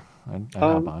 sure, I'd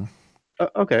hop on.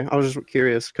 Okay, I was just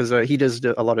curious because he does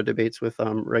a lot of debates with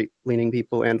right-leaning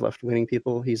people and left-leaning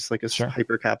people. He's like a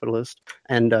hyper-capitalist,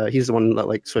 and he's the one that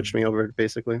like switched me over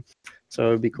basically. So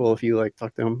it'd be cool if you like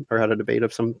talked to him or had a debate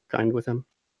of some kind with him.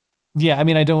 Yeah, I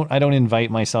mean, I don't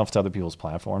invite myself to other people's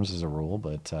platforms as a rule,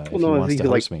 but if he wants to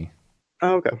host me,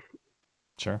 oh, okay,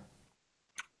 sure,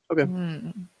 okay,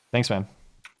 thanks, man.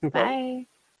 Bye.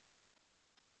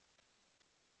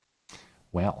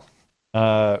 Well,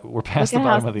 we're past the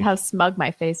bottom of the. How smug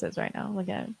my face is right now. Look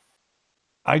at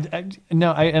it. And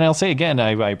I'll say again,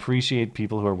 I appreciate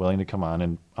people who are willing to come on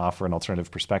and offer an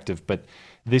alternative perspective, but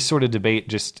this sort of debate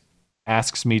just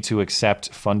asks me to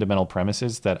accept fundamental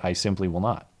premises that I simply will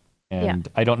not. And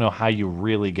I don't know how you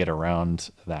really get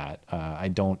around that. I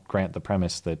don't grant the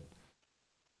premise that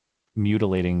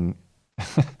mutilating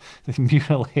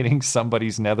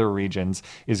somebody's nether regions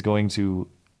is going to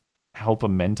help a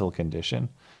mental condition.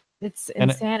 It's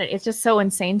insanity. It's just so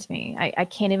insane to me. I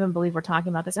can't even believe we're talking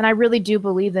about this. And I really do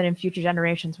believe that in future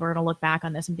generations, we're going to look back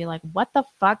on this and be like, what the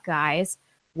fuck, guys?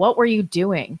 What were you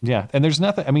doing? Yeah. And there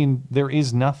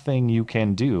is nothing you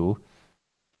can do.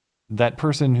 That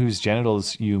person whose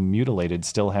genitals you mutilated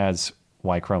still has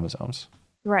Y chromosomes.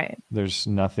 Right. There's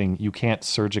nothing, you can't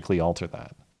surgically alter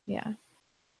that. Yeah.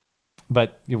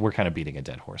 But we're kind of beating a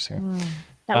dead horse here.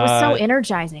 That was so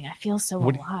energizing. I feel so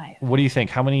alive. What do you think?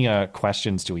 How many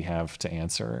questions do we have to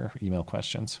answer? Email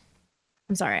questions.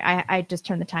 I'm sorry. I just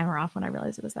turned the timer off when I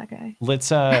realized it was that guy.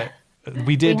 Let's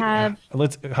We did. How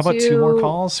about 2 more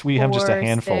calls? We have just a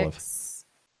handful 6.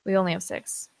 We only have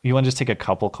 6. You want to just take a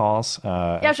couple calls?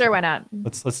 Yeah, sure. Why not?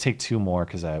 Let's take 2 more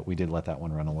because we did let that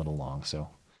one run a little long. So,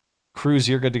 Cruz,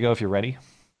 you're good to go if you're ready.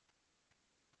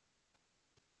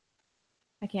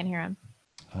 I can't hear him.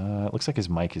 It looks like his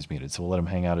mic is muted, so we'll let him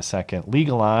hang out a second.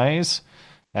 Legalize.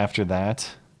 After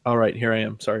that. All right, here I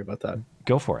am. Sorry about that.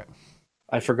 Go for it.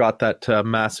 I forgot that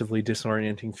massively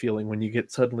disorienting feeling when you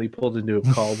get suddenly pulled into a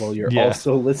call while you're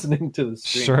also listening to the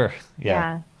stream. Sure.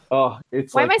 Yeah. Oh,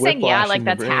 it's Why like am I saying whiplash like in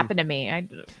that's your brain. happened to me?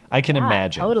 I can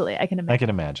imagine. Totally. I can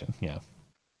imagine. Yeah.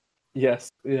 Yes.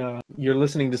 Yeah. You're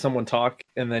listening to someone talk,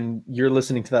 and then you're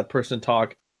listening to that person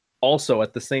talk also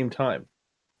at the same time.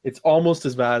 It's almost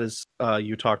as bad as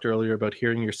you talked earlier about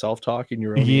hearing yourself talk in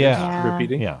your own ears,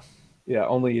 repeating. Yeah. Yeah.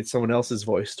 Only it's someone else's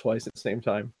voice twice at the same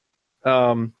time.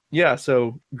 Yeah.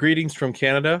 So greetings from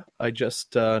Canada. I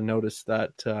just noticed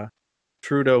that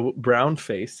Trudeau brown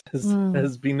face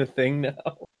has been a thing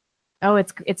now. Oh,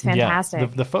 it's fantastic. Yeah,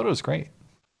 the photo's great.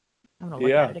 I'm gonna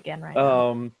look at it again right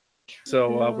now.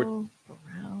 So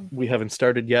we haven't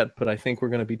started yet, but I think we're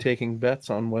going to be taking bets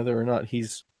on whether or not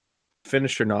he's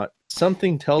finished or not.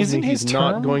 Something tells me he's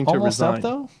not going to resign. Up,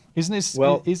 though? Isn't his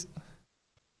well?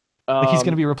 Like he's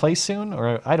going to be replaced soon,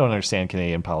 or I don't understand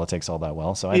Canadian politics all that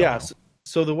well, so I don't know.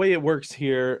 So the way it works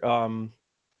here,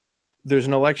 there's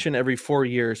an election every 4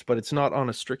 years, but it's not on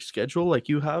a strict schedule like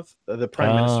you have. The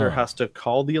prime minister has to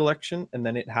call the election, and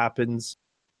then it happens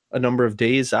a number of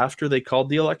days after they called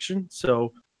the election.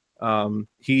 So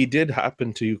he did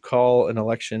happen to call an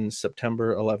election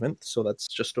September 11th, so that's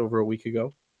just over a week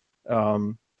ago.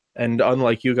 And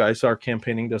unlike you guys, our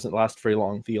campaigning doesn't last very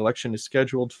long. The election is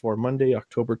scheduled for Monday,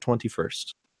 October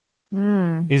 21st.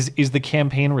 Is the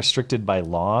campaign restricted by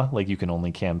law? Like you can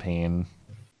only campaign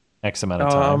X amount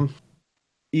of time?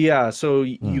 Yeah, so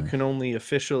you can only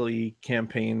officially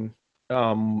campaign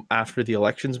after the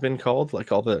election's been called,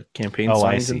 like all the campaign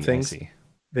signs and things.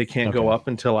 They can't go up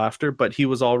until after, but he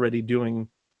was already doing,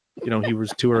 he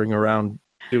was touring around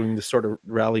doing the sort of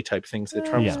rally type things that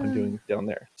Trump's been doing down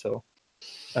there. So,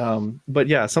 but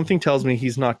yeah, something tells me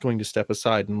he's not going to step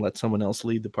aside and let someone else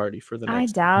lead the party for the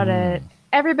next. I doubt it.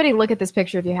 Everybody look at this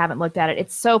picture if you haven't looked at it.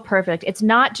 It's so perfect. It's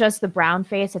not just the brown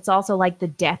face. It's also like the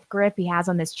death grip he has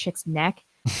on this chick's neck.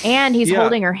 And he's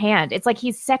holding her hand. It's like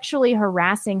he's sexually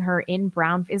harassing her in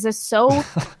brown. Is this so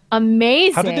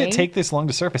amazing? How did it take this long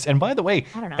to surface? And by the way,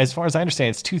 I don't know. As far as I understand,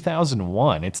 it's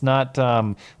 2001. It's not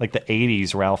like the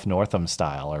 80s Ralph Northam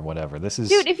style or whatever. This is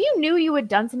Dude, if you knew you had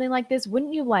done something like this,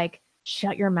 wouldn't you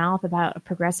shut your mouth about a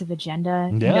progressive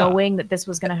agenda, knowing that this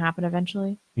was going to happen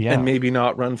eventually? Yeah. And maybe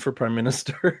not run for prime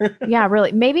minister. Yeah,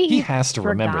 really. Maybe he has to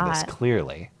remember this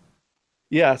clearly.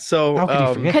 Yeah, so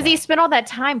because he spent all that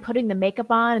time putting the makeup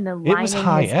on and then lining his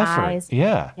eyes.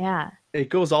 Yeah. It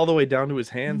goes all the way down to his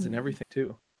hands and everything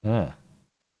too. Yeah.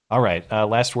 All right.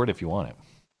 Last word if you want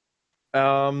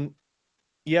it.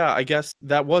 Yeah, I guess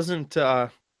that wasn't. I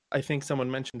think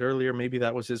someone mentioned earlier. Maybe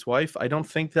that was his wife. I don't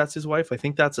think that's his wife. I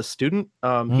think that's a student.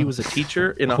 He was a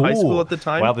teacher in a high school at the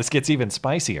time. Wow, this gets even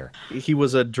spicier. He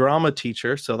was a drama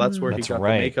teacher, so that's where he got the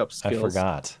makeup skills. I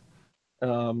forgot.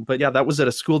 But yeah, that was at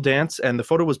a school dance, and the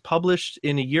photo was published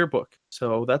in a yearbook.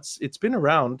 So it's been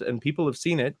around, and people have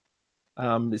seen it.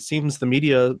 It seems the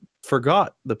media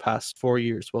forgot the past 4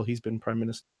 years while he's been prime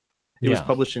minister. It was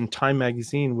published in Time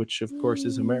magazine, which of course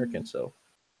is American. So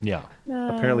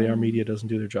apparently our media doesn't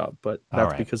do their job, but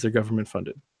that's because they're government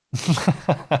funded.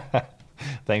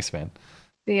 Thanks, man.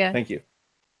 See ya. Thank you.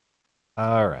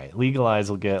 All right,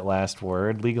 Legalize will get last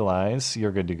word. Legalize,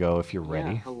 you're good to go if you're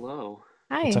ready. Hello.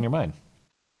 Hi. What's on your mind?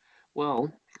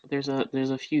 Well, there's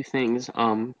a few things.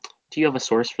 Do you have a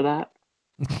source for that?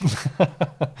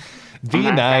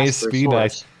 Be nice.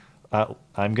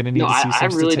 I'm gonna need to see some I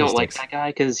really statistics. don't like that guy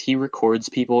because he records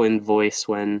people in voice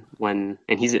when and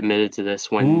he's admitted to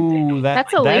this when.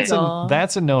 That's illegal.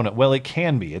 That's a no-no. Well, it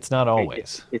can be. It's not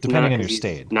always, depending on your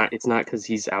state. It's not because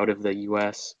he's out of the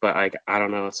U.S., but I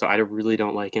don't know. So I really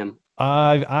don't like him.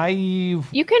 You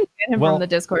can get him from the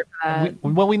Discord.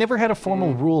 We never had a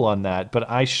formal rule on that, but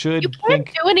I should. You can't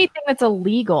do anything that's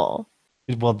illegal.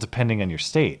 Well, depending on your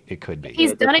state, it could be.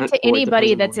 He's done it to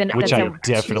anybody that's in. Which that's I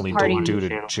definitely don't do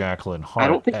to Jacqueline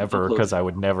Hart ever, because I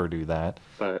would never do that.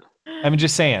 But I'm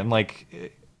just saying,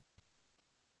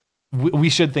 we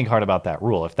should think hard about that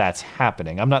rule if that's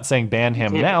happening. I'm not saying ban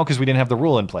him now because we didn't have the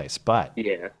rule in place, but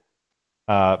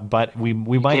but we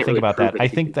might think about that. I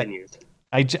think that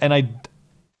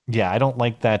I don't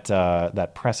like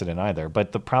that precedent either.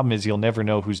 But the problem is you'll never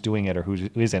know who's doing it or who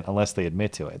isn't unless they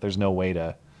admit to it. There's no way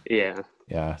to. Yeah.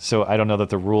 So I don't know that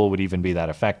the rule would even be that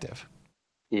effective.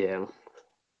 Yeah.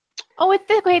 Oh,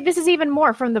 this is even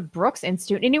more from the Brooks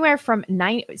Institute. Anywhere from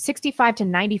 65 to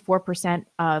 94%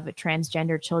 of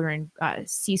transgender children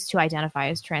cease to identify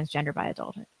as transgender by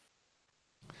adulthood.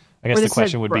 I guess the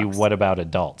question would be, what about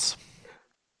adults?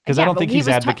 Because I don't think he's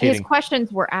advocating. His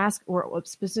questions were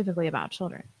specifically about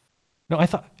children. No, I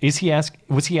thought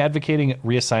was he advocating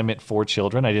reassignment for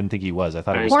children? I didn't think he was. I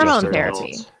thought it was hormone just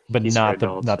therapy, but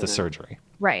not the surgery.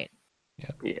 Right.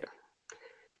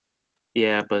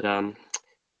 Yeah, but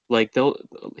like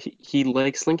he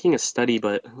likes linking a study,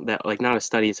 but that like not a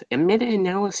study, it's a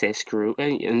meta-analysis group,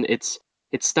 and it's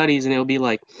studies, and it'll be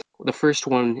like the first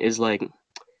one is like,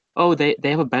 oh, they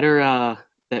have a better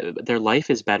their life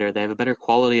is better, they have a better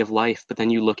quality of life, but then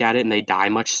you look at it and they die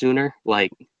much sooner.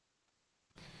 Like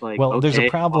well, okay, there's a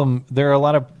problem. There are a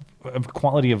lot of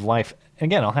quality of life.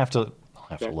 Again, I'll have to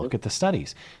look at the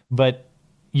studies, but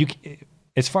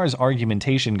as far as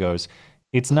argumentation goes,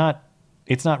 it's not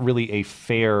really a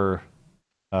fair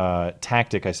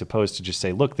tactic, I suppose, to just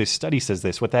say, look, this study says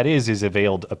this. What that is a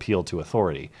veiled appeal to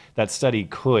authority. That study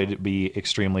could be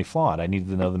extremely flawed. I need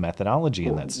to know the methodology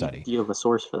in that study. You have a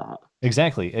source for that.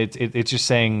 Exactly. It's just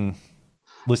saying,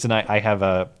 listen, I have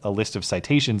a list of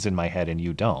citations in my head and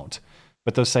you don't.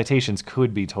 But those citations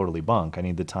could be totally bunk. I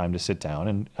need the time to sit down.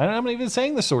 And I'm not even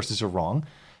saying the sources are wrong.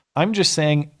 I'm just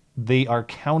saying they are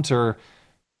counter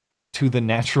to the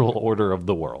natural order of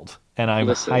the world. And I'm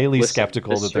highly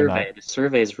skeptical that they're not. The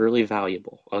survey is really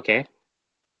valuable, okay?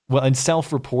 Well, and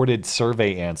self-reported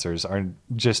survey answers are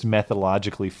just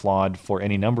methodologically flawed for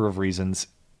any number of reasons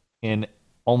in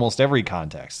almost every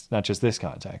context, not just this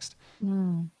context.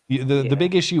 The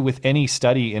big issue with any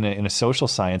study in a social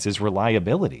science is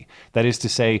reliability. That is to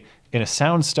say, in a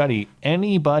sound study,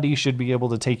 anybody should be able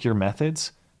to take your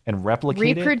methods and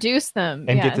reproduce them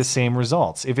and get the same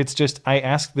results. If it's just, I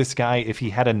asked this guy if he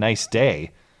had a nice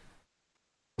day,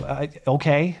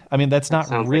 okay. I mean, that's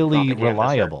not really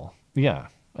reliable. Yeah.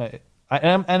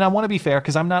 And I want to be fair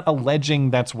because I'm not alleging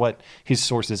that's what his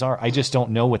sources are. I just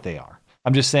don't know what they are.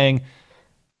 I'm just saying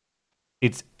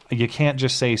you can't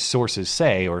just say sources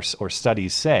say or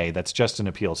studies say. That's just an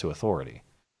appeal to authority.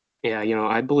 Yeah,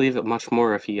 I believe it much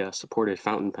more if he supported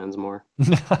fountain pens more.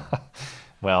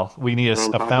 Well, we need a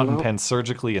fountain pen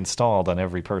surgically installed on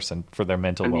every person for their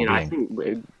mental well-being. I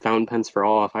think fountain pens for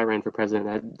all. If I ran for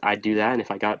president, I'd do that, and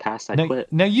if I got passed, I'd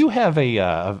quit. Now you have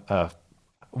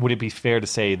would it be fair to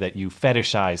say that you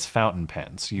fetishize fountain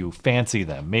pens? You fancy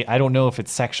them? I don't know if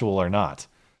it's sexual or not.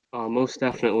 Most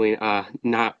definitely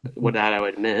not what that I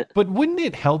would admit. But wouldn't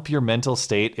it help your mental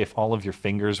state if all of your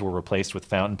fingers were replaced with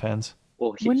fountain pens?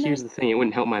 Well, here's the thing. It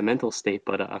wouldn't help my mental state,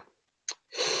 but I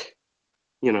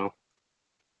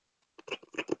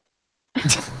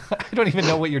don't even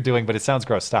know what you're doing, but it sounds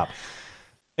gross. Stop.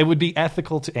 It would be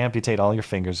ethical to amputate all your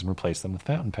fingers and replace them with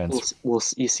fountain pens. Well,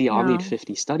 you see, I'll need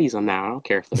 50 studies on that. I don't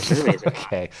care if they're surveys or not.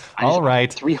 Okay. All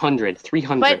right. 300.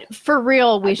 But for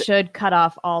real, we should cut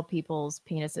off all people's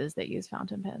penises that use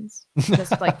fountain pens.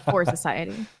 Just like for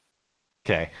society.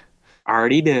 Okay.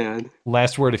 Already done.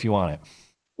 Last word if you want it.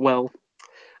 Well,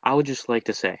 I would just like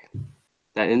to say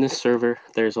that in this server,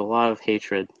 there's a lot of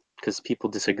hatred because people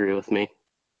disagree with me.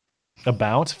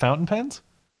 About fountain pens?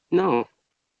 No,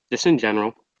 just in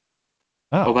general.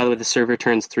 Oh, by the way, the server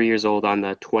turns 3 years old on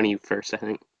the 21st, I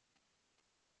think.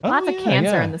 Lots of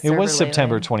cancer in the server. It was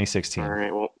September lately. 2016. All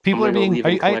right, well, people are being.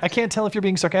 I can't tell if you're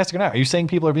being sarcastic or not. Are you saying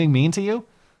people are being mean to you?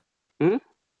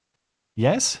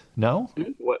 Yes? No?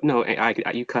 What? No,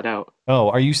 you cut out. Oh,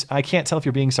 are you? I can't tell if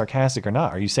you're being sarcastic or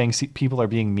not. Are you saying people are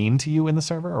being mean to you in the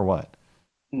server or what?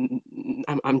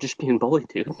 I'm just being bullied,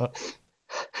 dude.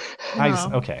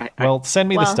 Okay. Well, send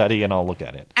me the study and I'll look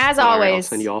at it. As always,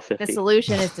 the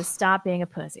solution is to stop being a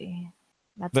pussy.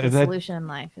 That's the solution in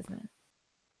life, isn't it?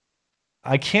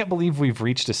 I can't believe we've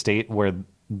reached a state where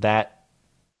that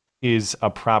is a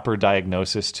proper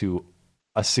diagnosis to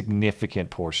a significant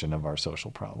portion of our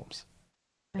social problems.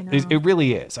 I know. It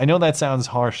really is. I know that sounds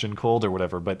harsh and cold or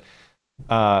whatever, but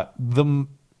my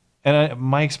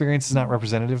experience is not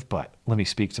representative, but let me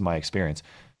speak to my experience.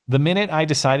 The minute I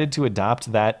decided to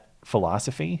adopt that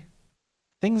philosophy,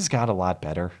 things got a lot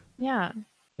better. Yeah.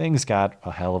 Things got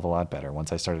a hell of a lot better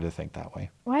once I started to think that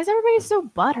way. Why is everybody so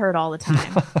butthurt all the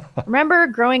time? Remember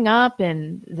growing up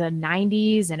in the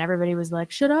 90s and everybody was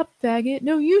like, shut up, faggot.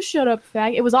 No, you shut up,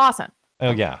 faggot. It was awesome.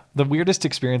 Oh, yeah. The weirdest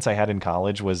experience I had in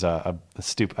college was a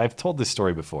stupid... I've told this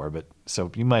story before, but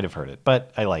so you might have heard it,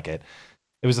 but I like it.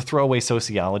 It was a throwaway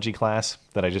sociology class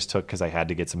that I just took because I had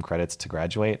to get some credits to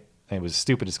graduate. It was the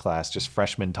stupidest class, just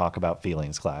freshman talk about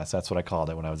feelings class. That's what I called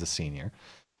it when I was a senior.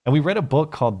 And we read a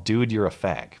book called Dude, You're a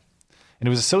Fag. And it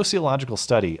was a sociological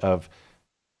study of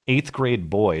 8th grade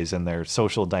boys and their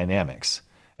social dynamics.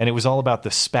 And it was all about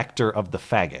the specter of the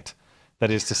faggot.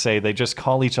 That is to say, they just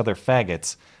call each other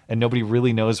faggots, and nobody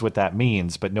really knows what that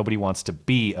means, but nobody wants to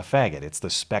be a faggot. It's the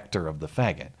specter of the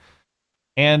faggot.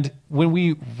 And when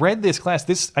we read this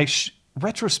class,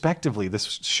 retrospectively, this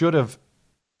should have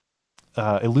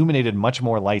illuminated much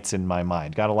more lights in my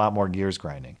mind, got a lot more gears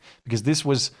grinding, because this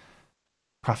was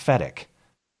prophetic.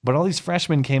 But all these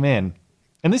freshmen came in,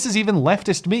 and this is even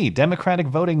leftist me, Democratic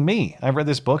voting me. I read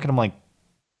this book, and I'm like,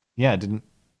 yeah, didn't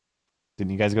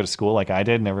you guys go to school like I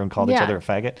did, and everyone called each other a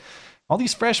faggot? All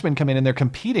these freshmen come in, and they're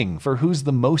competing for who's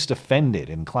the most offended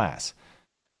in class.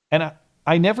 And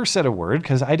I never said a word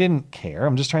because I didn't care.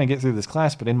 I'm just trying to get through this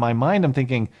class. But in my mind, I'm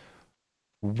thinking,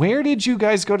 where did you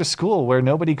guys go to school where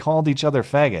nobody called each other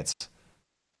faggots?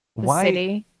 Why?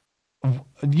 City.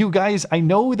 You guys, I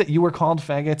know that you were called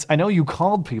faggots. I know you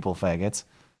called people faggots.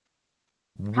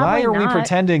 Why are we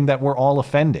pretending that we're all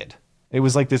offended? It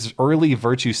was like this early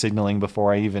virtue signaling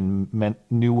before I even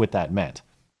knew what that meant.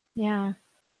 Yeah.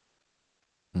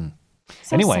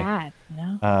 So anyway, sad, you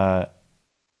know?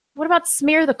 What about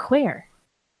Smear the Queer?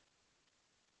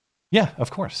 Yeah,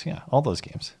 of course. Yeah, all those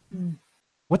games.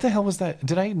 What the hell was that?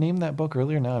 Did I name that book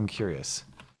earlier? Now I'm curious.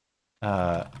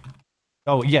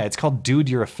 Oh, yeah, it's called Dude,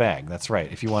 You're a Fag. That's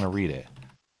right, if you want to read it.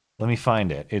 Let me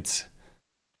find it. It's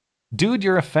Dude,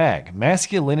 You're a Fag,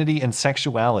 Masculinity and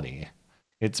Sexuality.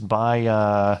 It's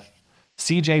by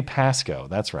C.J. Pascoe.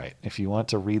 That's right. If you want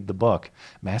to read the book,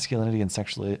 Masculinity and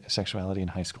Sexuality in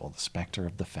High School, The Specter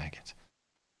of the Faggot.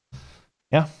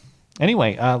 Yeah.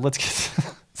 Anyway, let's get...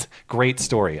 Great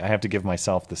story. I have to give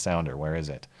myself the sounder. Where is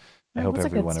it? I hope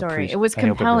everyone appreciates it. It was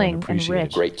compelling and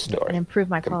rich. Great story. And improved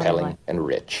my quality of life. Compelling and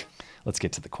rich. Let's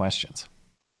get to the questions.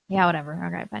 Yeah, whatever.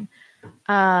 Okay, fine.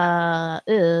 All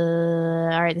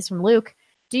right, this is from Luke.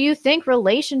 Do you think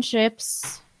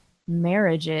relationships,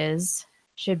 marriages,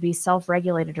 should be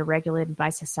self-regulated or regulated by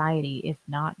society, if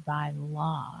not by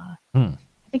law? I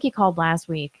think he called last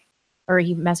week, or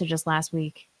he messaged us last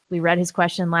week. We read his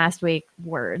question last week.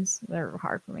 Words, they're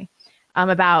hard for me.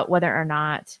 About whether or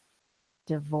not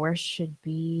divorce should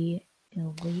be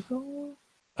illegal.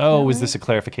 Oh, was this a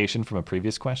clarification from a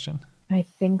previous question? I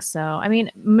think so. I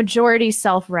mean, majority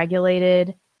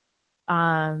self-regulated.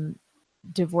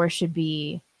 Divorce should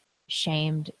be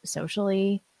shamed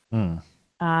socially.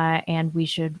 And we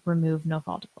should remove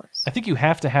no-fault divorce. I think you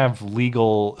have to have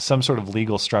some sort of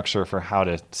legal structure for how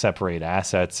to separate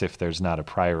assets if there's not a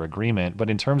prior agreement. But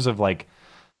in terms of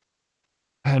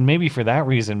and maybe for that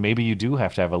reason, maybe you do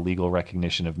have to have a legal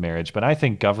recognition of marriage. But I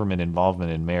think government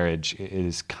involvement in marriage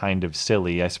is kind of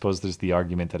silly. I suppose there's the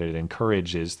argument that it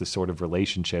encourages the sort of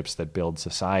relationships that build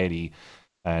society,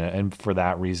 and for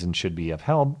that reason should be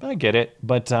upheld. I get it,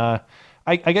 but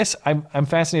I guess I'm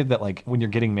fascinated that when you're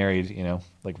getting married,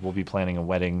 we'll be planning a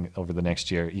wedding over the next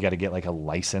year. You got to get a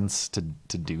license to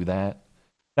do that.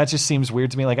 That just seems weird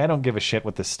to me. I don't give a shit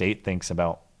what the state thinks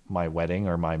about my wedding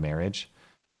or my marriage.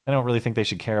 I don't really think they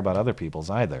should care about other people's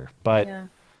either. But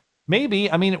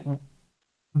maybe, I mean,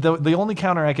 the only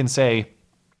counter I can say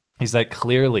is that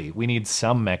clearly we need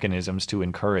some mechanisms to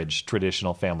encourage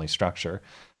traditional family structure.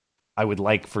 I would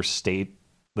like for the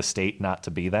state not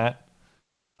to be that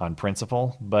on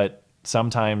principle, but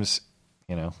sometimes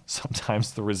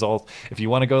the result, if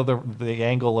you want to go the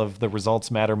angle of the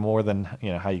results matter more than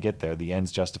how you get there, the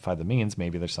ends justify the means,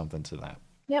 maybe there's something to that.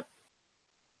 Yep.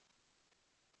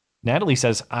 Natalie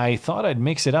says, I thought I'd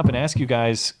mix it up and ask you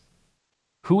guys,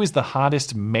 who is the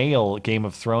hottest male Game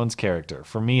of Thrones character?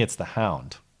 For me, it's the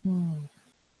Hound.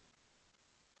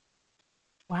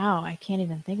 Wow, I can't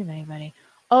even think of anybody.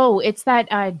 Oh, it's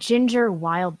that Ginger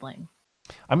Wildling.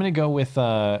 I'm going to go with...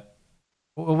 no,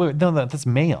 that's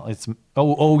male. It's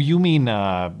you mean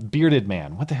Bearded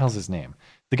Man. What the hell's his name?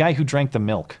 The guy who drank the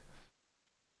milk.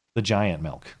 The giant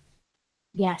milk.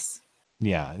 Yes.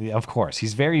 Yeah, of course.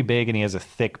 He's very big and he has a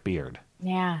thick beard.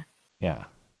 Yeah. Yeah.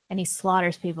 And he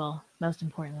slaughters people, most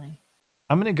importantly.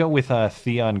 I'm going to go with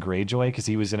Theon Greyjoy because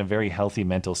he was in a very healthy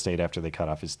mental state after they cut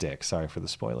off his dick. Sorry for the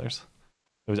spoilers.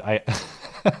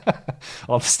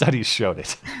 All the studies showed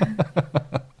it.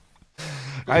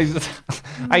 I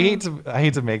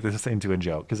hate to make this into a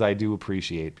joke because I do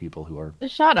appreciate people who are.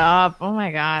 Shut up! Oh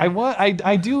my god!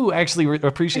 I do actually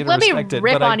appreciate and respect it. Let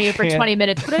me rip on you for 20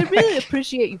 minutes, but I really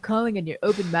appreciate you calling and your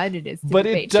open-mindedness. But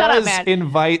it does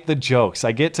invite the jokes.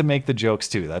 I get to make the jokes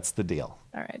too. That's the deal.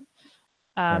 All right.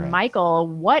 Michael,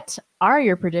 what are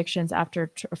your predictions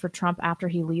for Trump after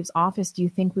he leaves office? Do you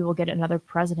think we will get another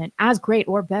president as great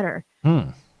or better?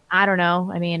 I don't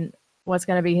know. I mean, what's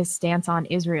going to be his stance on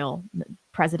Israel?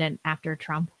 President after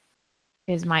Trump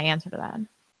is my answer to that.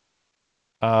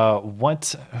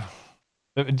 What?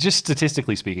 Just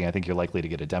statistically speaking, I think you're likely to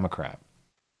get a Democrat.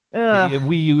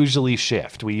 We usually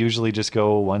shift. We usually just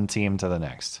go one team to the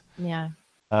next. Yeah.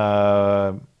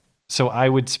 So I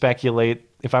would speculate,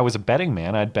 if I was a betting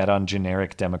man, I'd bet on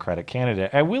generic Democratic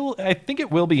candidate. I think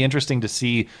it will be interesting to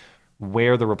see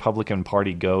where the Republican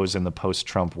Party goes in the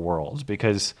post-Trump world,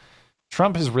 because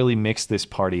Trump has really mixed this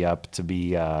party up to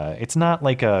be, it's not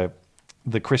like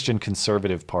the Christian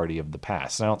conservative party of the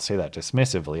past. And I don't say that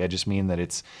dismissively. I just mean that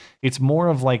it's more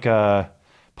of like a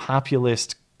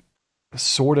populist,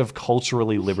 sort of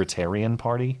culturally libertarian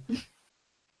party.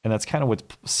 And that's kind of what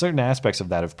certain aspects of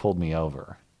that have pulled me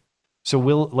over. So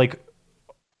will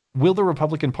the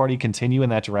Republican Party continue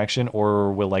in that direction,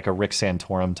 or will like a Rick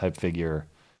Santorum type figure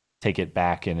take it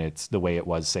back and it's the way it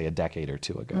was, say, a decade or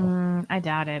two ago? I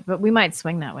doubt it, but we might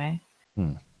swing that way.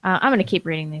 I'm going to keep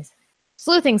reading these.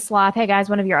 Sleuthing Sloth. Hey guys,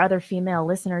 one of your other female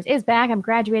listeners is back. I'm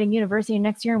graduating university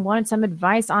next year and wanted some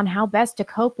advice on how best to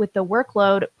cope with the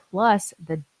workload plus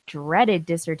the dreaded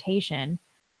dissertation.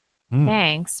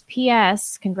 Thanks.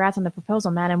 P.S. Congrats on the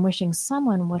proposal, Matt. I'm wishing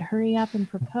someone would hurry up and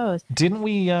propose. Didn't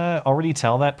we already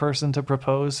tell that person to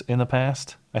propose in the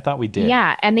past? I thought we did.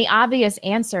 Yeah, and the obvious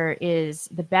answer is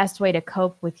the best way to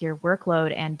cope with your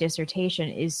workload and dissertation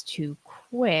is to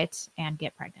quit and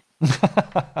get pregnant.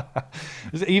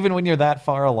 Even when you're that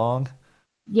far along?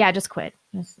 Yeah, just quit.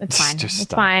 It's fine. Just it's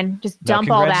stop. fine. Just dump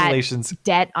all that congratulations.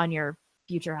 debt on your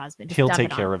future husband. Just He'll dump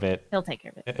take it care on. of it. He'll take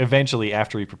care of it. Eventually,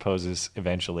 after he proposes,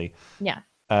 eventually. Yeah.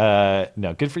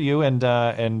 No, good for you. And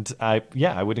I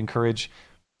would encourage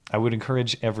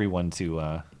everyone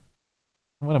to.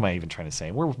 What am I even trying to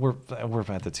say? We're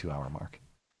at the 2 hour mark.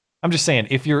 I'm just saying,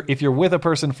 if you're with a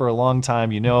person for a long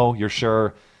time, you're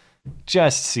sure,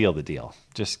 just seal the deal.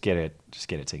 Just get it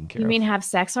taken care of. You mean have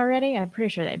sex already? I'm pretty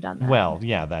sure they've done that. Well,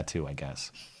 yeah, that too, I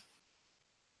guess.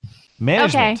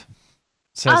 Management. Okay.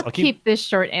 Says, I'll keep this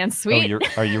short and sweet. Oh,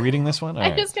 are you reading this one? All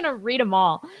I'm right. just going to read them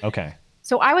all. Okay.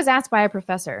 So I was asked by a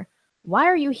professor, why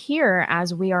are you here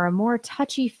as we are a more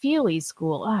touchy-feely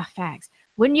school? Facts.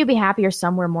 Wouldn't you be happier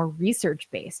somewhere more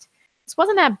research-based? This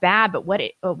wasn't that bad, but what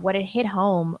hit it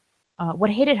home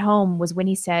was when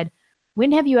he said,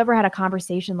 when have you ever had a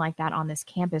conversation like that on this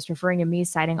campus, referring to me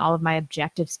citing all of my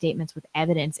objective statements with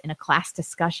evidence in a class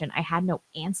discussion? I had no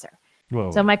answer.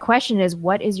 Whoa. So my question is,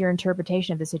 what is your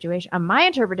interpretation of the situation? My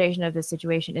interpretation of the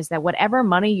situation is that whatever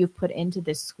money you've put into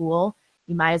this school,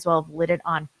 you might as well have lit it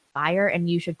on fire, and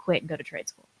you should quit and go to trade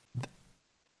school.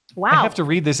 Wow. I have to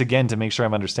read this again to make sure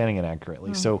I'm understanding it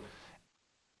accurately. So,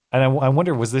 and I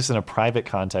wonder, was this in a private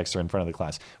context or in front of the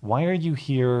class? Why are you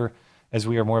here as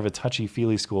we are more of a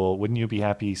touchy-feely school? Wouldn't you be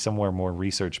happy somewhere more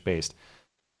research-based?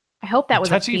 I hope that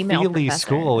was a female touchy-feely professor.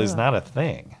 school is not a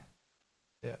thing.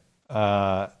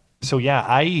 So yeah,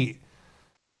 I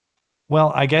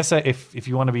guess if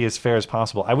you want to be as fair as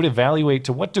possible, I would evaluate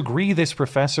to what degree this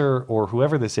professor or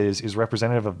whoever this is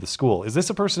representative of the school. Is this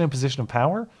a person in a position of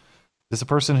power? Is this a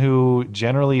person who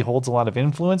generally holds a lot of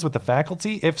influence with the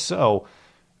faculty? If so,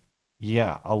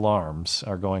 yeah, alarms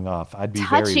are going off. I'd be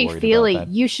very worried Touchy-feely, about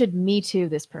that. you should Me Too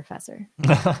this professor.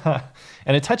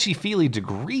 And a touchy-feely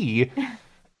degree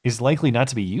is likely not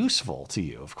to be useful to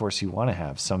you. Of course, you want to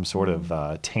have some sort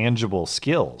of tangible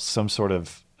skills, some sort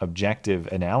of objective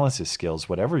analysis skills,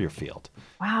 whatever your field.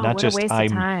 Wow, Not what just a waste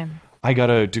of time. I got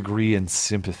a degree in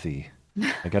sympathy.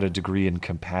 I got a degree in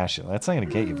compassion. That's not going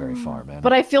to get you very far, man.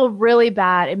 But I feel really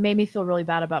bad. It made me feel really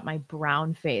bad about my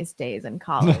brown face days in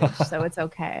college, so it's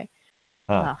okay.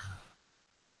 Huh. Ugh.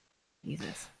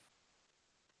 Jesus.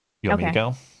 You want me to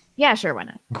go? Yeah, sure, why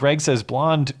not? Greg says,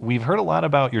 Blonde, we've heard a lot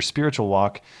about your spiritual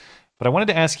walk, but I wanted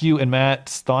to ask you and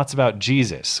Matt's thoughts about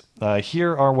Jesus.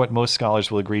 Here are what most scholars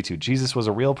will agree to. Jesus was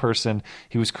a real person.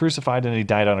 He was crucified and he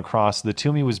died on a cross. The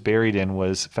tomb he was buried in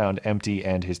was found empty,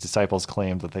 and his disciples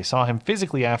claimed that they saw him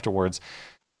physically afterwards,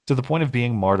 to the point of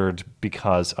being martyred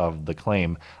because of the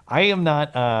claim. I'm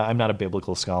not a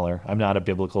biblical scholar. I'm not a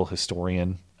biblical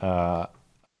historian. The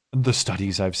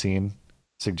studies I've seen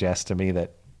suggest to me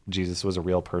that Jesus was a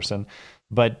real person.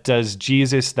 But does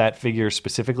Jesus, that figure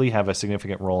specifically, have a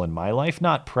significant role in my life?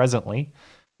 Not presently.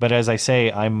 But as I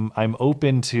say, I'm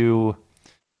open to,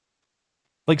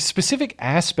 like, specific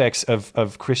aspects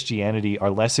of Christianity are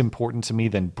less important to me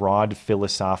than broad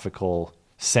philosophical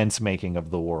sense-making of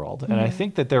the world. And I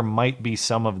think that there might be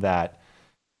some of that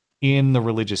in the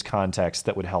religious context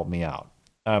that would help me out.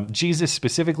 Jesus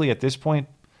specifically at this point,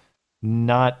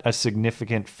 not a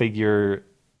significant figure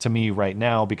to me right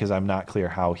now, because I'm not clear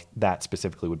how that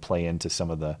specifically would play into some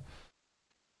of the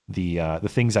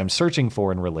things I'm searching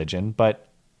for in religion. But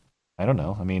I don't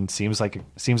know. I mean, seems like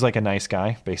a nice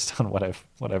guy based on what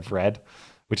I've read.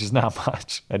 which is not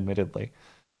much, admittedly.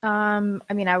 I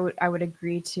mean, I would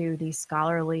agree to the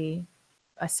scholarly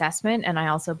assessment, and I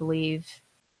also believe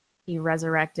he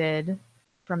resurrected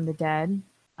from the dead.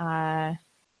 I'm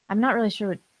not really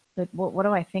sure what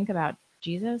do I think about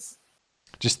Jesus?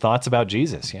 Just thoughts about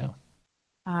Jesus, yeah.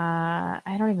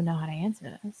 I don't even know how to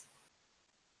answer this.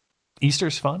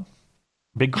 Easter's fun.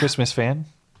 Big Christmas fan.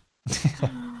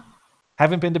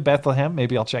 Haven't been to Bethlehem.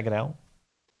 Maybe I'll check it out.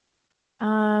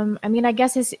 I mean, I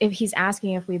guess if he's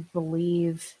asking if we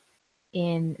believe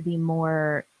in the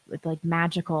more like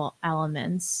magical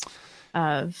elements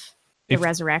of the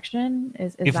resurrection,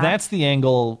 is if that... that's the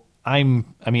angle,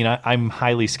 I'm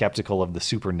highly skeptical of the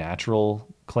supernatural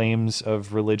claims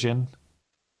of religion.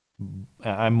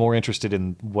 I'm more interested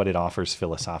in what it offers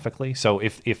philosophically. So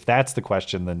if that's the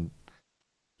question, then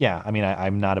yeah, I mean,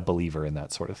 I'm not a believer in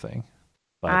that sort of thing.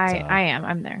 But, I am.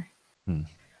 I'm there.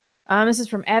 This is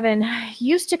from Evan.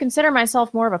 Used to consider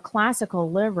myself more of a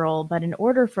classical liberal, but in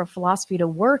order for philosophy to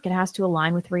work, it has to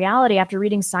align with reality. After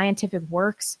reading scientific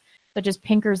works such as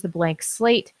Pinker's The Blank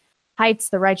Slate, Haidt's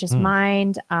The Righteous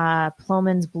Mind,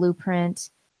 Plomin's Blueprint,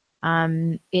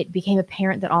 it became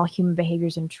apparent that all human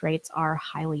behaviors and traits are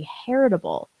highly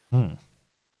heritable.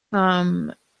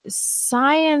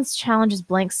 Science challenges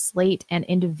blank slate and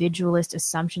individualist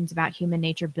assumptions about human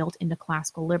nature built into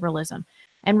classical liberalism,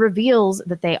 and reveals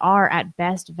that they are at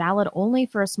best valid only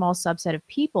for a small subset of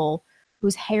people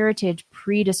whose heritage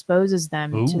predisposes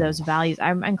them to those values.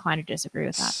 I'm inclined to disagree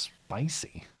with that.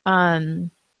 Spicy.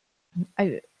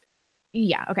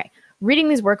 Yeah, okay. Reading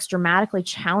these works dramatically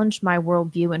challenged my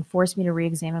worldview and forced me to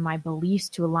re-examine my beliefs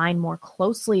to align more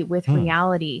closely with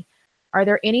reality. Are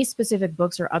there any specific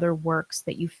books or other works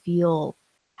that you feel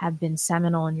have been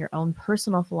seminal in your own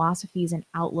personal philosophies and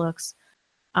outlooks?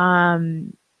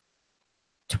 Twilight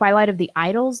of the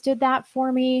Idols did that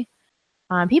for me.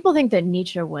 People think that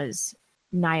Nietzsche was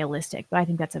nihilistic, but I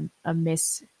think that's a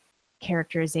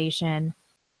mischaracterization.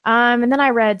 And then I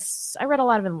read a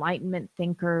lot of Enlightenment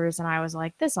thinkers, and I was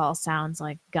like, this all sounds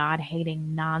like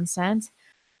God-hating nonsense.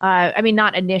 I mean,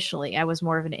 not initially. I was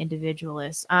more of an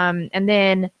individualist. And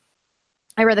then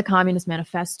I read the Communist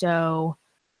Manifesto,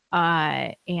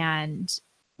 and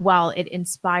while it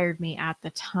inspired me at the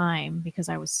time because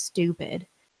I was stupid,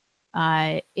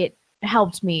 it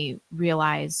helped me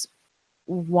realize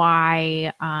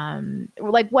why,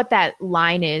 like what that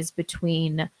line is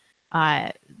between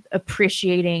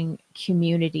appreciating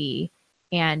community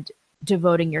and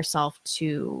devoting yourself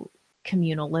to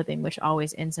communal living, which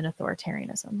always ends in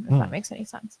authoritarianism, if that makes any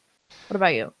sense. What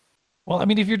about you? Well, I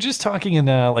mean, if you're just talking in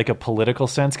like a political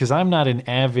sense, because I'm not an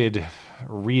avid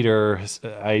reader,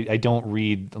 I don't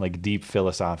read like deep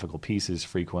philosophical pieces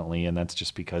frequently, and that's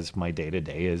just because my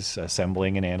day-to-day is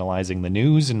assembling and analyzing the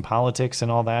news and politics and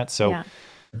all that. So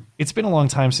it's been a long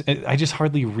time. I just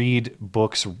hardly read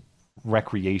books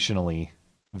recreationally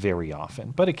very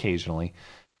often, but occasionally.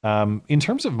 In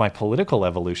terms of my political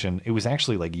evolution, it was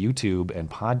actually like YouTube and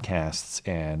podcasts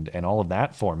and all of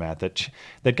that format that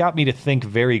got me to think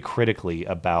very critically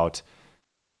about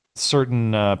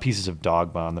certain pieces of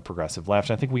dogma on the progressive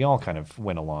left. I think we all kind of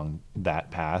went along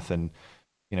that path, and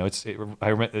you know,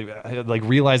 I like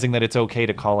realizing that it's okay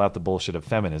to call out the bullshit of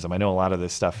feminism. I know a lot of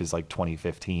this stuff is like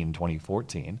 2015,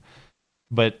 2014,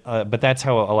 but that's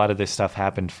how a lot of this stuff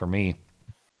happened for me. In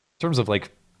terms of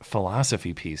like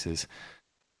philosophy pieces.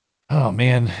 Oh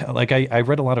man, like I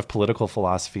read a lot of political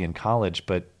philosophy in college,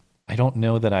 but I don't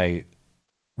know that I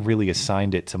really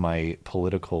assigned it to my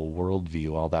political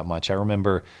worldview all that much. I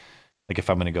remember, like if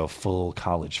I'm going to go full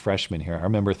college freshman here, I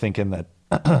remember thinking that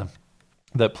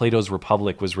that Plato's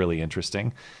Republic was really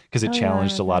interesting because it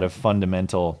challenged a lot of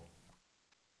fundamental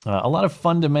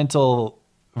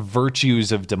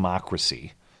virtues of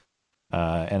democracy.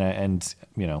 And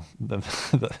you know,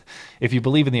 if you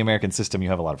believe in the American system, you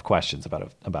have a lot of questions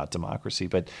about democracy.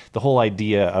 But the whole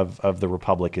idea of the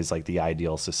republic is like the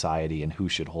ideal society and who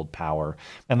should hold power,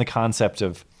 and the concept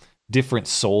of different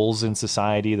souls in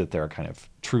society, that there are kind of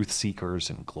truth seekers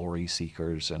and glory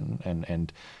seekers,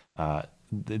 and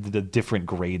the different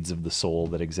grades of the soul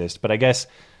that exist. But I guess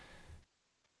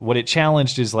what it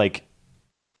challenged is like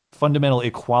fundamental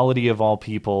equality of all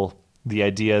people, the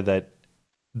idea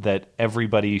that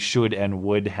everybody should and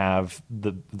would have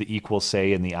the equal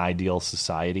say in the ideal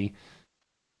society.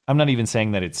 I'm not even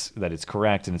saying that it's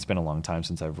correct, and it's been a long time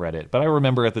since I've read it, but I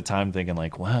remember at the time thinking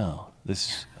like, wow,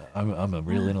 I'm a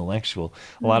real intellectual.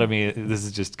 A lot of me, this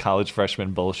is just college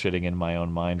freshman bullshitting in my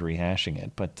own mind, rehashing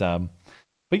it. But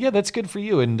yeah, that's good for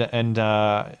you. And you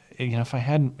know, if I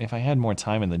had more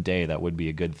time in the day, that would be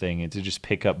a good thing, and to just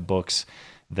pick up books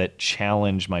that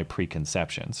challenge my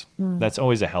preconceptions. That's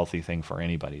always a healthy thing for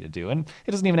anybody to do. And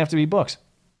it doesn't even have to be books.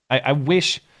 I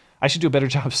wish I should do a better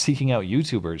job of seeking out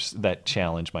YouTubers that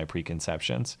challenge my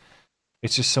preconceptions.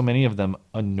 It's just so many of them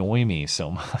annoy me so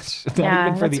much.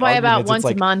 Yeah, that's why about once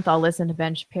a month I'll listen to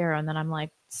Ben Shapiro, and then I'm like,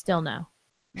 still no.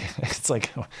 It's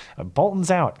like, Bolton's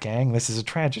out, gang. This is a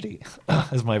tragedy.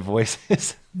 As my voice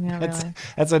is. Yeah, really.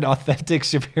 That's an authentic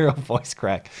Shapiro voice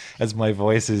crack. As my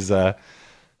voice is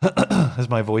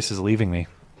leaving me.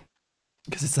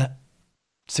 Because it's that.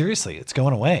 Seriously, it's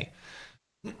going away.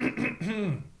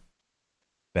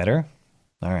 Better?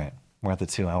 All right. We're at the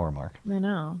 2-hour mark. I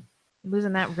know.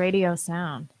 Losing that radio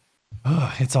sound.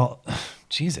 Oh, it's all.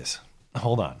 Jesus.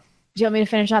 Hold on. Do you want me to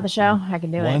finish out the show? I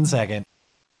can do it. 1 second.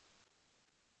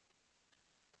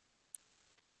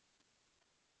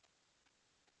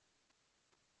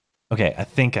 Okay, I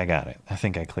think I got it. I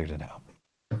think I cleared it out.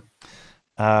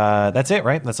 That's it,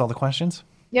 right? That's all the questions?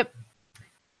 Yep.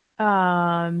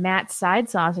 Matt Side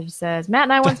Sausage says, Matt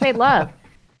and I once made love.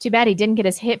 Too bad he didn't get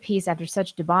his hit piece after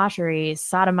such debauchery.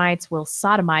 Sodomites will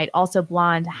sodomite. Also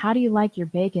blonde. How do you like your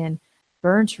bacon?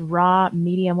 Burnt, raw,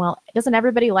 medium well? Doesn't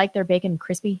everybody like their bacon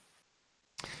crispy?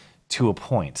 To a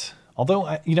point.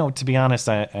 Although, to be honest,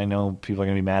 I know people are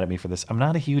going to be mad at me for this. I'm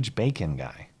not a huge bacon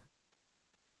guy.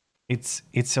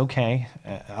 It's okay.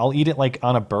 I'll eat it like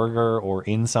on a burger or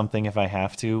in something if I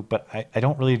have to, but I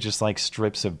don't really just like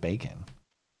strips of bacon.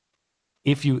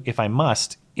 If I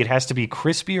must, it has to be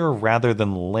crispier rather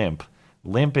than limp.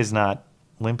 Limp is not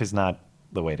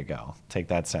the way to go. Take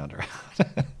that sounder.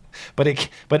 But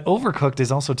overcooked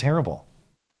is also terrible.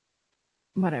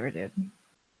 Whatever, dude.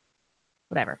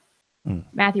 Whatever.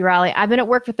 Matthew Raleigh, I've been at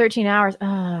work for 13 hours.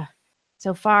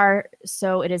 So far,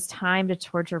 so it is time to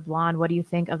torture Blonde. What do you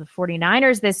think of the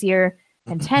 49ers this year?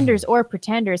 Contenders or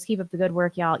pretenders? Keep up the good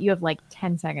work, y'all. You have like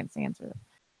 10 seconds to answer.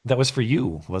 That was for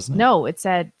you, wasn't it? No, it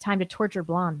said time to torture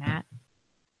Blonde, Matt.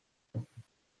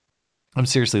 I'm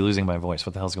seriously losing my voice.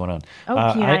 What the hell's going on? Oh,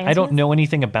 I don't know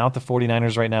anything about the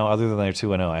 49ers right now other than they're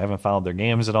 2-0. I haven't followed their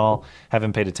games at all.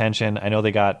 Haven't paid attention. I know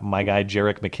they got my guy,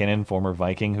 Jerick McKinnon, former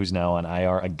Viking, who's now on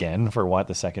IR again for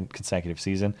the second consecutive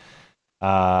season.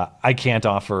 I can't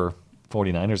offer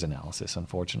 49ers analysis,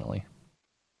 unfortunately.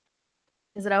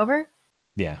 Is it over?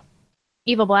 Yeah.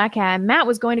 Evil Black Hat. Matt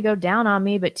was going to go down on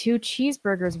me, but 2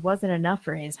 cheeseburgers wasn't enough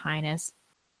for His Highness.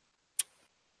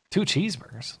 2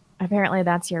 cheeseburgers? Apparently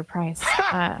that's your price.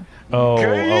 Yeah.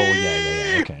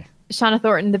 Okay. Shauna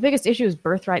Thornton, the biggest issue is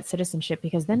birthright citizenship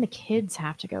because then the kids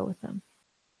have to go with them.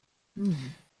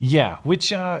 Yeah,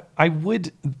 which I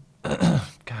would...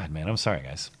 God, man, I'm sorry,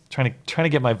 guys. Trying to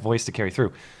get my voice to carry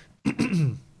through.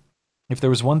 If there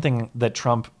was one thing that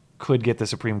Trump could get the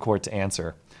Supreme Court to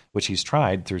answer, which he's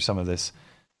tried through some of this,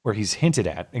 where he's hinted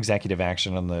at executive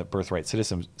action on the birthright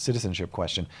citizenship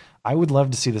question, I would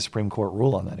love to see the Supreme Court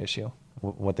rule on that issue.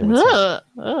 What they would say.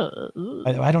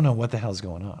 I don't know what the hell's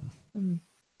going on,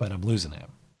 but I'm losing it.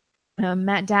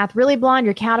 Matt Dath, really Blonde,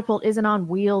 your catapult isn't on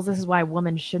wheels. This is why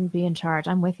women shouldn't be in charge.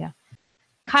 I'm with you.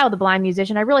 Kyle, the blind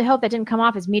musician, I really hope that didn't come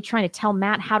off as me trying to tell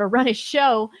Matt how to run his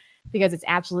show, because it's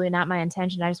absolutely not my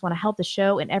intention. I just want to help the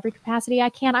show in every capacity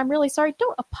I can. I'm really sorry.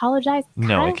 Don't apologize, Kyle.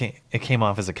 No, it came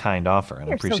off as a kind offer,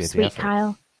 and I appreciate so sweet, the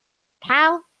effort.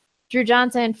 Kyle, Drew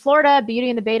Johnson, Florida, Beauty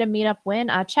and the Beta meetup win.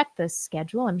 Check the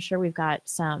schedule. I'm sure we've got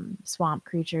some swamp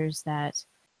creatures that...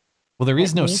 Well, there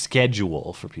is no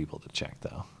schedule for people to check,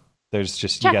 though. There's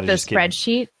just check the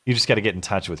spreadsheet. You just got to get in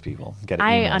touch with people.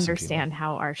 I understand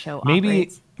how our show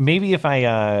operates. Maybe if I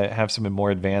have some more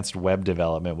advanced web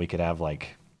development, we could have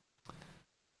like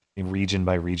region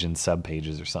by region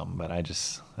subpages or something. But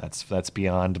that's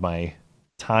beyond my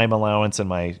time allowance and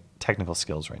my technical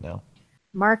skills right now.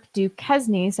 Mark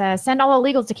Duquesne says, send all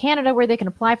illegals to Canada where they can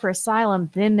apply for asylum.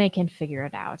 Then they can figure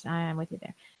it out. I'm with you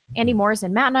there. Andy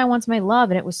Morrison, Matt and I once made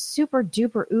love, and it was super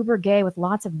duper uber gay with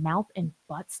lots of mouth and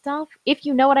butt stuff. If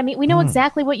you know what I mean. We know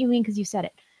exactly what you mean because you said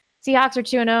it. Seahawks are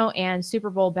 2-0 and Super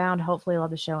Bowl bound. Hopefully love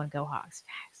the show and go Hawks.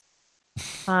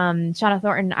 Shauna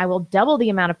Thornton, I will double the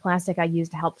amount of plastic I use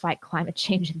to help fight climate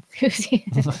change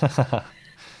enthusiasts.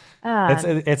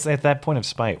 It's at that point of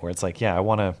spite where it's like, yeah, I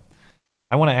want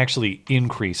to actually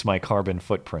increase my carbon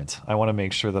footprint. I want to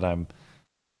make sure that I'm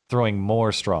throwing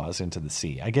more straws into the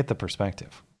sea. I get the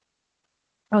perspective.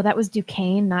 Oh, that was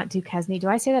Duquesne, not Duquesne. Do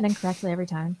I say that incorrectly every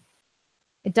time?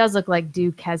 It does look like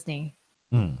Duquesne,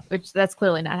 which that's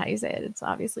clearly not how you say it. It's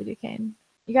obviously Duquesne.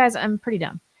 You guys, I'm pretty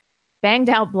dumb. Banged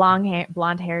out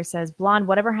blonde hair says, Blonde,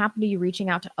 whatever happened to you reaching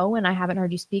out to Owen? I haven't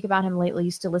heard you speak about him lately.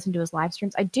 You still listen to his live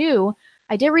streams? I do.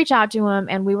 I did reach out to him,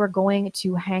 and we were going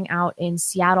to hang out in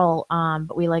Seattle,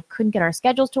 but we couldn't get our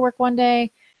schedules to work one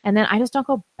day. And then I just don't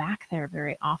go back there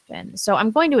very often. So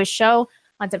I'm going to a show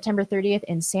on September 30th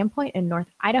in Sandpoint in North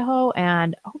Idaho,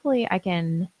 and hopefully I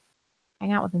can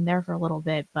hang out with him there for a little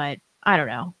bit, but I don't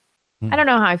know. I don't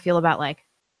know how I feel about like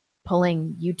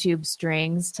pulling YouTube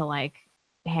strings to like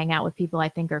hang out with people I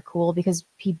think are cool, because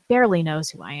he barely knows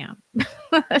who I am.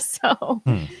 So,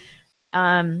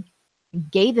 Gavin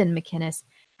McInnes,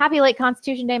 happy late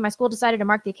Constitution Day. My school decided to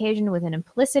mark the occasion with an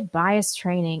implicit bias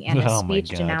training and a speech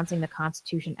denouncing the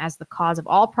Constitution as the cause of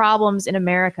all problems in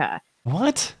America.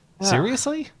 What? Ugh.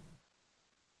 Seriously?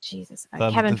 Jesus.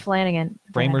 Kevin Flanagan.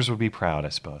 Framers would be proud, I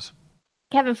suppose.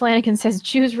 Kevin Flanagan says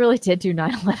Jews really did do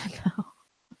 9/11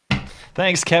 though.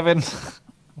 Thanks, Kevin.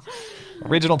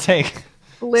 Original take.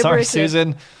 Sorry,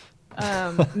 Susan.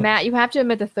 Matt, you have to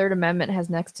admit the Third Amendment has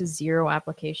next to zero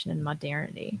application in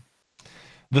modernity.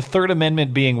 The Third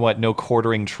Amendment being what? No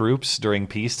quartering troops during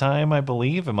peacetime, I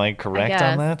believe. Am I correct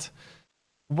on that?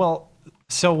 Well,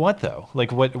 so what though?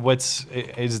 Like, what's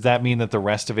does that mean that the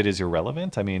rest of it is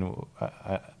irrelevant? I mean,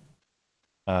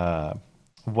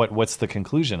 what's the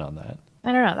conclusion on that?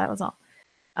 I don't know. That was all.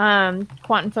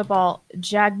 Quantum football.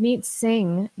 Jagmeet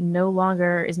Singh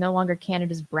is no longer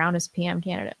Canada's brownest PM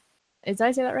candidate. Did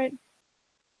I say that right?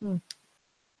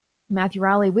 Matthew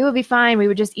Rowley. We would be fine. We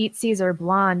would just eat Caesar.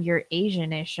 Blonde. Your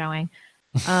Asian is showing.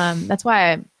 That's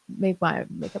why I make my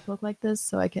makeup look like this,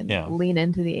 so I can lean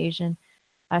into the Asian.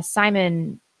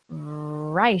 Simon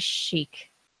Reschik.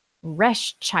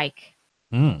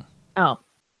 Oh.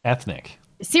 Ethnic.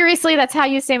 Seriously, that's how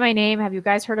you say my name. Have you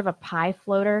guys heard of a pie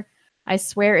floater? I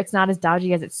swear it's not as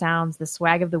dodgy as it sounds. The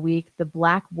swag of the week, the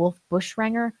Black Wolf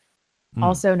Bushranger,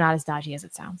 also not as dodgy as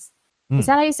it sounds. Is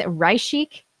that how you say it?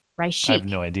 Reschik? I have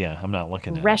no idea. I'm not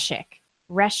looking at Reschik.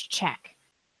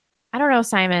 I don't know,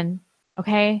 Simon.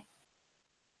 Okay?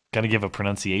 Got to give a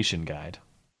pronunciation guide.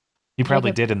 He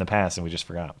probably did in the past and we just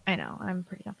forgot. I know. I'm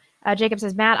pretty dumb. Jacob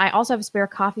says, Matt, I also have a spare a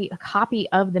copy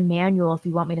of the manual if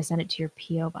you want me to send it to your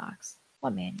P.O. box.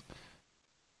 What manual?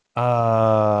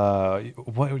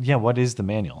 What is the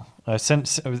manual?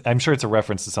 I'm sure it's a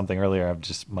reference to something earlier.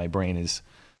 My brain is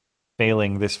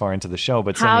failing this far into the show,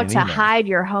 but how to hide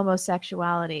your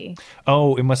homosexuality.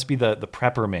 Oh, it must be the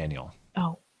prepper manual.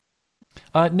 Oh.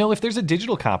 No, if there's a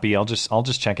digital copy, I'll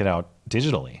just check it out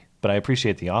digitally, but I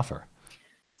appreciate the offer.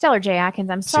 Stellar J. Atkins,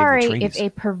 I'm sorry if a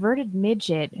perverted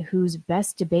midget whose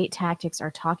best debate tactics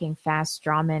are talking fast,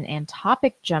 strawman, and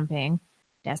topic jumping,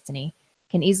 Destiny,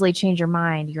 can easily change your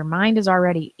mind. Your mind is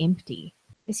already empty.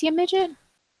 Is he a midget?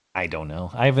 I don't know.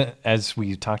 I haven't, as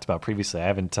we talked about previously, I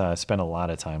haven't spent a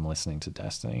lot of time listening to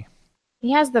Destiny.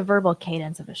 He has the verbal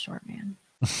cadence of a short man.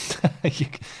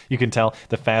 You can tell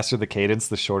the faster the cadence,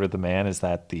 the shorter the man. Is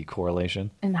that the correlation?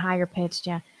 And higher pitched,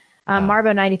 yeah.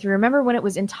 Marbo 93. Remember when it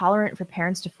was intolerant for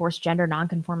parents to force gender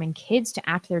nonconforming kids to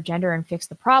act their gender and fix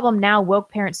the problem? Now woke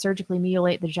parents surgically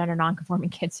mutilate the gender nonconforming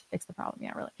kids to fix the problem.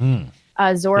 Yeah, really.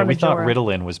 Zora we Majora. thought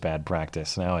Ritalin was bad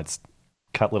practice. Now it's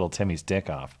cut little Timmy's dick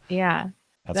off. Yeah.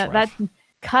 That's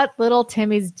cut little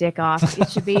Timmy's dick off. It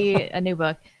should be a new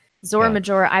book. Zora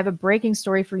Majora. I have a breaking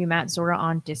story for you, Matt. Zora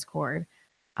on Discord.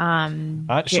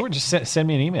 Sure, just send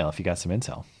me an email if you got some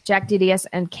intel. Jack DDS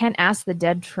and Kent asked the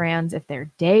dead trans if their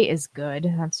day is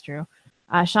good. That's true.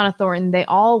 Shauna Thornton, they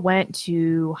all went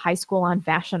to high school on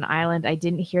Vashon Island. I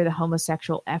didn't hear the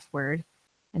homosexual F word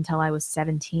until I was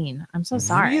 17. I'm so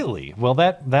sorry. Really? Well,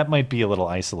 that might be a little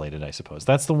isolated, I suppose.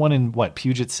 That's the one in what,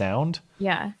 Puget Sound?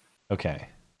 Yeah. Okay.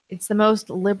 It's the most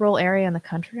liberal area in the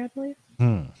country, I believe.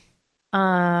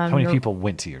 How many people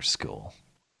went to your school?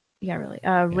 Yeah, really.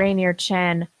 Rainier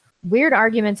Chen. Weird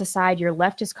arguments aside, your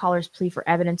leftist caller's plea for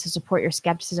evidence to support your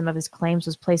skepticism of his claims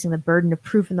was placing the burden of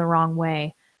proof in the wrong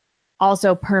way.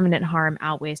 Also, permanent harm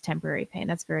outweighs temporary pain.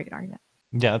 That's a very good argument.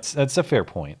 Yeah, that's a fair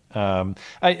point.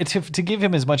 To give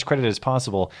him as much credit as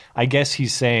possible, I guess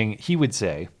he would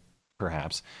say,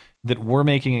 perhaps, that we're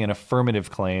making an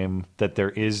affirmative claim that there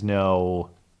is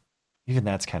no... Even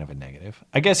that's kind of a negative.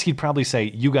 I guess he'd probably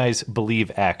say, you guys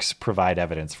believe X, provide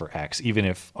evidence for X, even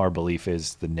if our belief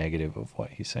is the negative of what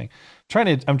he's saying.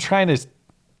 I'm trying to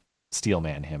steel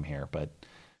man him here, but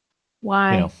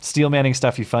why? Steel manning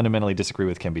stuff you fundamentally disagree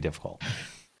with can be difficult.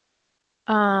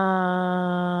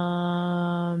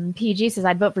 PG says,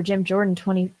 I'd vote for Jim Jordan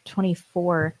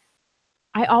 2024.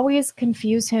 I always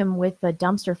confuse him with the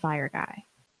dumpster fire guy.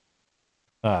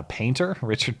 Painter?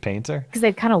 Richard Painter? Because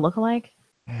they kind of look alike.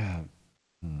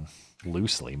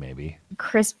 Loosely, maybe.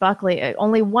 Chris Buckley.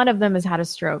 Only one of them has had a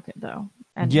stroke, though.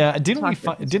 Yeah,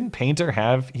 didn't Painter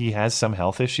has some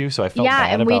health issue? So I felt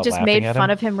bad and we about just made at fun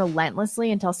him. of him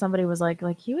relentlessly until somebody was like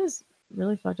he was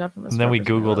really fucked up from a And then we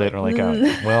Googled it and we're like,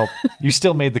 oh, well, you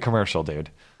still made the commercial, dude.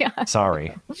 Yeah.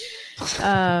 Sorry.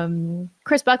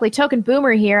 Chris Buckley, token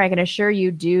boomer here. I can assure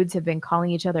you dudes have been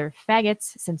calling each other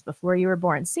faggots since before you were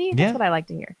born. See, that's what I like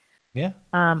to hear. Yeah.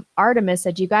 Artemis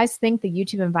said, do you guys think the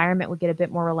YouTube environment would get a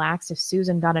bit more relaxed if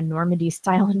Susan got a Normandy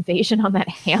style invasion on that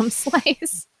ham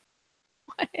slice?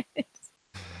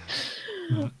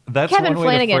 That's Kevin one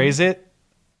way Flanagan. to phrase it.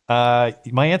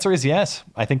 My answer is yes.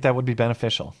 I think that would be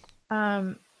beneficial.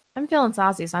 I'm feeling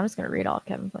saucy, so I'm just going to read all of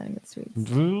Kevin Flanagan's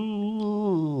tweets.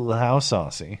 Ooh, how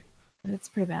saucy. It's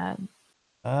pretty bad.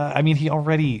 I mean, he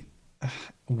already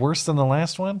worse than the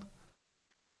last one.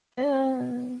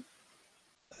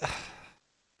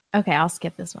 Okay, I'll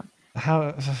skip this one.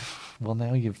 How? Well,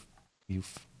 now you've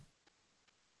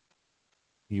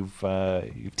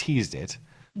teased it.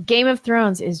 Game of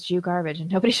Thrones is Jew garbage,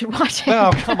 and nobody should watch it.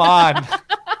 Oh, come on.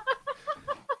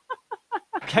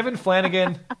 Kevin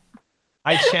Flanagan,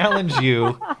 I challenge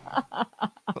you.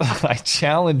 I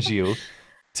challenge you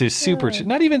to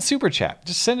not even super chat.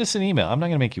 Just send us an email. I'm not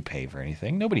going to make you pay for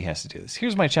anything. Nobody has to do this.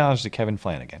 Here's my challenge to Kevin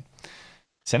Flanagan.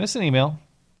 Send us an email,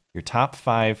 your top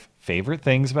 5 favorite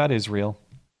things about Israel.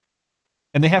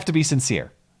 And they have to be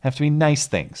sincere. Have to be nice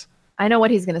things. I know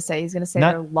what he's going to say. He's going to say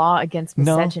their law against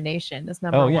miscegenation. That's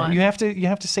number one. Oh, yeah. You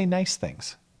have to say nice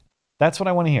things. That's what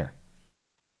I want to hear.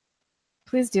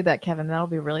 Please do that, Kevin. That'll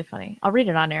be really funny. I'll read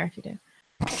it on air if you do.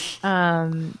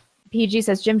 PG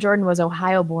says Jim Jordan was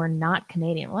Ohio-born, not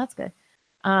Canadian. Well, that's good.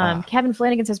 Kevin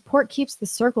Flanagan says Port keeps the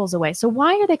circles away. So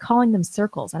why are they calling them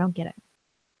circles? I don't get it.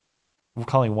 We're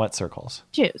calling what circles?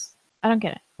 Jews. I don't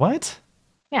get it. What?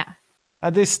 Yeah.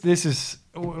 This is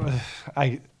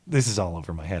all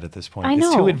over my head at this point. I know.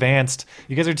 It's too advanced.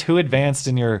 You guys are too advanced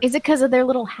in your. Is it because of their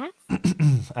little hats?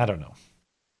 I don't know.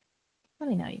 Let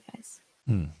me know, you guys.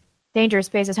 Dangerous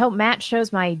Spaces. Hope Matt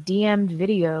shows my DM'd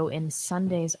video in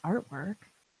Sunday's artwork.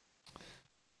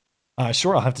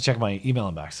 Sure, I'll have to check my email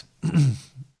inbox.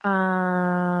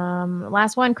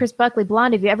 Last one, Chris Buckley.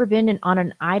 Blonde, have you ever been on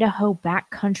an Idaho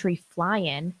backcountry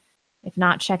fly-in? If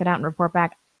not, check it out and report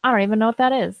back. I don't even know what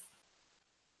that is.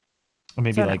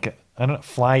 Maybe I don't know,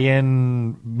 fly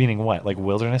in meaning what? Like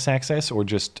wilderness access or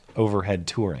just overhead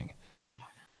touring?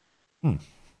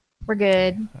 We're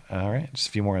good. All right, just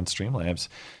a few more on Streamlabs.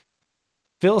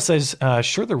 Phil says,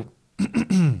 sure, God, I'm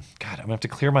going to have to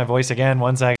clear my voice again.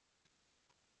 1 second.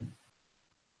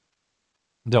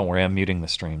 Don't worry, I'm muting the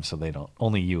stream so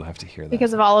only you have to hear that.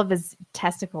 Because of all of his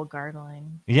testicle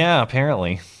gargling. Yeah,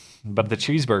 apparently. But the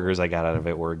cheeseburgers I got out of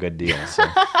it were a good deal. So.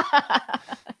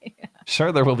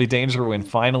 Sure, there will be danger when we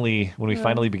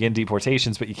finally begin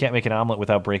deportations, but you can't make an omelet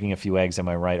without breaking a few eggs. Am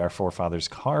I right? Our forefathers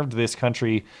carved this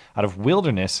country out of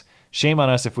wilderness. Shame on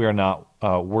us if we are not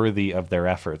worthy of their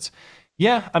efforts.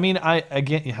 Yeah, I mean, I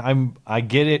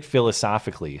get it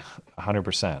philosophically,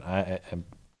 100%.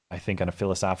 I think on a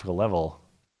philosophical level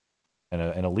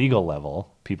and a legal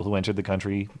level, people who entered the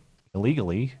country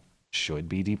illegally should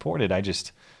be deported. I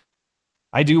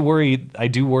do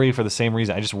worry for the same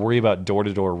reason. I just worry about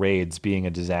door-to-door raids being a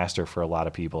disaster for a lot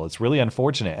of people. It's really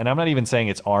unfortunate. And I'm not even saying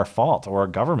it's our fault or our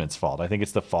government's fault. I think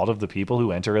it's the fault of the people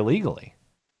who enter illegally.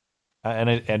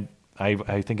 And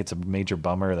I think it's a major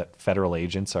bummer that federal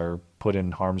agents are put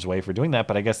in harm's way for doing that.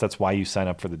 But I guess that's why you sign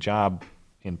up for the job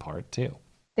in part, too.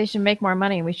 They should make more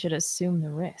money and we should assume the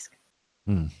risk.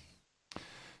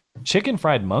 Chicken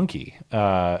Fried Monkey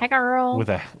Hi, girl. with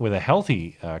a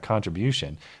healthy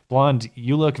contribution. Blonde,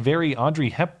 you look very Audrey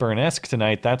Hepburn-esque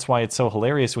tonight. That's why it's so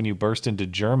hilarious when you burst into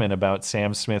German about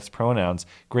Sam Smith's pronouns.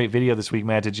 Great video this week,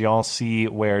 Matt. Did you all see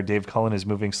where Dave Cullen is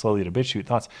moving slowly to BitChute?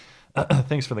 Thoughts?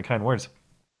 Thanks for the kind words.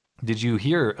 Did you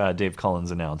hear Dave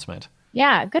Cullen's announcement?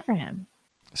 Yeah, good for him.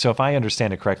 So if I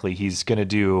understand it correctly, he's going to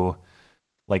do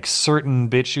like certain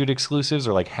BitChute exclusives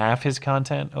or like half his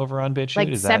content over on BitChute? Like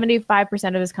 75%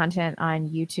 of his content on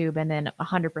YouTube and then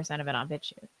 100% of it on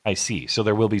BitChute. I see. So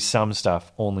there will be some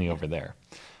stuff only over there.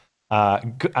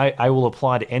 I will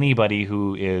applaud anybody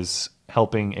who is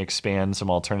helping expand some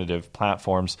alternative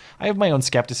platforms. I have my own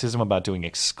skepticism about doing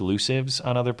exclusives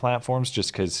on other platforms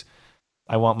just because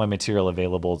I want my material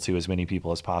available to as many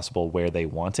people as possible where they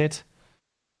want it.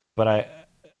 But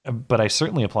I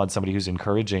certainly applaud somebody who's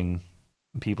encouraging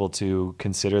people to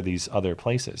consider these other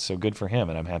places. So good for him,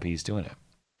 and I'm happy he's doing it.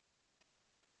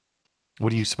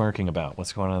 What are you smirking about?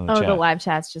 What's going on in the chat? Oh, the live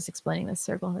chat's just explaining this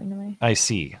circle thing to me. I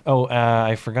see. Oh,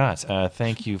 I forgot.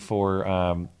 Thank you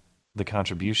for the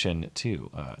contribution to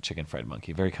Chicken Fried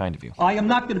Monkey. Very kind of you. I am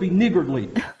not going to be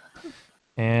niggardly.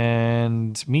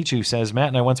 And Michu says, Matt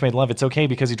and I once made love. It's okay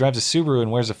because he drives a Subaru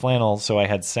and wears a flannel, so I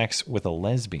had sex with a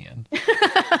lesbian.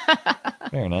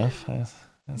 Fair enough.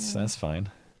 That's fine.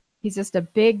 He's just a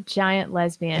big, giant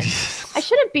lesbian. I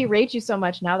shouldn't berate you so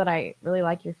much now that I really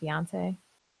like your fiance.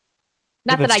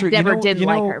 Not that I never did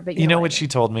like her, but you know what she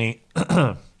told me?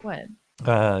 What?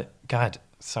 God,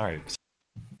 sorry.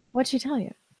 What'd she tell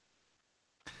you?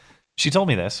 She told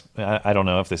me this. I don't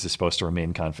know if this is supposed to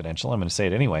remain confidential. I'm going to say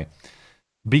it anyway.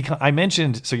 Because I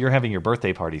mentioned, so you're having your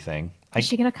birthday party thing. Is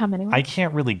she going to come anyway? I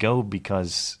can't really go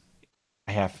because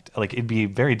I have to, it'd be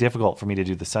very difficult for me to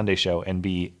do the Sunday show and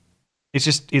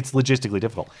it's logistically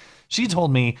difficult. She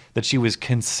told me that she was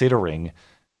considering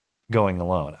going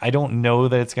alone. I don't know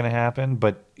that it's going to happen,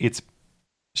 but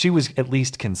she was at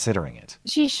least considering it.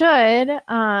 She should.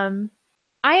 I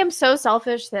am so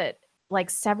selfish that like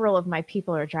several of my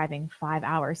people are driving 5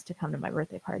 hours to come to my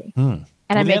birthday party. And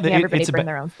I'm making everybody bring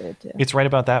their own food too. It's right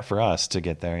about that for us to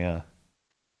get there, yeah.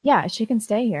 Yeah, she can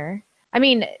stay here. I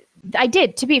mean, I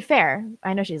did, to be fair.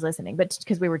 I know she's listening, but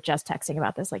because we were just texting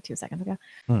about this like 2 seconds ago.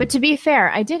 But to be fair,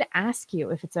 I did ask you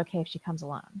if it's okay if she comes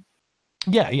along.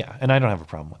 Yeah, and I don't have a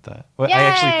problem with that.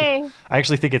 Yay! I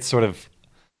actually think it's sort of,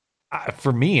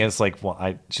 for me, it's like,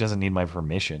 well, she doesn't need my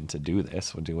permission to do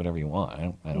this. We'll do whatever you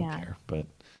want. I don't care. But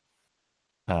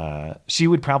she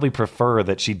would probably prefer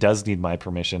that she does need my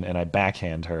permission and I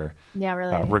backhand her. Yeah,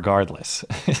 really. Regardless.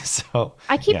 So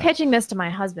I keep pitching this to my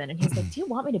husband, and he's like, "Do you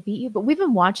want me to beat you?" But we've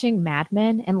been watching Mad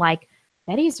Men, and like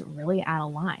Betty's really out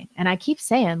of line. And I keep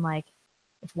saying, like,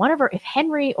 if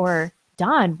Henry or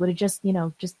Don would have just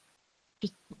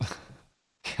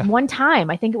one time,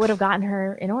 I think it would have gotten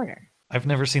her in order. I've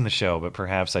never seen the show, but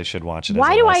perhaps I should watch it.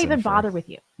 Why do I even bother with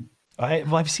you?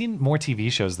 I've seen more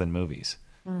TV shows than movies.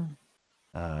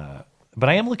 But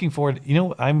I am looking forward.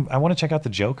 I want to check out The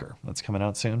Joker. That's coming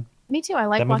out soon. Me too. I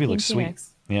like that movie. Joaquin Looks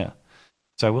Phoenix. Sweet. Yeah,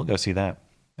 so I will go see that.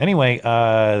 Anyway,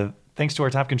 thanks to our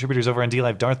top contributors over on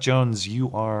DLive. Darth Jones,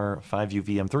 you are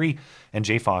 5UVM3, and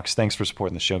J Fox. Thanks for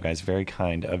supporting the show, guys. Very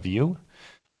kind of you.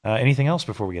 Anything else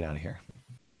before we get out of here?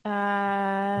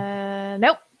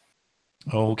 Nope.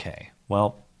 Okay.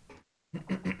 Well.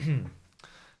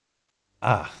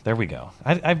 There we go.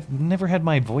 I've never had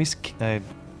my voice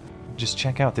just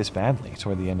check out this badly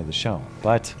toward the end of the show,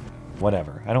 but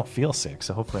whatever. I don't feel sick,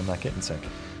 so hopefully I'm not getting sick.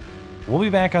 We'll be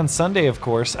back on Sunday, of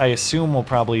course. I assume we'll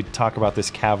probably talk about this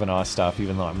Kavanaugh stuff,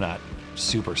 even though I'm not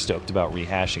super stoked about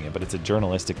rehashing it, but it's a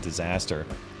journalistic disaster.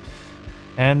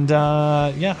 And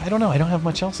I don't know. I don't have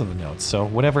much else in the notes, so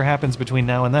whatever happens between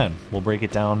now and then, we'll break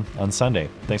it down on Sunday.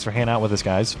 Thanks for hanging out with us,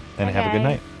 guys, and have a good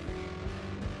night.